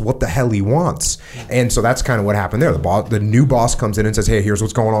tell us what the hell he wants. And so that's kind of what happened there. The new boss comes in and says, hey, here's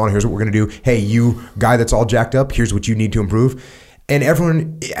what's going on. Here's what we're going to do. Hey, you guy that's all jacked up, here's what you need to improve. And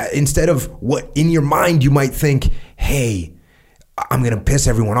everyone, instead of what in your mind you might think, hey, I'm going to piss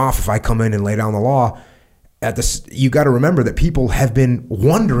everyone off if I come in and lay down the law. You got to remember that people have been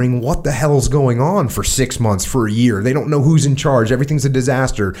wondering what the hell's going on for 6 months, for a year. They don't know who's in charge. Everything's a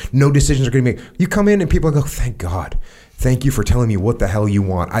disaster. No decisions are going to be made. You come in and people go, thank God. Thank you for telling me what the hell you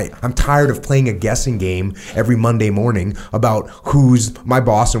want. I'm tired of playing a guessing game every Monday morning about who's my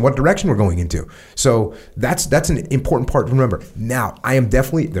boss and what direction we're going into. So that's an important part to remember. Now,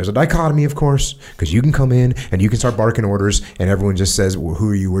 there's a dichotomy, of course, because you can come in and you can start barking orders and everyone just says, well, who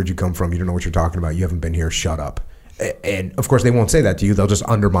are you? Where'd you come from? You don't know what you're talking about. You haven't been here. Shut up. And of course, they won't say that to you. They'll just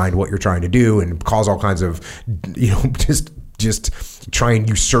undermine what you're trying to do and cause all kinds of, just try and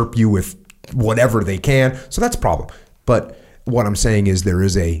usurp you with whatever they can. So that's a problem. But what I'm saying is there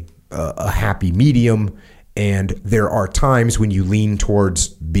is a happy medium, and there are times when you lean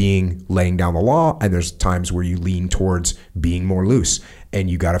towards laying down the law, and there's times where you lean towards being more loose, and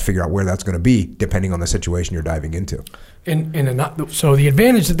you got to figure out where that's going to be depending on the situation you're diving into. So the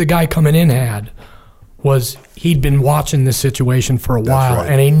advantage that the guy coming in had was he'd been watching this situation for a while,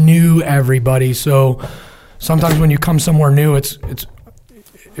 right, and he knew everybody. So sometimes when you come somewhere new, it's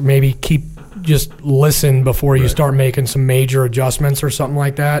maybe just listen before you start making some major adjustments or something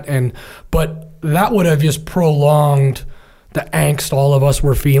like that. But that would have just prolonged the angst all of us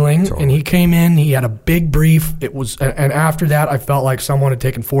were feeling. Totally. And he came in, he had a big brief. And after that, I felt like someone had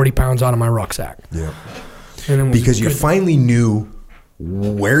taken 40 pounds out of my rucksack. Yeah. Because you finally knew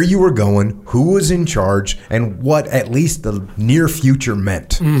where you were going, who was in charge, and what at least the near future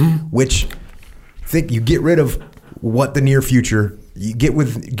meant. Mm-hmm. Which I think you get rid of what the near future. You get rid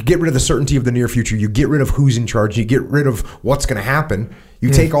of the certainty of the near future. You get rid of who's in charge. You get rid of what's going to happen. You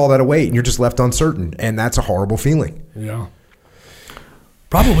take all that away, and you're just left uncertain, and that's a horrible feeling. Yeah,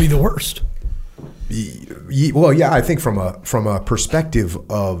 probably the worst. Well, yeah, I think from a perspective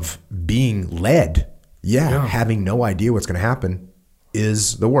of being led, having no idea what's going to happen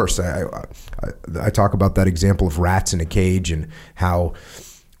is the worst. I talk about that example of rats in a cage and how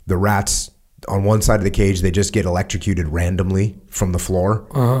the rats. On one side of the cage, they just get electrocuted randomly from the floor,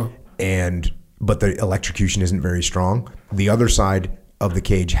 but the electrocution isn't very strong. The other side of the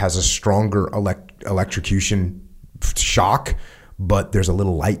cage has a stronger electrocution shock, but there's a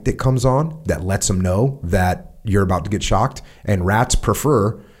little light that comes on that lets them know that you're about to get shocked. And rats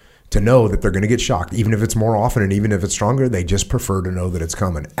prefer to know that they're going to get shocked, even if it's more often and even if it's stronger. They just prefer to know that it's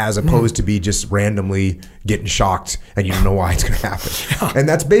coming, as opposed to be just randomly getting shocked and you don't know why it's going to happen. Yeah. And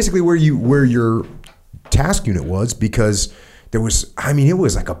that's basically where your task unit was, because there was, it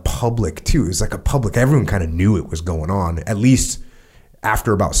was like a public too. It was like a public. Everyone kind of knew it was going on, at least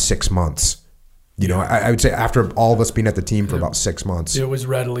after about 6 months. I would say after all of us being at the team for about 6 months, it was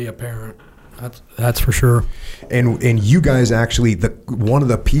readily apparent. That's for sure. And you guys actually, one of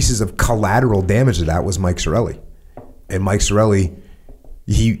the pieces of collateral damage to that was Mike Sorelli. And Mike Sorelli,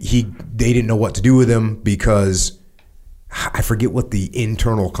 they didn't know what to do with him because I forget what the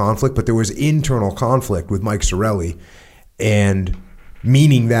internal conflict, but there was internal conflict with Mike Sorelli, and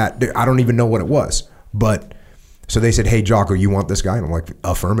meaning that I don't even know what it was. But so they said, "Hey, Jocko, you want this guy?" And I'm like,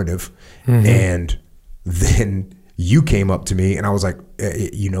 "Affirmative." Mm-hmm. And then you came up to me and I was like,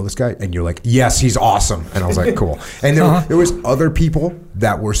 "You know this guy?" And you're like, "Yes, he's awesome." And I was like, "Cool." And there was other people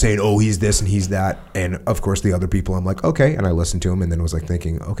that were saying, "Oh, he's this and he's that." And of course the other people, I'm like, "Okay." And I listened to him and then was like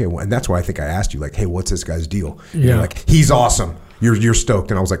thinking, okay, well, and that's why I think I asked you, like, "Hey, what's this guy's deal?" And you're like, "He's awesome. You're stoked."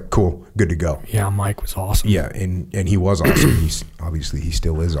 And I was like, "Cool, good to go." Yeah, Mike was awesome. Yeah, and he was awesome. He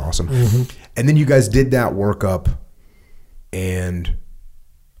still is awesome. Mm-hmm. And then you guys did that workup, and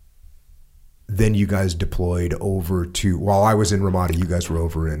then you guys deployed over to, while I was in Ramadi, you guys were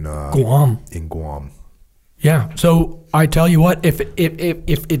over in Guam. In Guam. Yeah. So I tell you what, if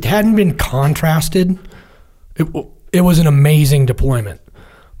it hadn't been contrasted, it was an amazing deployment.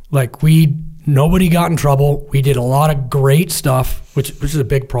 Like nobody got in trouble. We did a lot of great stuff, which is a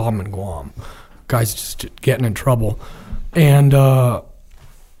big problem in Guam. Guys just getting in trouble, and the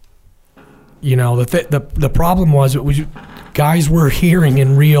problem was guys were hearing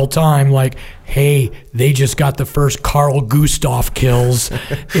in real time, like, "Hey, they just got the first Carl Gustav kills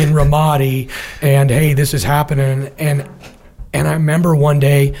in Ramadi, and hey, this is happening." And I remember one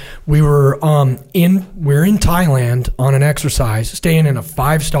day we're in Thailand on an exercise, staying in a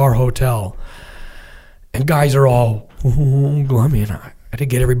 5-star hotel, and guys are all glummy, and I had to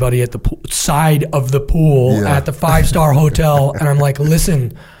get everybody at the side of the pool at the 5-star hotel, and I'm like,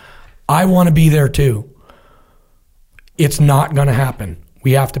 "Listen, I want to be there too. It's not going to happen.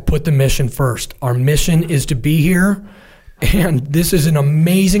 We have to put the mission first. Our mission is to be here, and this is an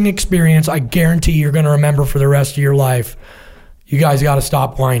amazing experience. I guarantee you're going to remember for the rest of your life. You guys got to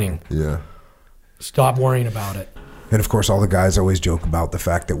stop whining. Yeah. Stop worrying about it." And of course, all the guys always joke about the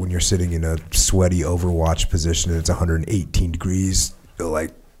fact that when you're sitting in a sweaty Overwatch position and it's 118 degrees,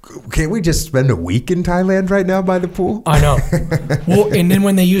 like can't we just spend a week in Thailand right now by the pool? I know. Well, and then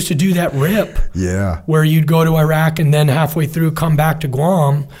when they used to do that rip, where you'd go to Iraq and then halfway through come back to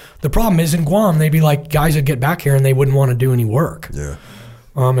Guam, the problem is in Guam they'd be like, guys would get back here and they wouldn't want to do any work. Yeah.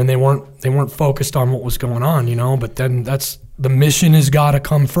 And they weren't focused on what was going on, you know. But then the mission has got to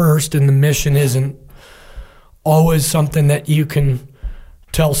come first, and the mission isn't always something that you can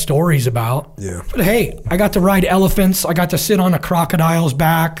tell stories about. Yeah. But hey, I got to ride elephants. I got to sit on a crocodile's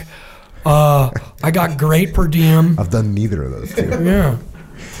back. I got great per diem. I've done neither of those two. Yeah.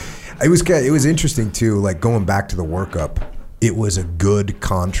 It was interesting too, like going back to the workup, it was a good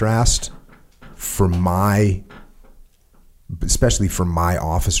contrast for especially for my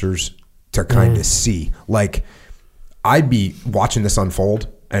officers to kind of see. Like, I'd be watching this unfold,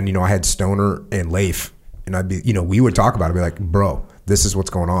 and, you know, I had Stoner and Leif, and I'd be, you know, we would talk about it, be like, bro, this is what's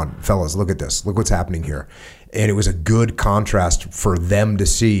going on. Fellas, look at this. Look what's happening here. And it was a good contrast for them to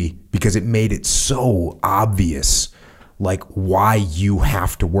see, because it made it so obvious, like, why you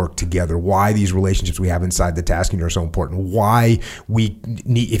have to work together, why these relationships we have inside the task unit are so important, why we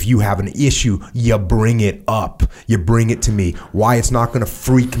need, if you have an issue, you bring it up, you bring it to me, why it's not going to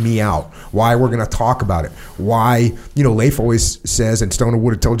freak me out, why we're going to talk about it, why, you know, Leif always says, and Stoner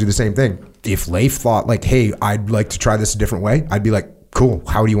would have told you the same thing, if Leif thought like, hey, I'd like to try this a different way, I'd be like, cool,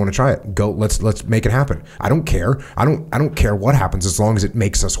 how do you want to try it? Go, let's make it happen. I don't care. I don't care what happens as long as it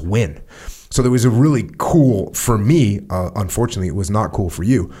makes us win. So there was a really cool, for me, unfortunately it was not cool for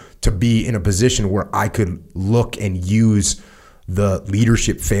you, to be in a position where I could look and use the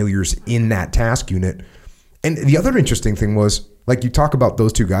leadership failures in that task unit. And the other interesting thing was, like, you talk about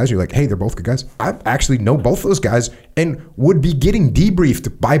those two guys, you're like, hey, they're both good guys. I actually know both those guys and would be getting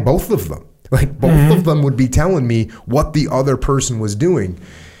debriefed by both of them. Like, both of them would be telling me what the other person was doing.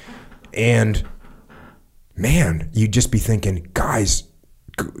 And, man, you'd just be thinking, guys,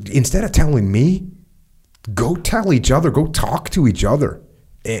 instead of telling me, go tell each other, go talk to each other.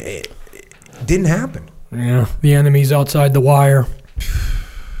 It didn't happen. Yeah, the enemy's outside the wire.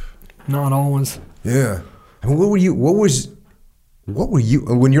 Not always. Yeah. I mean, what were you,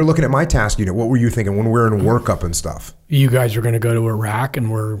 when you're looking at my task unit, what were you thinking when we were in workup and stuff? You guys are going to go to Iraq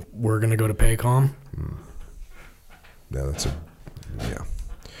and we're going to go to PACOM. Yeah, yeah.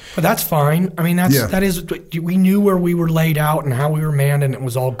 But that's fine. I mean, that is, we knew where we were laid out and how we were manned, and it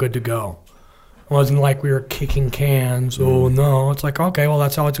was all good to go. It wasn't like we were kicking cans. Oh no, it's like, okay, well,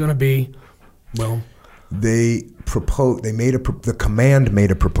 that's how it's going to be. Well, the command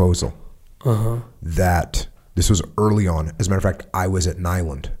made a proposal that this was early on. As a matter of fact, I was at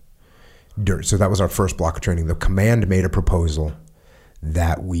Nyland. So that was our first block of training. The command made a proposal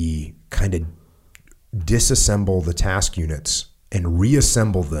that we kind of disassemble the task units and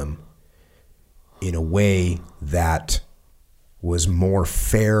reassemble them in a way that was more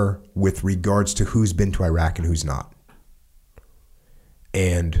fair with regards to who's been to Iraq and who's not.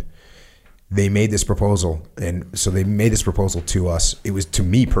 And they made this proposal, and so they made this proposal to us. It was to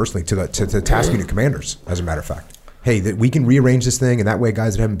me personally, to the task unit commanders, as a matter of fact. Hey, that we can rearrange this thing, and that way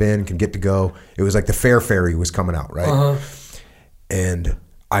guys that haven't been can get to go. It was like the fair ferry was coming out, right? And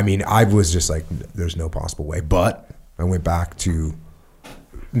I mean, I was just like, there's no possible way. But I went back to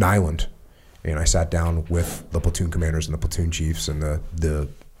Nyland, and I sat down with the platoon commanders and the platoon chiefs and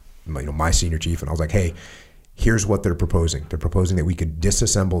my senior chief, and I was like, hey, here's what they're proposing. They're proposing that we could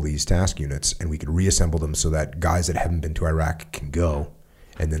disassemble these task units and we could reassemble them so that guys that haven't been to Iraq can go,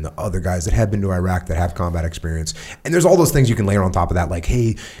 and then the other guys that have been to Iraq that have combat experience. And there's all those things you can layer on top of that, like,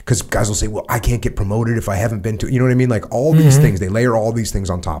 hey, because guys will say, well, I can't get promoted if I haven't been to, you know what I mean? Like all these things, they layer all these things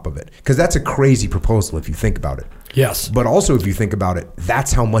on top of it. Because that's a crazy proposal if you think about it. Yes. But also if you think about it,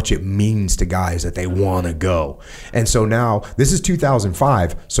 that's how much it means to guys that they want to go. And so now, this is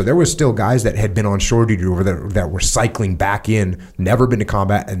 2005, so there was still guys that had been on shore duty over there that were cycling back in, never been to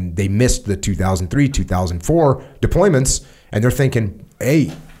combat, and they missed the 2003, 2004 deployments, and they're thinking,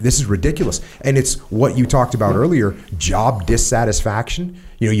 hey, this is ridiculous. And it's what you talked about earlier, job dissatisfaction.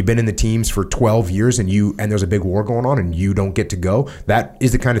 You know, you've been in the teams for 12 years and there's a big war going on and you don't get to go. That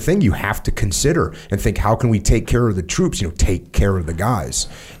is the kind of thing you have to consider and think, how can we take care of the troops, take care of the guys?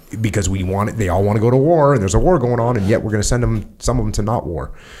 Because they all want to go to war, and there's a war going on, and yet we're going to send some of them to not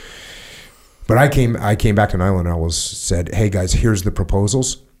war. But I came back to Nyland and I said, hey guys, here's the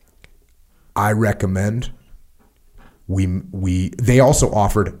proposals. I recommend they also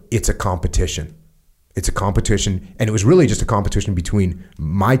offered, it's a competition. It's a competition, and it was really just a competition between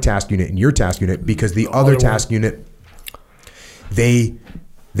my task unit and your task unit, because the other task unit, they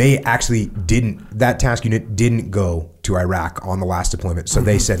actually that task unit didn't go to to Iraq on the last deployment. So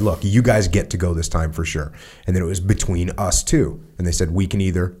they said, look, you guys get to go this time for sure. And then it was between us two. And they said, we can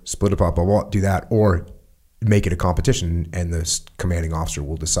either split up, blah, blah, do that, or make it a competition, and the commanding officer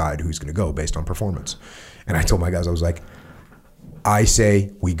will decide who's going to go based on performance. And I told my guys, I was like, I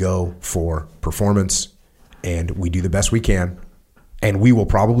say we go for performance, and we do the best we can, and we will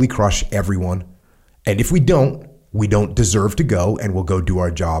probably crush everyone. And if we don't deserve to go, and we'll go do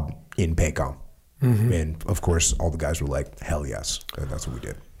our job in PACOM. Mm-hmm. And of course, all the guys were like, hell yes. And that's what we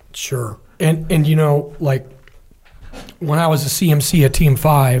did. Sure. And you know, like when I was a CMC at Team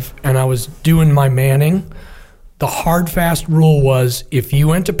 5 and I was doing my manning, the hard, fast rule was if you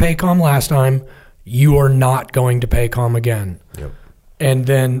went to PACOM last time, you are not going to PACOM again. Yep. And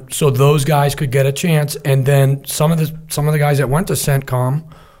then, so those guys could get a chance. And then some of the guys that went to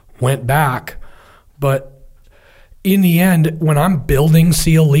CENTCOM went back. But in the end, when I'm building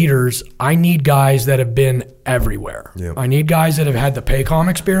SEAL leaders, I need guys that have been everywhere. Yep. I need guys that have had the PACOM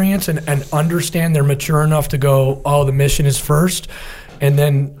experience and understand they're mature enough to go, oh, the mission is first. And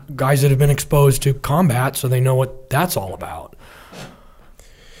then guys that have been exposed to combat so they know what that's all about.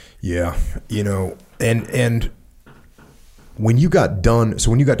 Yeah, you know, and when you got done, with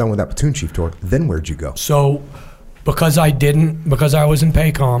that platoon chief tour, then where'd you go? So because I was in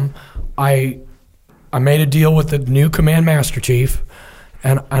PACOM, I made a deal with the new command master chief,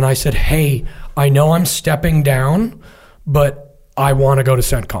 and I said, hey, I know I'm stepping down, but I want to go to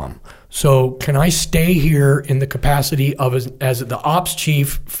CENTCOM. So can I stay here in the capacity of as the ops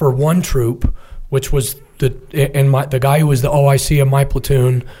chief for one troop, which was the guy who was the OIC of my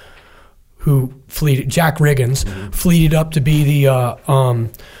platoon, who fleeted, Jack Riggins, fleeted up to be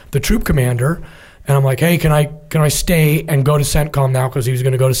the troop commander. And I'm like, hey, can I stay and go to CENTCOM now, because he was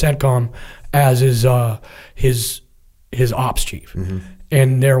going to go to CENTCOM as his ops chief. Mm-hmm.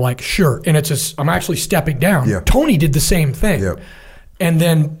 And they're like, sure. And I'm actually stepping down. Yeah. Tony did the same thing. Yep. And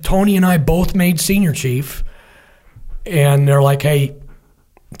then Tony and I both made senior chief, and they're like, hey,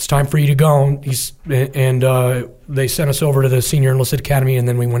 it's time for you to go. And they sent us over to the Senior Enlisted Academy, and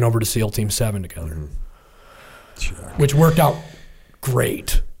then we went over to SEAL Team 7 together, which worked out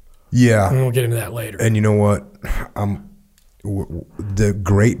great. Yeah. And we'll get into that later. And you know what? The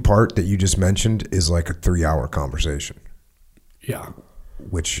great part that you just mentioned is like a 3-hour conversation. Yeah.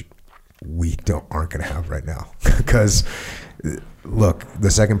 Which we aren't going to have right now. Because, look,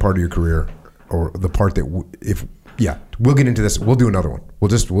 the second part of your career, or the part that we'll get into this. We'll do another one. We'll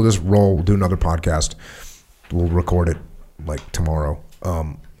just roll. We'll do another podcast. We'll record it like tomorrow.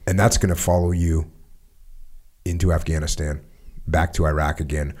 And that's going to follow you into Afghanistan, back to Iraq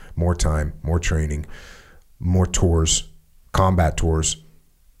again, more time, more training, more tours, combat tours,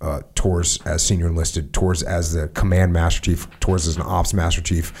 tours as senior enlisted, tours as the command master chief, tours as an ops master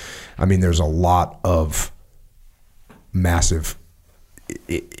chief. I mean, there's a lot of massive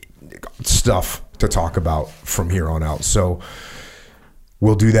stuff to talk about from here on out. So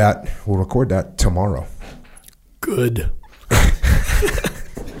we'll do that. We'll record that tomorrow. Good.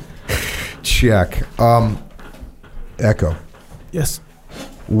 Check. Echo. Yes.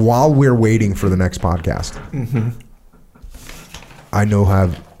 While we're waiting for the next podcast, I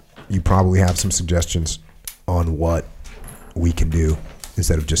know you probably have some suggestions on what we can do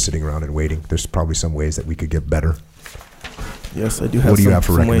instead of just sitting around and waiting. There's probably some ways that we could get better. Yes, I do have. What do you have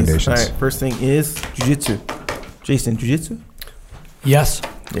for recommendations? All right, first thing is jiu-jitsu. Jason, jiu-jitsu? Yes.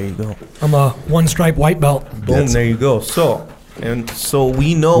 There you go. I'm a one-stripe white belt. Boom, there you go. So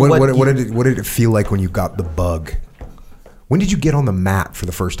we know what did it feel like when you got the bug? When did you get on the mat for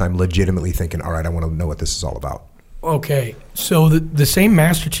the first time, legitimately thinking, all right, I want to know what this is all about? Okay, so the same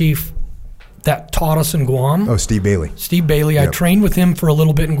Master Chief that taught us in Guam. Oh, Steve Bailey. Yep. I trained with him for a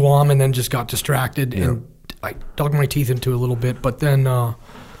little bit in Guam and then just got distracted and I dug my teeth into it a little bit. But then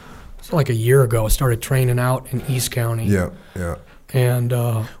it's like a year ago, I started training out in East County. Yeah. And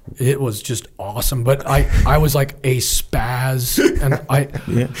it was just awesome. But I was like a spaz. And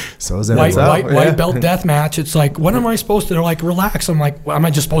So is that white belt death match. It's like, what am I supposed to? They're like, relax. I'm like, am I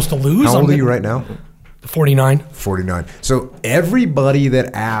just supposed to lose? How old are you right now? 49. 49. So everybody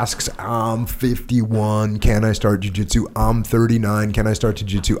that asks, I'm 51, can I start jiu-jitsu? I'm 39, can I start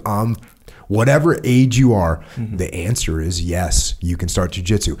jiu-jitsu? Whatever age you are, the answer is yes, you can start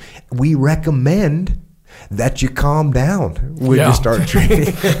jiu-jitsu. We recommend that you calm down when you start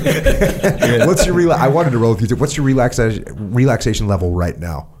training. What's your I wanted to roll with you. What's your relaxation level right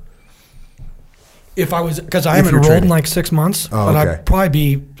now? If I was, because I haven't rolled in like 6 months, but I'd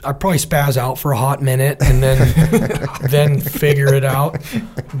probably spaz out for a hot minute and then then figure it out.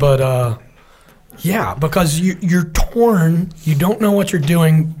 But Yeah, because you're torn. You don't know what you're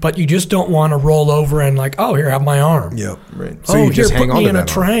doing, but you just don't want to roll over and like, oh, here, have my arm. Yep. Right. So you just here, hang put on me to in a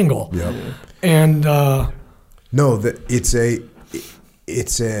that arm. triangle. Yep. And No, it's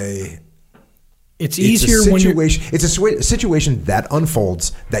easier when you're. It's a situation that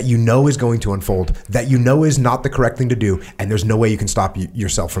unfolds, that you know is going to unfold, that you know is not the correct thing to do, and there's no way you can stop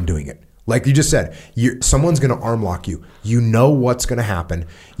yourself from doing it. Like you just said, someone's going to arm lock you. You know what's going to happen.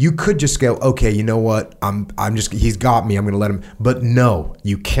 You could just go, okay, you know what? He's got me. I'm going to let him. But no,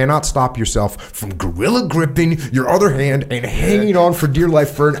 you cannot stop yourself from gorilla gripping your other hand and hanging on for dear life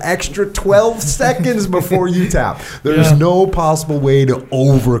for an extra 12 seconds before you tap. There's no possible way to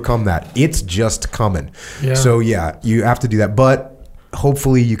overcome that. It's just coming. Yeah. So yeah, you have to do that. But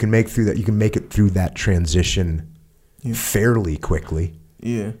hopefully you can make it through that transition fairly quickly.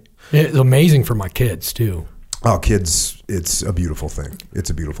 Yeah. It's amazing for my kids too. Oh, kids, it's a beautiful thing. It's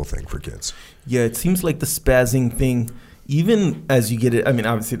a beautiful thing for kids. Yeah, it seems like the spazzing thing, even as you get it, I mean,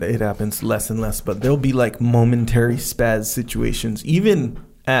 obviously it happens less and less, but there'll be like momentary spaz situations, even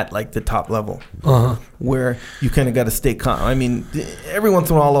at like the top level, where you kind of got to stay calm. I mean, every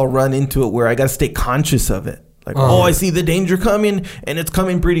once in a while I'll run into it where I got to stay conscious of it. Like, I see the danger coming and it's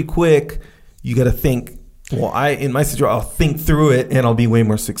coming pretty quick. You got to think. Well, in my situation, I'll think through it and I'll be way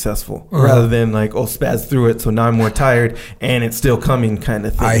more successful rather than like, spaz through it. So now I'm more tired and it's still coming kind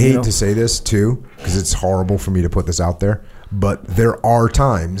of thing. I hate to say this too, because it's horrible for me to put this out there, but there are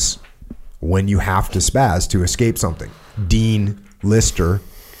times when you have to spaz to escape something. Dean Lister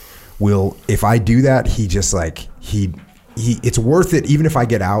will, if I do that, he just like, it's worth it. Even if I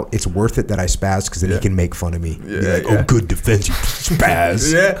get out, it's worth it that I spaz, because then he can make fun of me. Be like, oh, good defense, you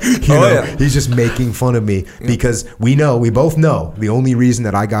spaz. He's just making fun of me because we both know the only reason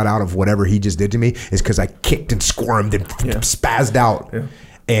that I got out of whatever he just did to me is because I kicked and squirmed and spazzed out,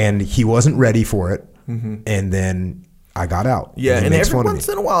 and he wasn't ready for it, and then I got out. Yeah, and every once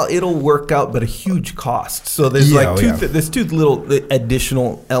in a while it'll work out, but a huge cost. So there's there's two little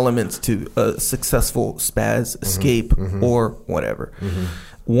additional elements to a successful spaz escape or whatever.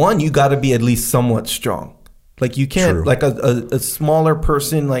 One, you got to be at least somewhat strong. Like you can't, like a smaller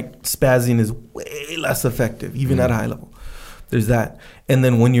person, like spazzing is way less effective, even at a high level. There's that. And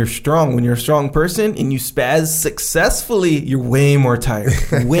then when you're a strong person and you spaz successfully, you're way more tired,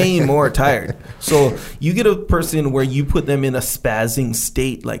 So you get a person where you put them in a spazzing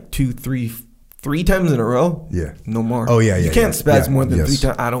state like 2, 3 times in a row. Yeah. No more. Oh, yeah. You can't spaz more than 3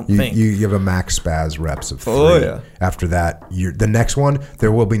 times, I don't think. You give a max spaz reps of 3. After that, the next one,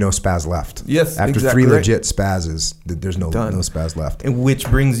 there will be no spaz left. Yes, After exactly 3 legit spazzes, there's no spaz left. And which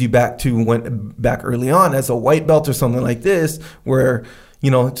brings you back to back early on as a white belt or something like this, where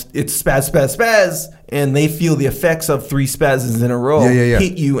it's spaz, and they feel the effects of 3 spazzes in a row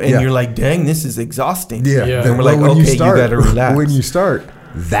hit you, and you're like, dang, this is exhausting. Then we're like, okay, you gotta relax. When you start,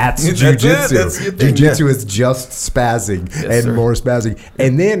 that's jujitsu. Jujitsu is just spazzing more spazzing.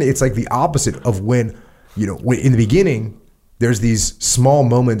 And then it's like the opposite of when in the beginning, there's these small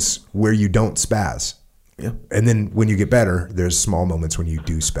moments where you don't spaz. Yeah. And then when you get better, there's small moments when you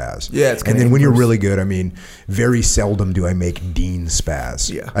do spaz. Yeah. And then when you're really good, I mean, very seldom do I make Dean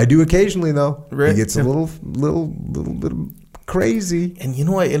spaz. Yeah. I do occasionally though. Right. He gets a little bit crazy. And you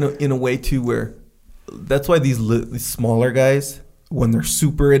know what? In a way too, where that's why these smaller guys, when they're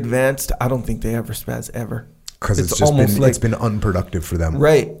super advanced, I don't think they ever spaz ever. Because it's been unproductive for them.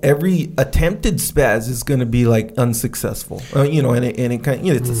 Right. Every attempted spaz is going to be like unsuccessful. And it kind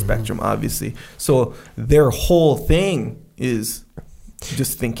of, it's a spectrum, obviously. So their whole thing is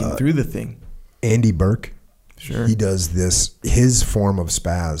just thinking through the thing. Andy Burke, he does this. His form of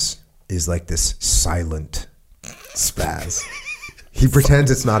spaz is like this silent spaz. He pretends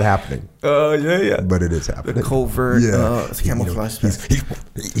it's not happening. But it is happening. The covert, camouflage.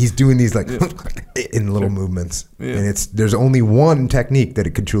 He's doing these like in little movements, and there's only one technique that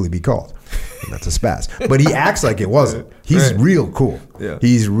it could truly be called, and that's a spaz. But he acts like it wasn't. He's real cool. Yeah.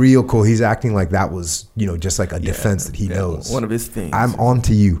 He's real cool. He's acting like that was just like a defense that he knows. One of his things. I'm on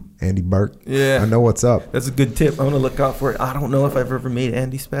to you, Andy Burke. Yeah, I know what's up. That's a good tip. I'm gonna look out for it. I don't know if I've ever made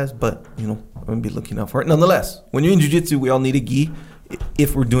Andy spaz, but I'm gonna be looking out for it. Nonetheless, when you're in jiu-jitsu, we all need a gi.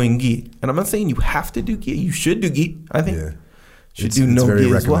 If we're doing gi, and I'm not saying you have to do gi, you should do gi. I think should do no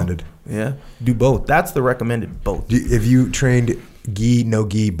gi as well. Yeah, do both. That's the recommended both. Have you trained gi, no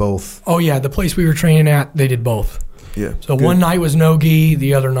gi, both? Oh yeah, the place we were training at, they did both. Yeah. So one night was no gi,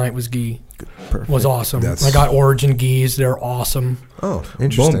 the other night was gi. was awesome. I got Origin gis. They're awesome. Oh,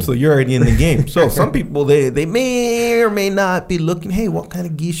 interesting. Boom, so you're already in the game. So some people, they may or may not be looking, hey, what kind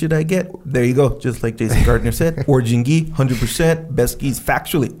of gi should I get? There you go. Just like Jason Gardner said, Origin gi, 100%. Best gis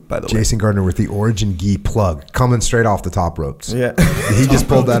factually, by the way. Jason Gardner with the Origin gi plug, coming straight off the top ropes. Yeah. He just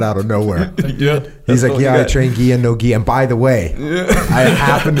pulled that out of nowhere. Yeah. He's like, I train gi and no gi. And by the way, I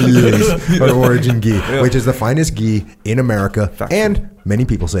happen to use an Origin gi, which is the finest gi in America. Factually. And many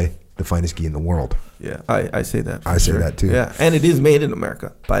people say the finest gi in the world. Yeah, I say that. I say that too. Yeah, and it is made in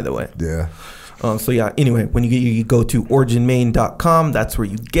America, by the way. Yeah. So yeah, anyway, when you go to originmain.com, that's where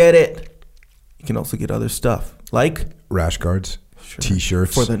you get it. You can also get other stuff like rash guards,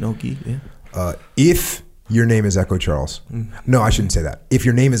 T-shirts. For the no gi, yeah. If your name is Echo Charles. No, I shouldn't say that. If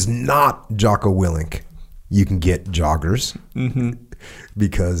your name is not Jocko Willink, you can get joggers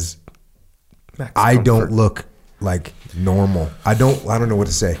because I don't look like normal. I don't know what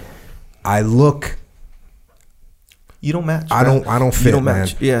to say. I look. You don't match. I don't fit, man.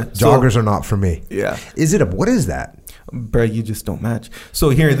 Match. Yeah, joggers are not for me. Yeah. What is that? Bro, you just don't match. So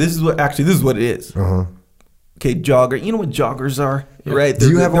here, this is what it is. Okay, jogger. You know what joggers are, right? Do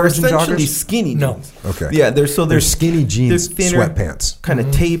you have Origin essentially joggers? Skinny jeans. No. Okay. Yeah, they're skinny jeans, they're thinner, sweatpants. Kind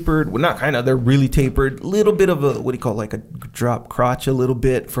of tapered. Well, not kind of. They're really tapered. Little bit of a, what do you call it, like a drop crotch a little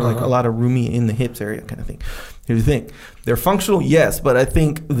bit for like a lot of roomy in the hips area kind of thing. Here's the thing. They're functional, yes, but I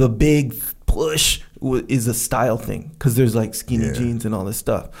think the big push is a style thing because there's like skinny jeans and all this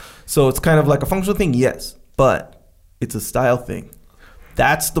stuff. So it's kind of like a functional thing, yes, but it's a style thing.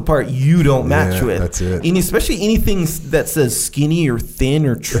 That's the part you don't match with. That's it. And especially anything that says skinny or thin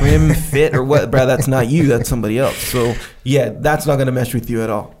or trim fit or what, bro, that's not you. That's somebody else. So yeah, that's not going to mesh with you at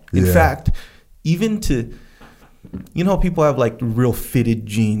all. In fact, even to, you know how people have like real fitted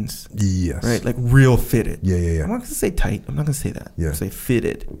jeans? Yes. Right? Like real fitted. Yeah. I'm not going to say tight. I'm not going to say that. Yeah. I'm going to say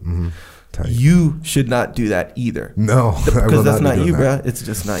fitted. Mm-hmm. Tight. You should not do that either. No, because that's not you, bro. It's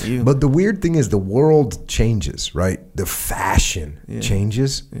just not you. But the weird thing is the world changes, right? The fashion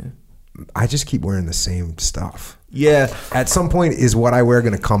changes. Yeah. I just keep wearing the same stuff. Yeah. At some point, is what I wear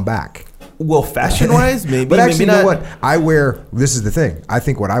going to come back? Well, fashion-wise, maybe. But actually, maybe you know what? I wear, this is the thing. I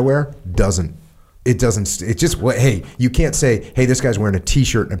think what I wear doesn't. It's just what, hey, you can't say, hey, this guy's wearing a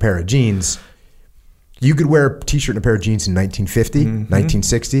T-shirt and a pair of jeans. You could wear a T-shirt and a pair of jeans in 1950,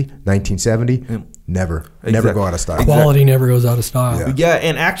 1960, 1970. Never go out of style. Quality never goes out of style. Yeah,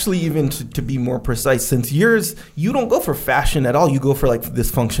 and actually even to be more precise, since yours, you don't go for fashion at all. You go for like this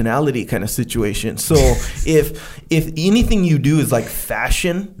functionality kind of situation. So if anything you do is like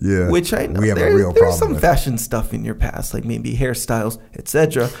fashion, which I know there's some fashion stuff in your past, like maybe hairstyles,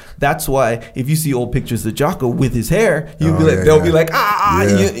 etc. That's why if you see old pictures of Jocko with his hair, you'll be like, they'll be like,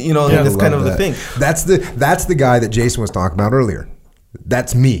 you know, that's kind of the thing. That's the guy that Jason was talking about earlier.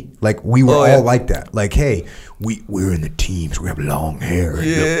 That's me. Like we were all like that. Like, hey, we're in the teams. We have long hair.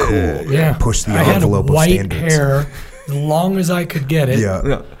 And look cool. Yeah. Push the envelope of standards. I had white hair as long as I could get it.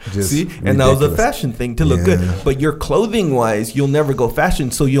 Yeah. See, and that was a fashion thing to look good. But your clothing wise, you'll never go fashion,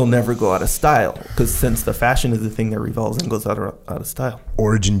 so you'll never go out of style. Because since the fashion is the thing that revolves and goes out of style.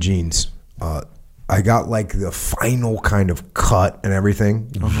 Origin jeans. I got like the final kind of cut and everything.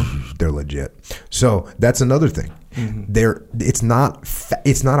 They're legit. So that's another thing. It's not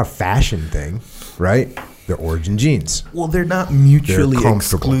a fashion thing, right? They're Origin jeans. Well, they're not mutually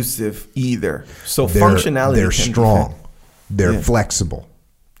exclusive either. So functionality. They're strong. They're flexible.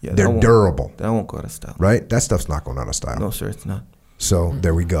 Yeah, they're durable. That won't go out of style. Right? That stuff's not going out of style. No, sir, it's not. So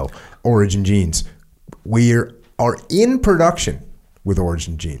there we go. Origin jeans. We are in production with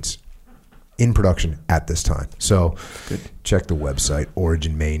Origin jeans. In production at this time. So check the website,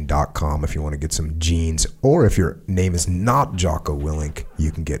 originmain.com, if you want to get some jeans. Or if your name is not Jocko Willink,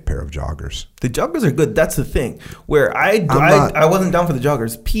 you can get a pair of joggers. The joggers are good. That's the thing. Where I wasn't down for the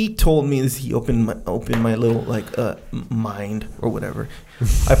joggers. Pete told me this. He opened my little like mind or whatever.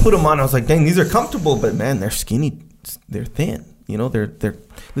 I put them on. I was like, dang, these are comfortable, but man, they're skinny. They're thin. You know, they're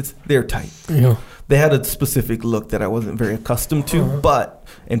tight. Yeah. They had a specific look that I wasn't very accustomed to,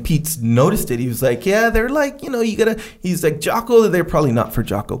 and Pete's noticed it. He was like, yeah, they're like, you know, he's like, Jocko, they're probably not for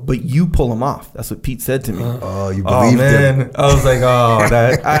Jocko, but you pull them off. That's what Pete said to me. You believed him? I was like,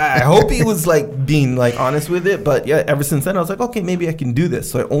 I hope he was like being like honest with it. But yeah, ever since then, I was like, okay, maybe I can do this.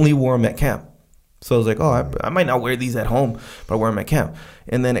 So I only wore them at camp. So I was like, I might not wear these at home, but I wear them at camp.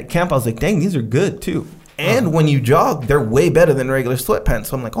 And then at camp, I was like, dang, these are good too. And when you jog, they're way better than regular sweatpants.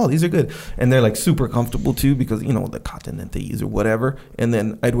 So I'm like, oh, these are good. And they're like super comfortable too because, you know, the cotton that they use or whatever. And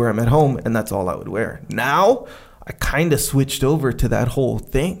then I'd wear them at home and that's all I would wear. Now, I kind of switched over to that whole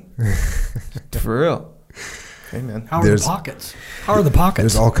thing. For real. Hey, man. How are the pockets? How are the pockets?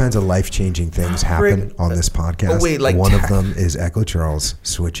 There's all kinds of life-changing things happen on this podcast. Oh, wait, like one of them is Echo Charles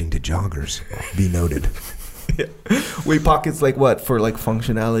switching to joggers. Be noted. Yeah. Wait, pockets like what? For like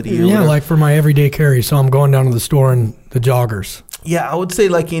functionality? Yeah, whatever? Like for my everyday carry. So I'm going down to the store and the joggers. Yeah, I would say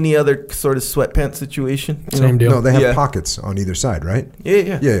like any other sort of sweatpants situation. Same deal. No, they have pockets on either side, right?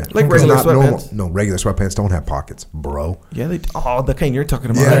 Yeah. Like because regular sweatpants. No, regular sweatpants don't have pockets, bro. Yeah, the kind you're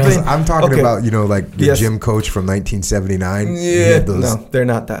talking about. Yeah, I'm talking about, like your gym coach from 1979. Yeah, no, they're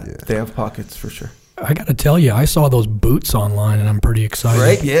not that. Yeah. They have pockets for sure. I got to tell you, I saw those boots online, and I'm pretty excited.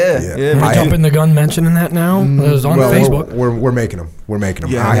 Right? Yeah. I jumping the gun mentioning that now. It was on Facebook. We're making them.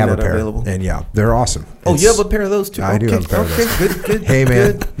 Yeah, I have a pair, available. And they're awesome. Oh, you have a pair of those too? I do have a pair of those. Good. Hey,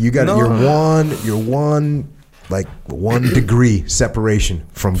 man, you got you're one degree separation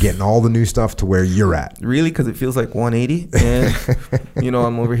from getting all the new stuff to where you're at. Really? Because it feels like 180, and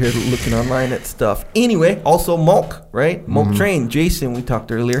I'm over here looking online at stuff. Anyway, also Mulk, right? Mulk Train. Jason, we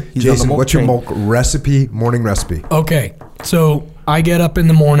talked earlier. He's Jason, on the Mulk what's train. your Mulk morning recipe? Okay, so I get up in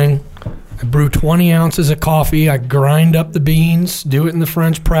the morning, I brew 20 ounces of coffee, I grind up the beans, do it in the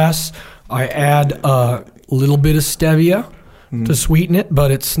French press, I add a little bit of stevia to sweeten it,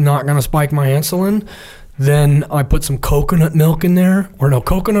 but it's not going to spike my insulin. Then I put some coconut milk in there,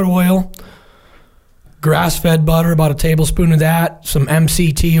 coconut oil, grass-fed butter, about a tablespoon of that, some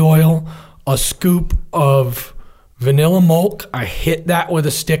MCT oil, a scoop of vanilla milk. I hit that with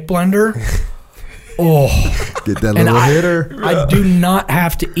a stick blender. Oh, get that little hitter. I do not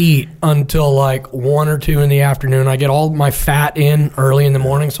have to eat until like 1 or 2 in the afternoon. I get all my fat in early in the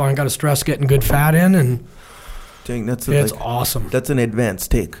morning, so I ain't got to stress getting good fat in. And dang, it's awesome. That's an advanced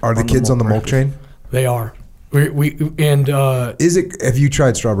take. Are the kids on the Mulk train? They are. Is it? Have you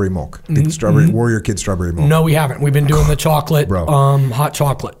tried strawberry milk? Warrior Kid strawberry milk? No, we haven't. We've been doing the chocolate, hot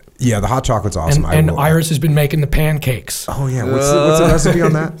chocolate. Yeah, the hot chocolate's awesome. And Iris has been making the pancakes. Oh yeah, what's the recipe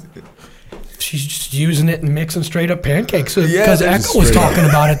on that? She's just using it and mixing straight up pancakes. Because Echo was talking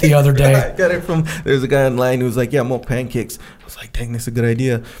about it the other day. I got it from, there's a guy online who was like, yeah, Mulk pancakes. I was like, dang, that's a good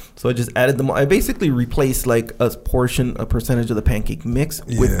idea. So I just added them. I basically replaced like a percentage of the pancake mix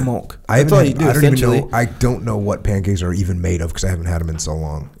with Mulk. That's all you do, essentially. I don't know what pancakes are even made of because I haven't had them in so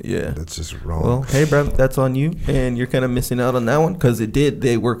long. Yeah. That's just wrong. Well, hey, bro, that's on you. And you're kind of missing out on that one because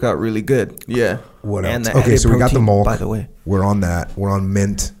they work out really good. Yeah. What else? Okay, so we got the Mulk. By the way. We're on that. We're on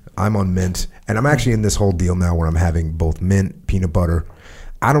mint. I'm on mint, and I'm actually in this whole deal now where I'm having both mint, peanut butter.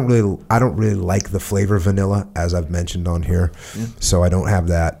 I don't really like the flavor of vanilla, as I've mentioned on here, so I don't have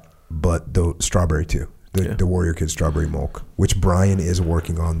that. But the strawberry too, the Warrior Kid strawberry milk, which Brian is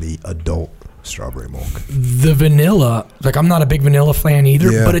working on the adult strawberry milk. The vanilla, like I'm not a big vanilla fan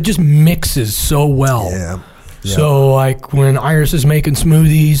either, but it just mixes so well. Yeah. So like when Iris is making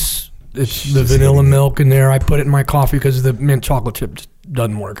smoothies, it's the vanilla milk in there. I put it in my coffee because the mint chocolate chip just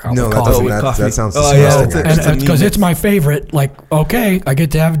doesn't work out with coffee. That sounds disgusting. Because it's my favorite. Like, okay, I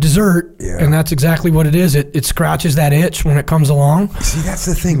get to have dessert, and that's exactly what it is. It scratches that itch when it comes along. See, that's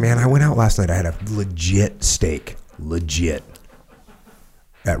the thing, man. I went out last night. I had a legit steak,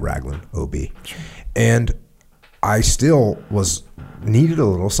 at Raglan OB, and I still needed a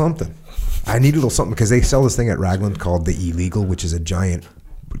little something. I needed a little something because they sell this thing at Raglan called the Illegal, which is a giant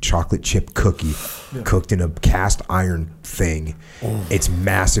chocolate chip cookie cooked in a cast iron thing. It's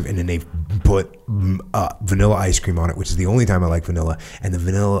massive, and then they've put vanilla ice cream on it, which is the only time I like vanilla, and the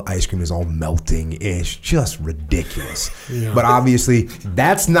vanilla ice cream is all melting. It's just ridiculous. But obviously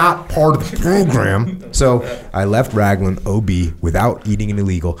that's not part of the program, so I left Raglan OB without eating an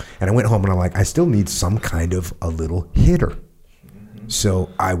Illegal, and I went home and I'm like, I still need some kind of a little hitter. So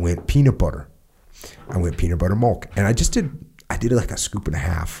I went peanut butter milk, and I did like a scoop and a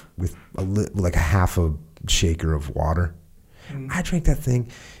half with like a half a shaker of water. I drank that thing.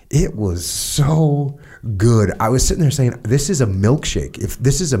 It was so good. I was sitting there saying, this is a milkshake. If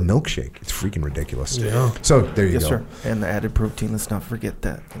this is a milkshake, it's freaking ridiculous. Yeah. So there you go. Sir. And the added protein, let's not forget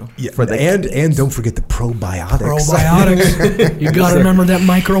that. And don't forget the probiotics. You got to remember that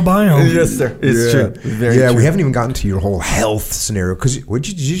microbiome. Yes, sir. It's true. It's very true. We haven't even gotten to your whole health scenario. Because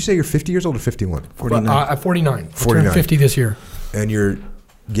did you say you're 50 years old or 51? 49. 49. 49. Turned 50 this year. And you're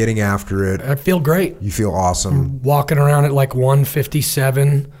getting after it. I feel great. You feel awesome. I'm walking around at like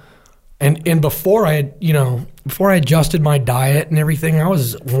 157. And before I adjusted my diet and everything, I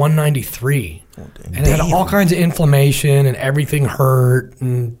was 193. And I had all kinds of inflammation and everything hurt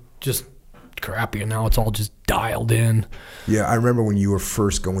and just crappy. And now it's all just dialed in. Yeah, I remember when you were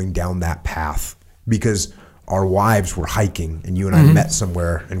first going down that path because our wives were hiking and you and I met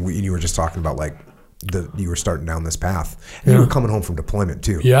somewhere and you were just talking about like you were starting down this path. And you were coming home from deployment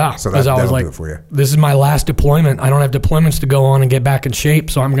too. Yeah. So that'll do it for you. This is my last deployment. I don't have deployments to go on and get back in shape,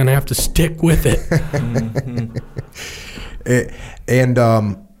 so I'm going to have to stick with it.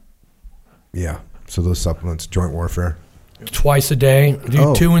 So those supplements, Joint Warfare. Twice a day.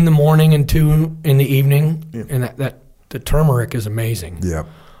 Do 2 in the morning and 2 in the evening. Yeah. And the turmeric is amazing. Yeah.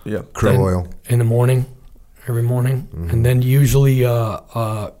 Krill oil. In the morning. Every morning, and then usually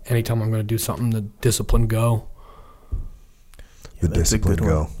anytime I'm going to do something, the Discipline Go. The Discipline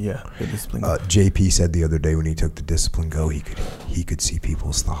Go. Yeah, the Discipline Go. JP said the other day when he took the Discipline Go, he could see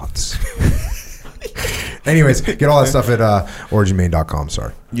people's thoughts. Anyways, get all that stuff at originmain.com.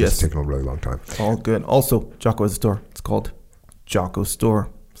 Sorry. Yes. It's taking a really long time. All good. Also, Jocko has a store. It's called Jocko Store.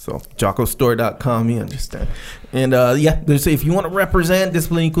 So, jockostore.com, you understand. And if you want to represent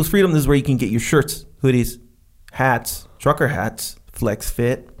Discipline Equals Freedom, this is where you can get your shirts, hoodies, hats, trucker hats, flex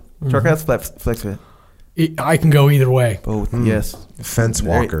fit. Trucker hats, flex fit. I can go either way. Both, yes. Fence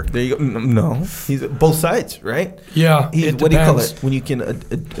walker. There you go. No, he's both sides, right? Yeah. What do you call it? When you can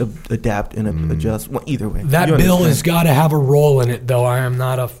adapt and adjust. Well, either way. That bill has got to have a roll in it, though. I am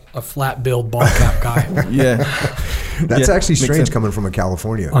not a flat billed ball cap guy. Yeah. That's actually strange coming from a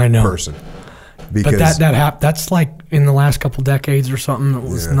California person. Because but that's like in the last couple decades or something. It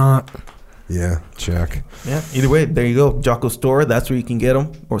was not. Yeah, check. Yeah, either way, there you go. Jocko Store, that's where you can get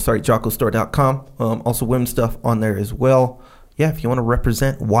them. Or, jockostore.com. Also, women's stuff on there as well. Yeah, if you want to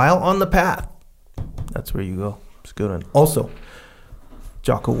represent while on the path, that's where you go. It's a good one. Also,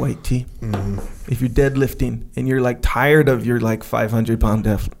 Jocko White Tea. If you're deadlifting and you're like tired of your like 500-pound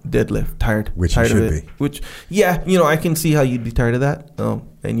deadlift, which tired you should of it, be. Which, I can see how you'd be tired of that.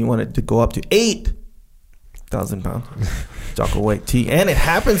 And you want it to go up to 8,000 pounds. Jocko White Tea, and it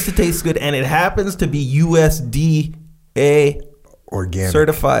happens to taste good, and it happens to be USDA organic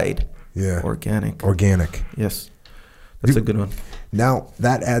certified. Yeah, organic. Yes, that's a good one. Now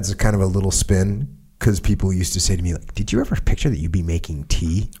that adds a kind of a little spin, because people used to say to me, like, "Did you ever picture that you'd be making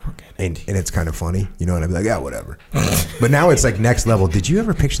tea?" And it's kind of funny, and I'd be like, "Yeah, whatever." But now it's like next level. Did you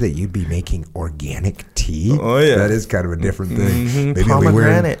ever picture that you'd be making organic tea? Oh yeah, that is kind of a different thing. Mm-hmm. Maybe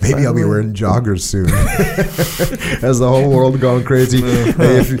I'll be wearing joggers soon. Has the whole world gone crazy?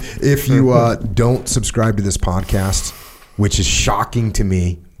 Hey, if you don't subscribe to this podcast, which is shocking to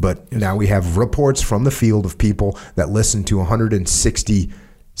me, but now we have reports from the field of people that listen to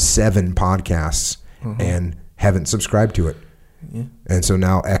 167 podcasts. And haven't subscribed to it. Yeah. And so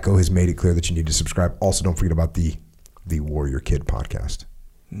now Echo has made it clear that you need to subscribe. Also, don't forget about the Warrior Kid podcast.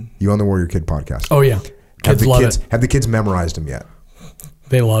 You on the Warrior Kid podcast? Oh, yeah. Kids love it. Have the kids memorized them yet?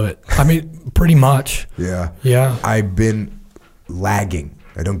 They love it. I mean, pretty much. Yeah. Yeah. I've been lagging.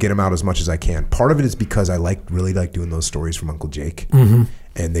 I don't get them out as much as I can. Part of it is because I really like doing those stories from Uncle Jake. And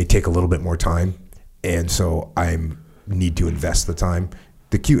they take a little bit more time. And so I need to invest the time.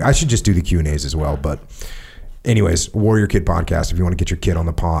 I should just do the Q&As as well. But anyways, Warrior Kid podcast, if you want to get your kid on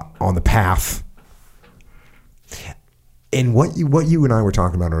the path. And what you and I were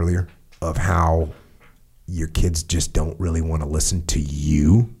talking about earlier of how your kids just don't really want to listen to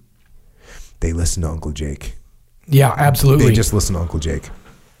you. They listen to Uncle Jake. Yeah, absolutely. They just listen to Uncle Jake.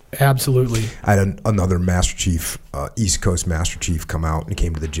 Absolutely. I had another Master Chief, East Coast Master Chief, come out and he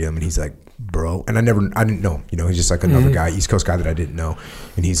came to the gym and he's like, "Bro," and I didn't know, he's just like another guy, East Coast guy that I didn't know,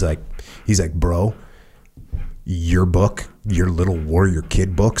 and he's like, "Bro, your book, your little Warrior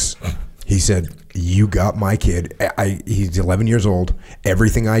Kid books," he said, "you got my kid. He's 11 years old.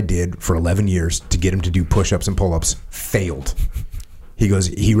 Everything I did for 11 years to get him to do push-ups and pull-ups failed." He goes,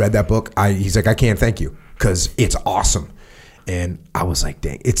 he read that book. He's like, "I can't thank you because it's awesome." And I was like,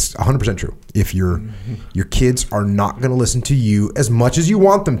 dang, it's 100% true. If your kids are not going to listen to you as much as you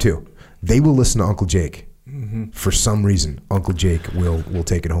want them to, they will listen to Uncle Jake. For some reason, Uncle Jake will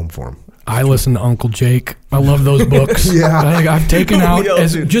take it home for them. I listen to Uncle Jake. I love those books. Yeah. I've taken out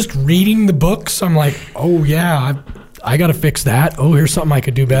as just reading the books. I'm like, oh yeah, I got to fix that. Oh, here's something I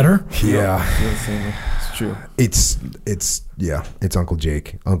could do better. Yeah. It's true. It's Uncle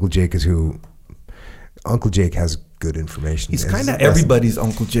Jake. Uncle Jake is who. Uncle Jake has good information. He's kind of everybody's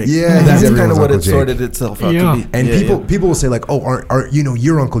Uncle Jake. Yeah, that's kind of what it sorted itself out to be. And people will say like, "Oh, are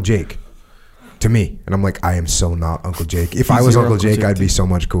you're Uncle Jake?" To me, and I'm like, I am so not Uncle Jake. If I was Uncle Jake, I'd be so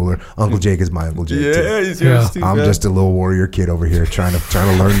much cooler. Uncle Jake is my Uncle Jake. Yeah, he's yours too. I'm just a little warrior kid over here trying to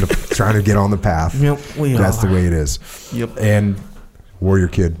learn, trying to get on the path. Yep, that's the way it is. Yep. And Warrior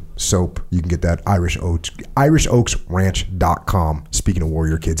Kid soap, you can get that IrishOaksRanch.com. Speaking of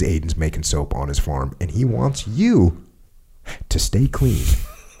Warrior Kids, Aiden's making soap on his farm, and he wants you to stay clean.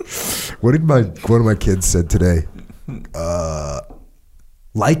 What did one of my kids said today?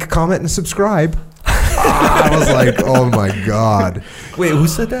 Like, comment, and subscribe. I was like, oh my God. Wait, who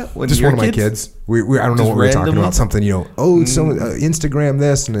said that? Just one of my kids. We I don't know what we were talking about. Something, someone Instagram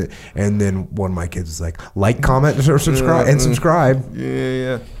this, and then one of my kids was like, comment, or subscribe.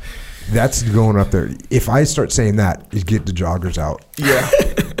 Yeah. That's going up there. If I start saying that, you get the joggers out. Yeah.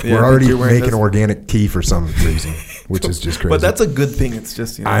 We're already making organic tea for some reason, which is just crazy. But that's a good thing. It's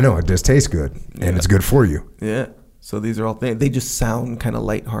just, I know, it does taste good, and it's good for you. Yeah. So these are all things. They just sound kind of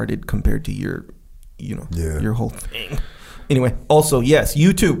lighthearted compared to your, your whole thing. Anyway, also, yes,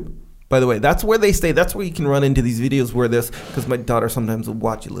 YouTube. By the way, that's where they stay. That's where you can run into these videos because my daughter sometimes will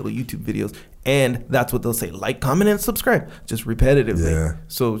watch little YouTube videos, and that's what they'll say: like, comment, and subscribe, just repetitively. Yeah.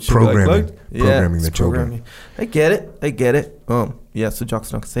 So she'll programming the children. I get it. Yeah. So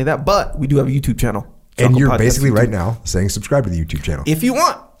Jock's not gonna say that, but we do have a YouTube channel. And you're basically right now saying subscribe to the YouTube channel if you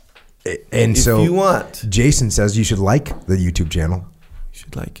want. And if you want, Jason says you should like the YouTube channel. You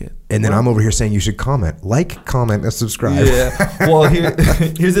should like it. And then I'm over here saying you should comment, and subscribe. Yeah. Well,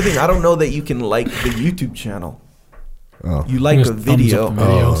 here's the thing. I don't know that you can like the YouTube channel. Oh. You like a video.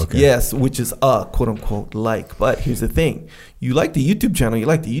 Oh, okay. Yes, which is a quote unquote like. But here's the thing. You like the YouTube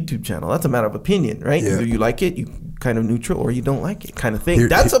channel, That's a matter of opinion, right? Yeah. Either you like it, you kind of neutral, or you don't like it kind of thing.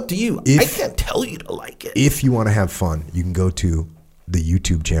 That's up to you. I can't tell you to like it. If you want to have fun, you can go to the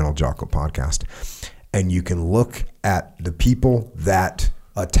YouTube channel Jocko Podcast, and you can look at the people that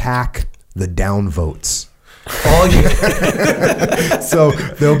attack the downvotes. Oh, yeah. So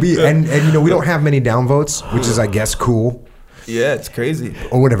there'll be, and we don't have many downvotes, which is, I guess, cool. Yeah, it's crazy.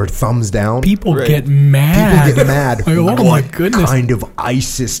 Or whatever, thumbs down. People get mad. Oh my goodness. What kind of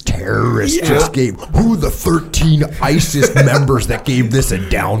ISIS terrorist just gave, who the 13 ISIS members that gave this a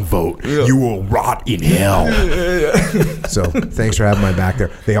downvote? Yeah. You will rot in hell. So thanks for having my back there.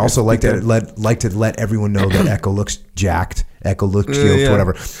 They also like to let everyone know that Echo looks jacked. Echo looks yoked,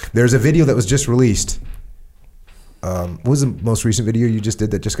 whatever. There's a video that was just released. What was the most recent video you just did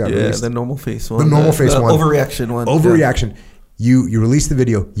that just got released? The normal face one. The normal face one. Overreaction one. Overreaction. You released the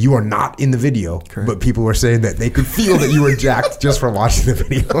video. You are not in the video, correct. But people were saying that they could feel that you were jacked just from watching the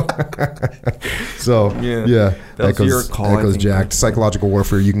video. So yeah, Echo's jacked. Psychological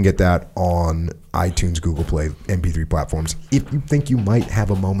Warfare. You can get that on iTunes, Google Play, MP3 platforms. If you think you might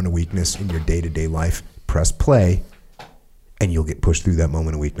have a moment of weakness in your day-to-day life, press play, and you'll get pushed through that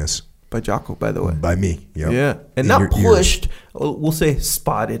moment of weakness. By Jocko, by the way. By me. Yep. Yeah, and not pushed. We'll say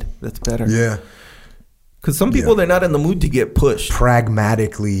spotted. That's better. Yeah. Because some people, they're not in the mood to get pushed.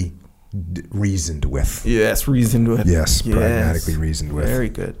 Pragmatically reasoned with. Yes, reasoned with. Yes, pragmatically reasoned with. Very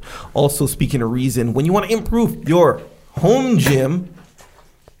good. Also, speaking of reason, when you want to improve your home gym,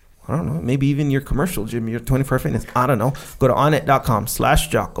 I don't know, maybe even your commercial gym, your 24 Fitness, I don't know, go to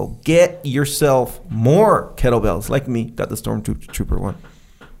onnit.com/Jocko. Get yourself more kettlebells like me. Got the Stormtrooper one,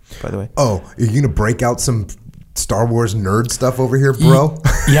 by the way. Oh, are you going to break out some Star Wars nerd stuff over here, bro?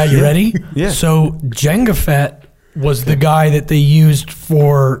 Yeah, you ready? Yeah. So Jenga Fett was the guy that they used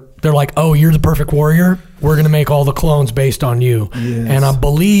for, they're like, oh, you're the perfect warrior. We're going to make all the clones based on you. Yes. And I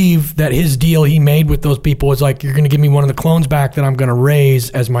believe that his deal he made with those people was like, you're going to give me one of the clones back that I'm going to raise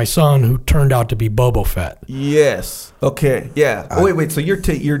as my son, who turned out to be Boba Fett. Yes. Okay. Yeah. Wait. So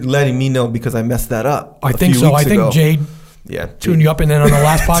you're letting me know because I messed that up. I think so. I think Jade tuned you up, and then on the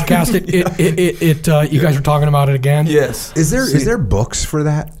last podcast, you guys were talking about it again. Yes. Is there books for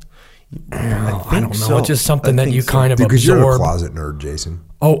that? I don't know. So. It's just something that you kind of absorb. Because you're a closet nerd, Jason.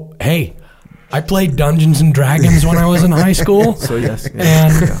 Oh, hey. I played Dungeons and Dragons when I was in high school. So yes.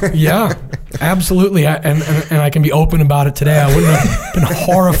 And yeah, absolutely. And I can be open about it today. I wouldn't have been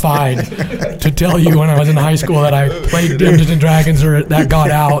horrified to tell you when I was in high school that I played Dungeons and Dragons or that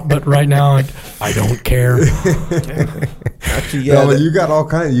got out. But right now, I don't care. Actually, you got all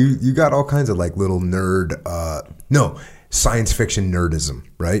kinds. You got all kinds of like little nerd. Science fiction nerdism,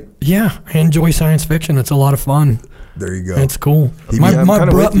 right? Yeah, I enjoy science fiction. It's a lot of fun. There you go. It's cool.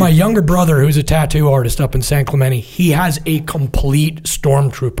 My younger brother, who's a tattoo artist up in San Clemente, he has a complete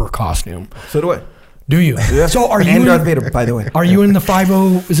Stormtrooper costume. So do I. Do you? Yeah. So are you? And Darth Vader, by the way. Are you in the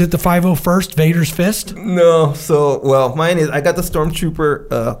 50? Is it the 501st Vader's Fist? No. So mine is. I got the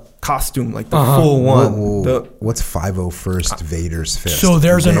Stormtrooper costume, like the full one. Whoa. What's 501st Vader's Fist? So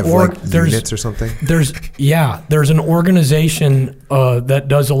there's there's units or something. There's an organization that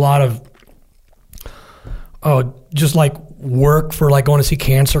does a lot of just like work for like going to see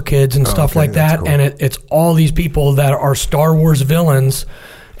cancer kids and stuff like that. Cool. And it's all these people that are Star Wars villains.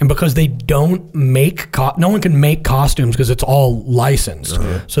 And because they don't make, no one can make costumes because it's all licensed.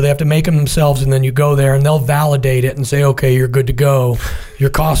 So they have to make them themselves, and then you go there and they'll validate it and say, okay, you're good to go. Your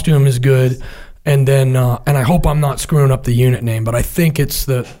costume is good. And then, and I hope I'm not screwing up the unit name, but I think it's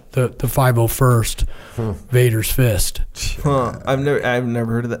the the 501st Vader's Fist. I've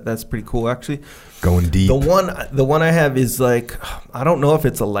never heard of that. That's pretty cool, actually. Going deep. The one I have is like, I don't know if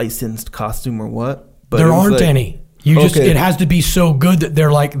it's a licensed costume or what. But there aren't any. It has to be so good that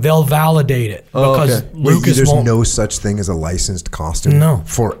they'll validate it because Lucas there's won't. no such thing as a licensed costume.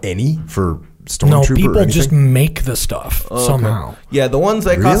 For Stormtrooper. No, people just make the stuff somehow. Yeah, the ones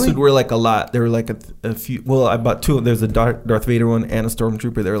I costed were like a lot. They were like a few. Well, I bought two. There's a Darth Vader one and a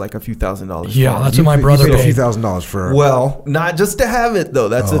Stormtrooper. They were like a few $1,000s. Yeah, that's what my brother paid. A few $1,000s for. Well, not just to have it though.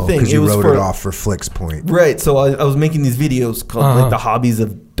 That's the thing. Because you wrote it off for Flicks Point. Right. So I was making these videos called like the hobbies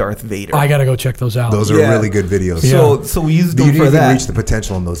of Darth Vader. I gotta go check those out. Those are really good videos. So we used them for that. You didn't even reach the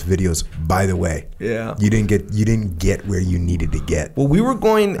potential in those videos, by the way. Yeah. You didn't get where you needed to get. Well, we were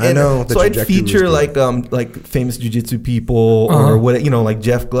going. I know. So I'd feature like famous jiu-jitsu people or what, like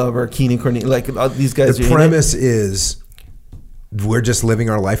Jeff Glover, Keenan Cornelius, like these guys. The premise is we're just living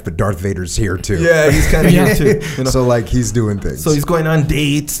our life, but Darth Vader's here too. Yeah, he's kind of here too. So like he's doing things. So he's going on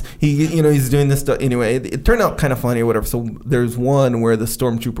dates. He's doing this stuff. Anyway, it turned out kind of funny or whatever. So there's one where the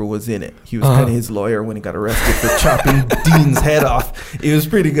Stormtrooper was in it. He was kind of his lawyer when he got arrested for chopping Dean's head off. It was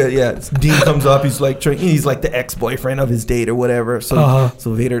pretty good. Yeah, Dean comes up. He's like the ex-boyfriend of his date or whatever. So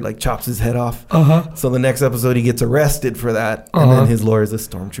Vader like chops his head off. So the next episode he gets arrested for that, and then his lawyer's a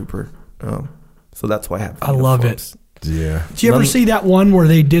Stormtrooper. So that's why I have. I love it. Yeah. Did you ever see that one where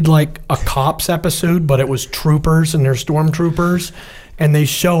they did like a cops episode, but it was troopers and they're stormtroopers, and they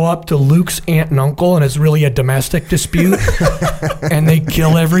show up to Luke's aunt and uncle, and it's really a domestic dispute, and they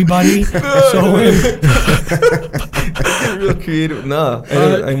kill everybody? So real creative. No,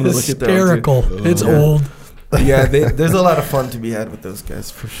 I'm gonna look at that. Hysterical. It's old. Yeah, there's a lot of fun to be had with those guys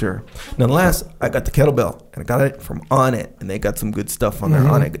for sure. Nonetheless, I got the kettlebell, and I got it from Onnit, and they got some good stuff on their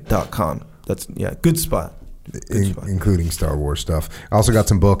Onnit.com. That's good spot. Including Star Wars stuff. I also got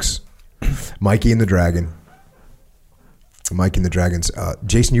some books. Mikey and the Dragon. Mikey and the Dragons.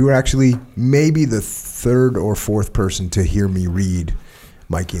 Jason, you were actually maybe the third or fourth person to hear me read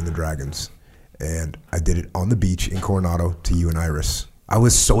Mikey and the Dragons. And I did it on the beach in Coronado to you and Iris. I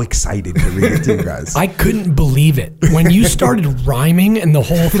was so excited to read it to you guys. I couldn't believe it. When you started rhyming and the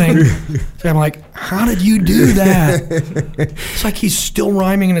whole thing, I'm like, how did you do that? It's like he's still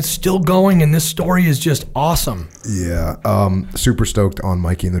rhyming and it's still going, and this story is just awesome. Yeah. Super stoked on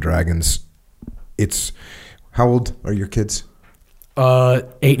Mikey and the Dragons. How old are your kids? 8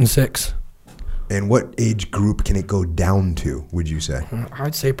 and 6. And what age group can it go down to, would you say?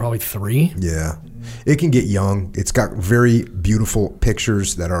 I'd say probably 3. Yeah. It can get young. It's got very beautiful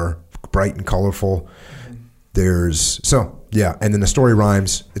pictures that are bright and colorful. And then the story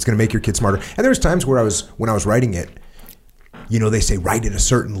rhymes. It's going to make your kid smarter. And there's times where when I was writing it, they say write at a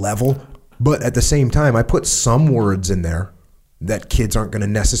certain level, but at the same time, I put some words in there that kids aren't going to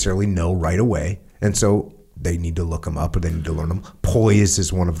necessarily know right away. And so they need to look them up or they need to learn them. Poise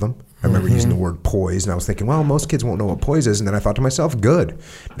is one of them. I remember using the word poise, and I was thinking, well, most kids won't know what poise is. And then I thought to myself, good.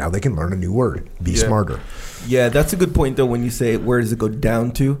 Now they can learn a new word. Be smarter. Yeah, that's a good point, though, when you say where does it go down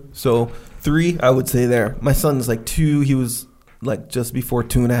to. So 3, I would say there. My son's like 2. He was like just before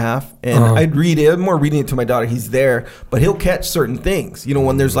 2.5. And I'd read it. I'm more reading it to my daughter. He's there. But he'll catch certain things.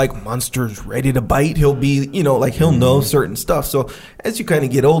 When there's like monsters ready to bite, he'll be, he'll know certain stuff. So as you kind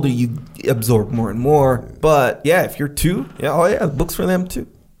of get older, you absorb more and more. But yeah, if you're 2, books for them too.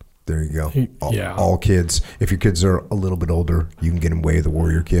 There you go. All kids. If your kids are a little bit older, you can get them Way of the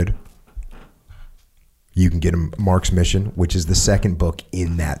Warrior Kid. You can get them Mark's Mission, which is the second book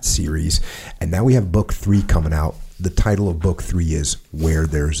in that series. And now we have book 3 coming out. The title of book 3 is Where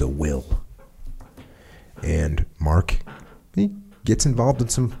There's a Will. And Mark, he gets involved in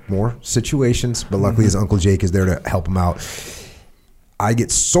some more situations, but luckily his Uncle Jake is there to help him out. I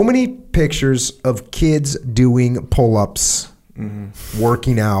get so many pictures of kids doing pull-ups,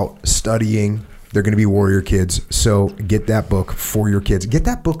 working out, studying. They're going to be warrior kids. So get that book for your kids. Get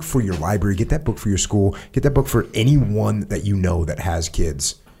that book for your library. Get that book for your school. Get that book for anyone that you know that has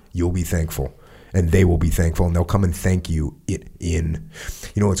kids. You'll be thankful. And they will be thankful. And they'll come and thank you in.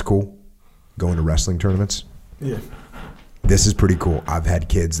 You know what's cool? Going to wrestling tournaments. Yeah. This is pretty cool. I've had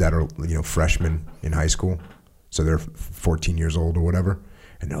kids that are, freshmen in high school. So they're 14 years old or whatever.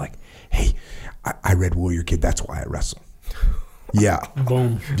 And they're like, hey, I read Warrior Kid. That's why I wrestle. Yeah.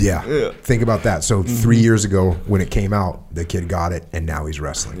 Boom. Yeah. Think about that. So 3 years ago when it came out, the kid got it, and now he's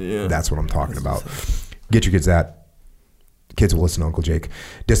wrestling. Yeah. That's what I'm talking about. Get your kids that. Kids will listen to Uncle Jake.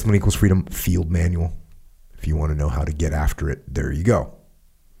 Discipline Equals Freedom Field Manual. If you want to know how to get after it, there you go.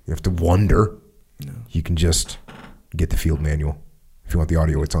 You have to wonder. No. You can just get the field manual. If you want the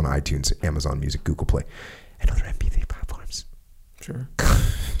audio, it's on iTunes, Amazon Music, Google Play, and other MP3 platforms. Sure.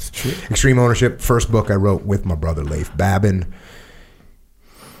 It's true. Extreme Ownership, first book I wrote with my brother Leif Babin.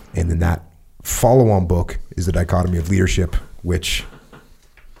 And then that follow-on book is The Dichotomy of Leadership, which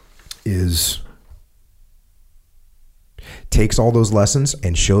takes all those lessons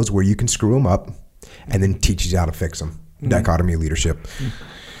and shows where you can screw them up and then teaches you how to fix them. Mm-hmm. Dichotomy of Leadership.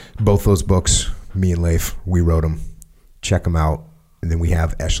 Mm-hmm. Both those books, me and Leif, we wrote them. Check them out. And then we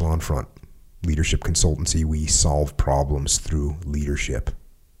have Echelon Front, leadership consultancy. We solve problems through leadership.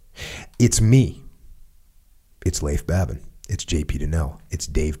 It's me. It's Leif Babin. It's JP Donnell. It's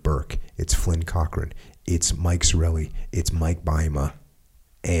Dave Burke. It's Flynn Cochran. It's Mike Sorelli. It's Mike Baima.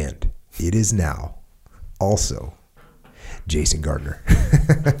 And it is now also Jason Gardner.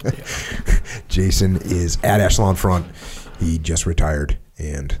 Jason is at Echelon Front. He just retired,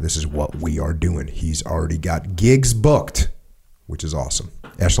 and this is what we are doing. He's already got gigs booked, which is awesome.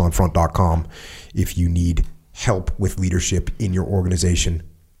 EchelonFront.com. If you need help with leadership in your organization,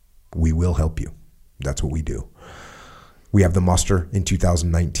 we will help you. That's what we do. We have the muster in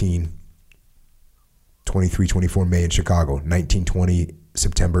 2019, 23-24 May in Chicago, 19-20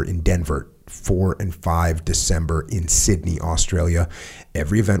 September in Denver, 4 and 5 December in Sydney, Australia.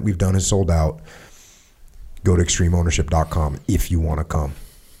 Every event we've done is sold out. Go to extremeownership.com if you want to come.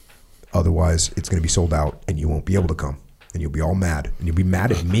 Otherwise, it's going to be sold out and you won't be able to come. And you'll be all mad. And you'll be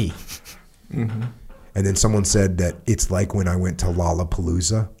mad at me. Mm-hmm. And then someone said that it's like when I went to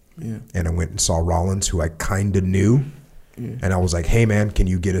Lollapalooza and I went and saw Rollins, who I kind of knew. Yeah. And I was like, hey, man, can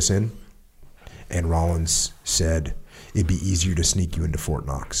you get us in? And Rollins said, it'd be easier to sneak you into Fort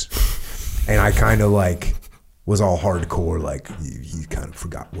Knox. And I kind of like was all hardcore, like he kind of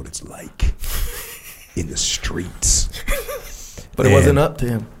forgot what it's like in the streets. But it wasn't up to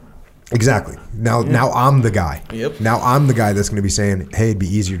him. Exactly. Now I'm the guy. Yep. Now I'm the guy that's going to be saying, hey, it'd be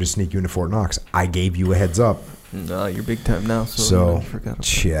easier to sneak you into Fort Knox. I gave you a heads up. No, you're big time now. So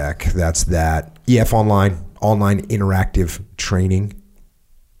check. That's that. EF Online interactive training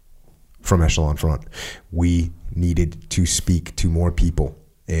from Echelon Front. We needed to speak to more people,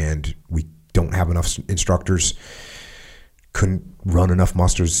 and we don't have enough instructors. Couldn't run enough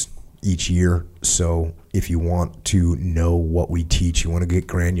musters each year. So if you want to know what we teach, you want to get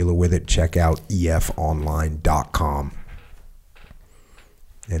granular with it, check out efonline.com.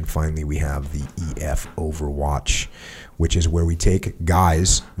 And finally, we have the EF Overwatch, which is where we take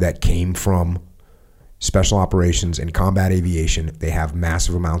guys that came from special operations and combat aviation. They have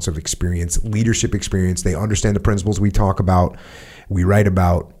massive amounts of experience, leadership experience. They understand the principles we talk about, we write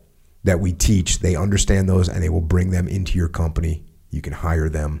about, that we teach. They understand those, and they will bring them into your company. You can hire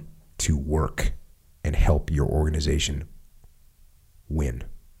them to work and help your organization win.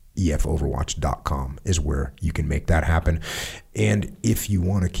 EFOverwatch.com is where you can make that happen. And if you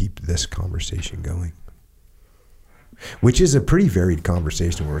want to keep this conversation going, which is a pretty varied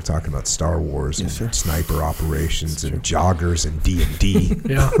conversation where we're talking about Star Wars and sniper operations and joggers and D&D.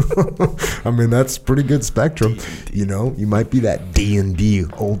 Yeah. I mean, that's pretty good spectrum. D&D. You know, you might be that D&D,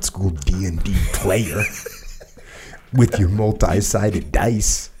 old school D&D player with your multi-sided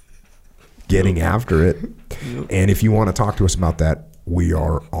dice getting after it. And if you want to talk to us about that, we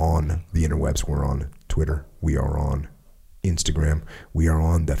are on the interwebs. We're on Twitter. We are on Instagram. We are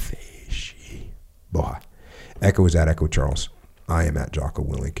on the Fishy Boy. Echo is at Echo Charles. I am at Jocko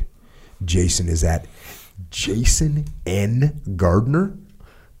Willink. Jason is at Jason N. Gardner.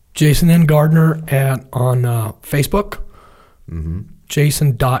 Jason N. Gardner on Facebook. Mm-hmm.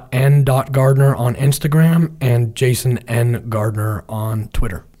 Jason.N.Gardner on Instagram. And Jason N. Gardner on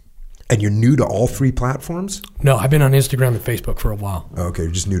Twitter. And you're new to all three platforms? No, I've been on Instagram and Facebook for a while. Okay,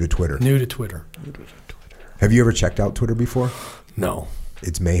 you're just new to Twitter. New to Twitter. Have you ever checked out Twitter before? No.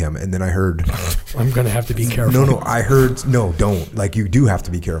 It's mayhem. And then I heard... I'm going to have to be careful. No, I heard... No, don't. Like, you do have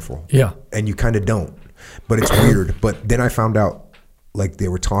to be careful. Yeah. And you kind of don't. But it's weird. But then I found out, like, they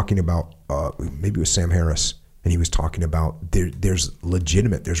were talking about... maybe it was Sam Harris. And he was talking about there's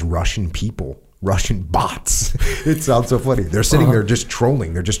Russian people, Russian bots. It sounds so funny. They're sitting there just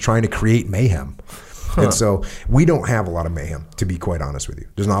trolling. They're just trying to create mayhem. Huh. And so we don't have a lot of mayhem, to be quite honest with you.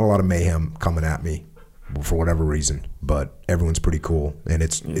 There's not a lot of mayhem coming at me for whatever reason, but everyone's pretty cool. And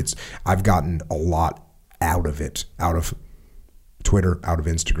it's I've gotten a lot out of it, out of Twitter, out of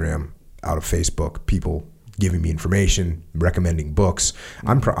Instagram, out of Facebook, people giving me information, recommending books.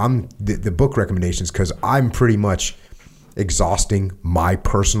 I'm the book recommendations, because I'm pretty much exhausting my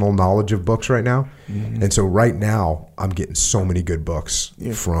personal knowledge of books right now. Mm-hmm. And so right now I'm getting so many good books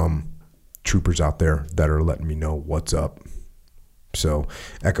from troopers out there that are letting me know what's up. So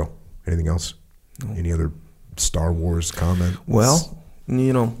Echo, anything else? Any other Star Wars comment? Well,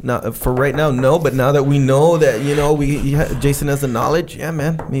 not for right now, no. But now that we know that, Jason has the knowledge, yeah,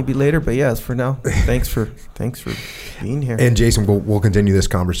 man, maybe later. But yeah, as for now, thanks for being here. And Jason, we'll continue this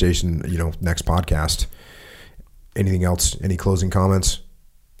conversation, next podcast. Anything else? Any closing comments?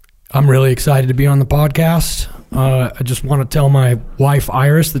 I'm really excited to be on the podcast. I just want to tell my wife,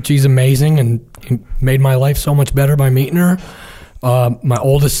 Iris, that she's amazing and made my life so much better by meeting her. My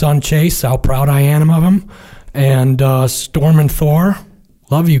oldest son, Chase, how proud I am of him. And Storm and Thor,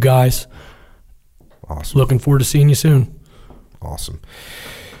 love you guys. Awesome. Looking forward to seeing you soon. Awesome.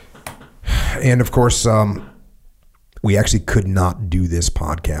 And, of course, we actually could not do this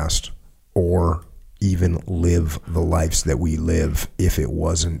podcast or even live the lives that we live if it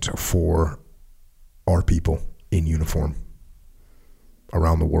wasn't for our people in uniform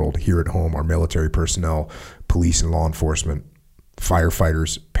around the world, here at home, our military personnel, police and law enforcement,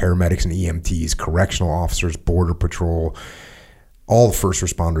 firefighters, paramedics and EMTs, correctional officers, border patrol, all the first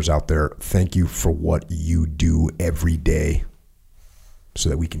responders out there. Thank you for what you do every day so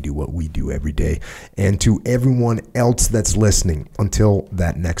that we can do what we do every day. And to everyone else that's listening, until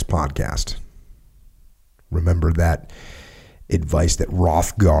that next podcast, remember that advice that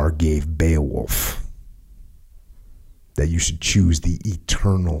Hrothgar gave Beowulf, that you should choose the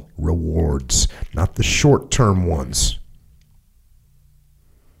eternal rewards, not the short-term ones.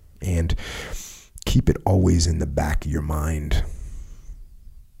 And keep it always in the back of your mind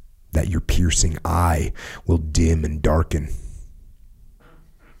that your piercing eye will dim and darken,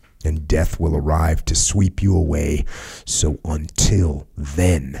 and death will arrive to sweep you away. So until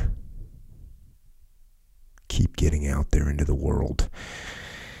then, keep getting out there into the world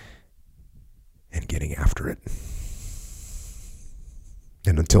and getting after it.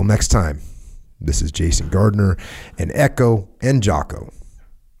 And until next time, this is Jason Gardner and Echo and Jocko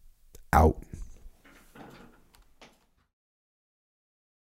out.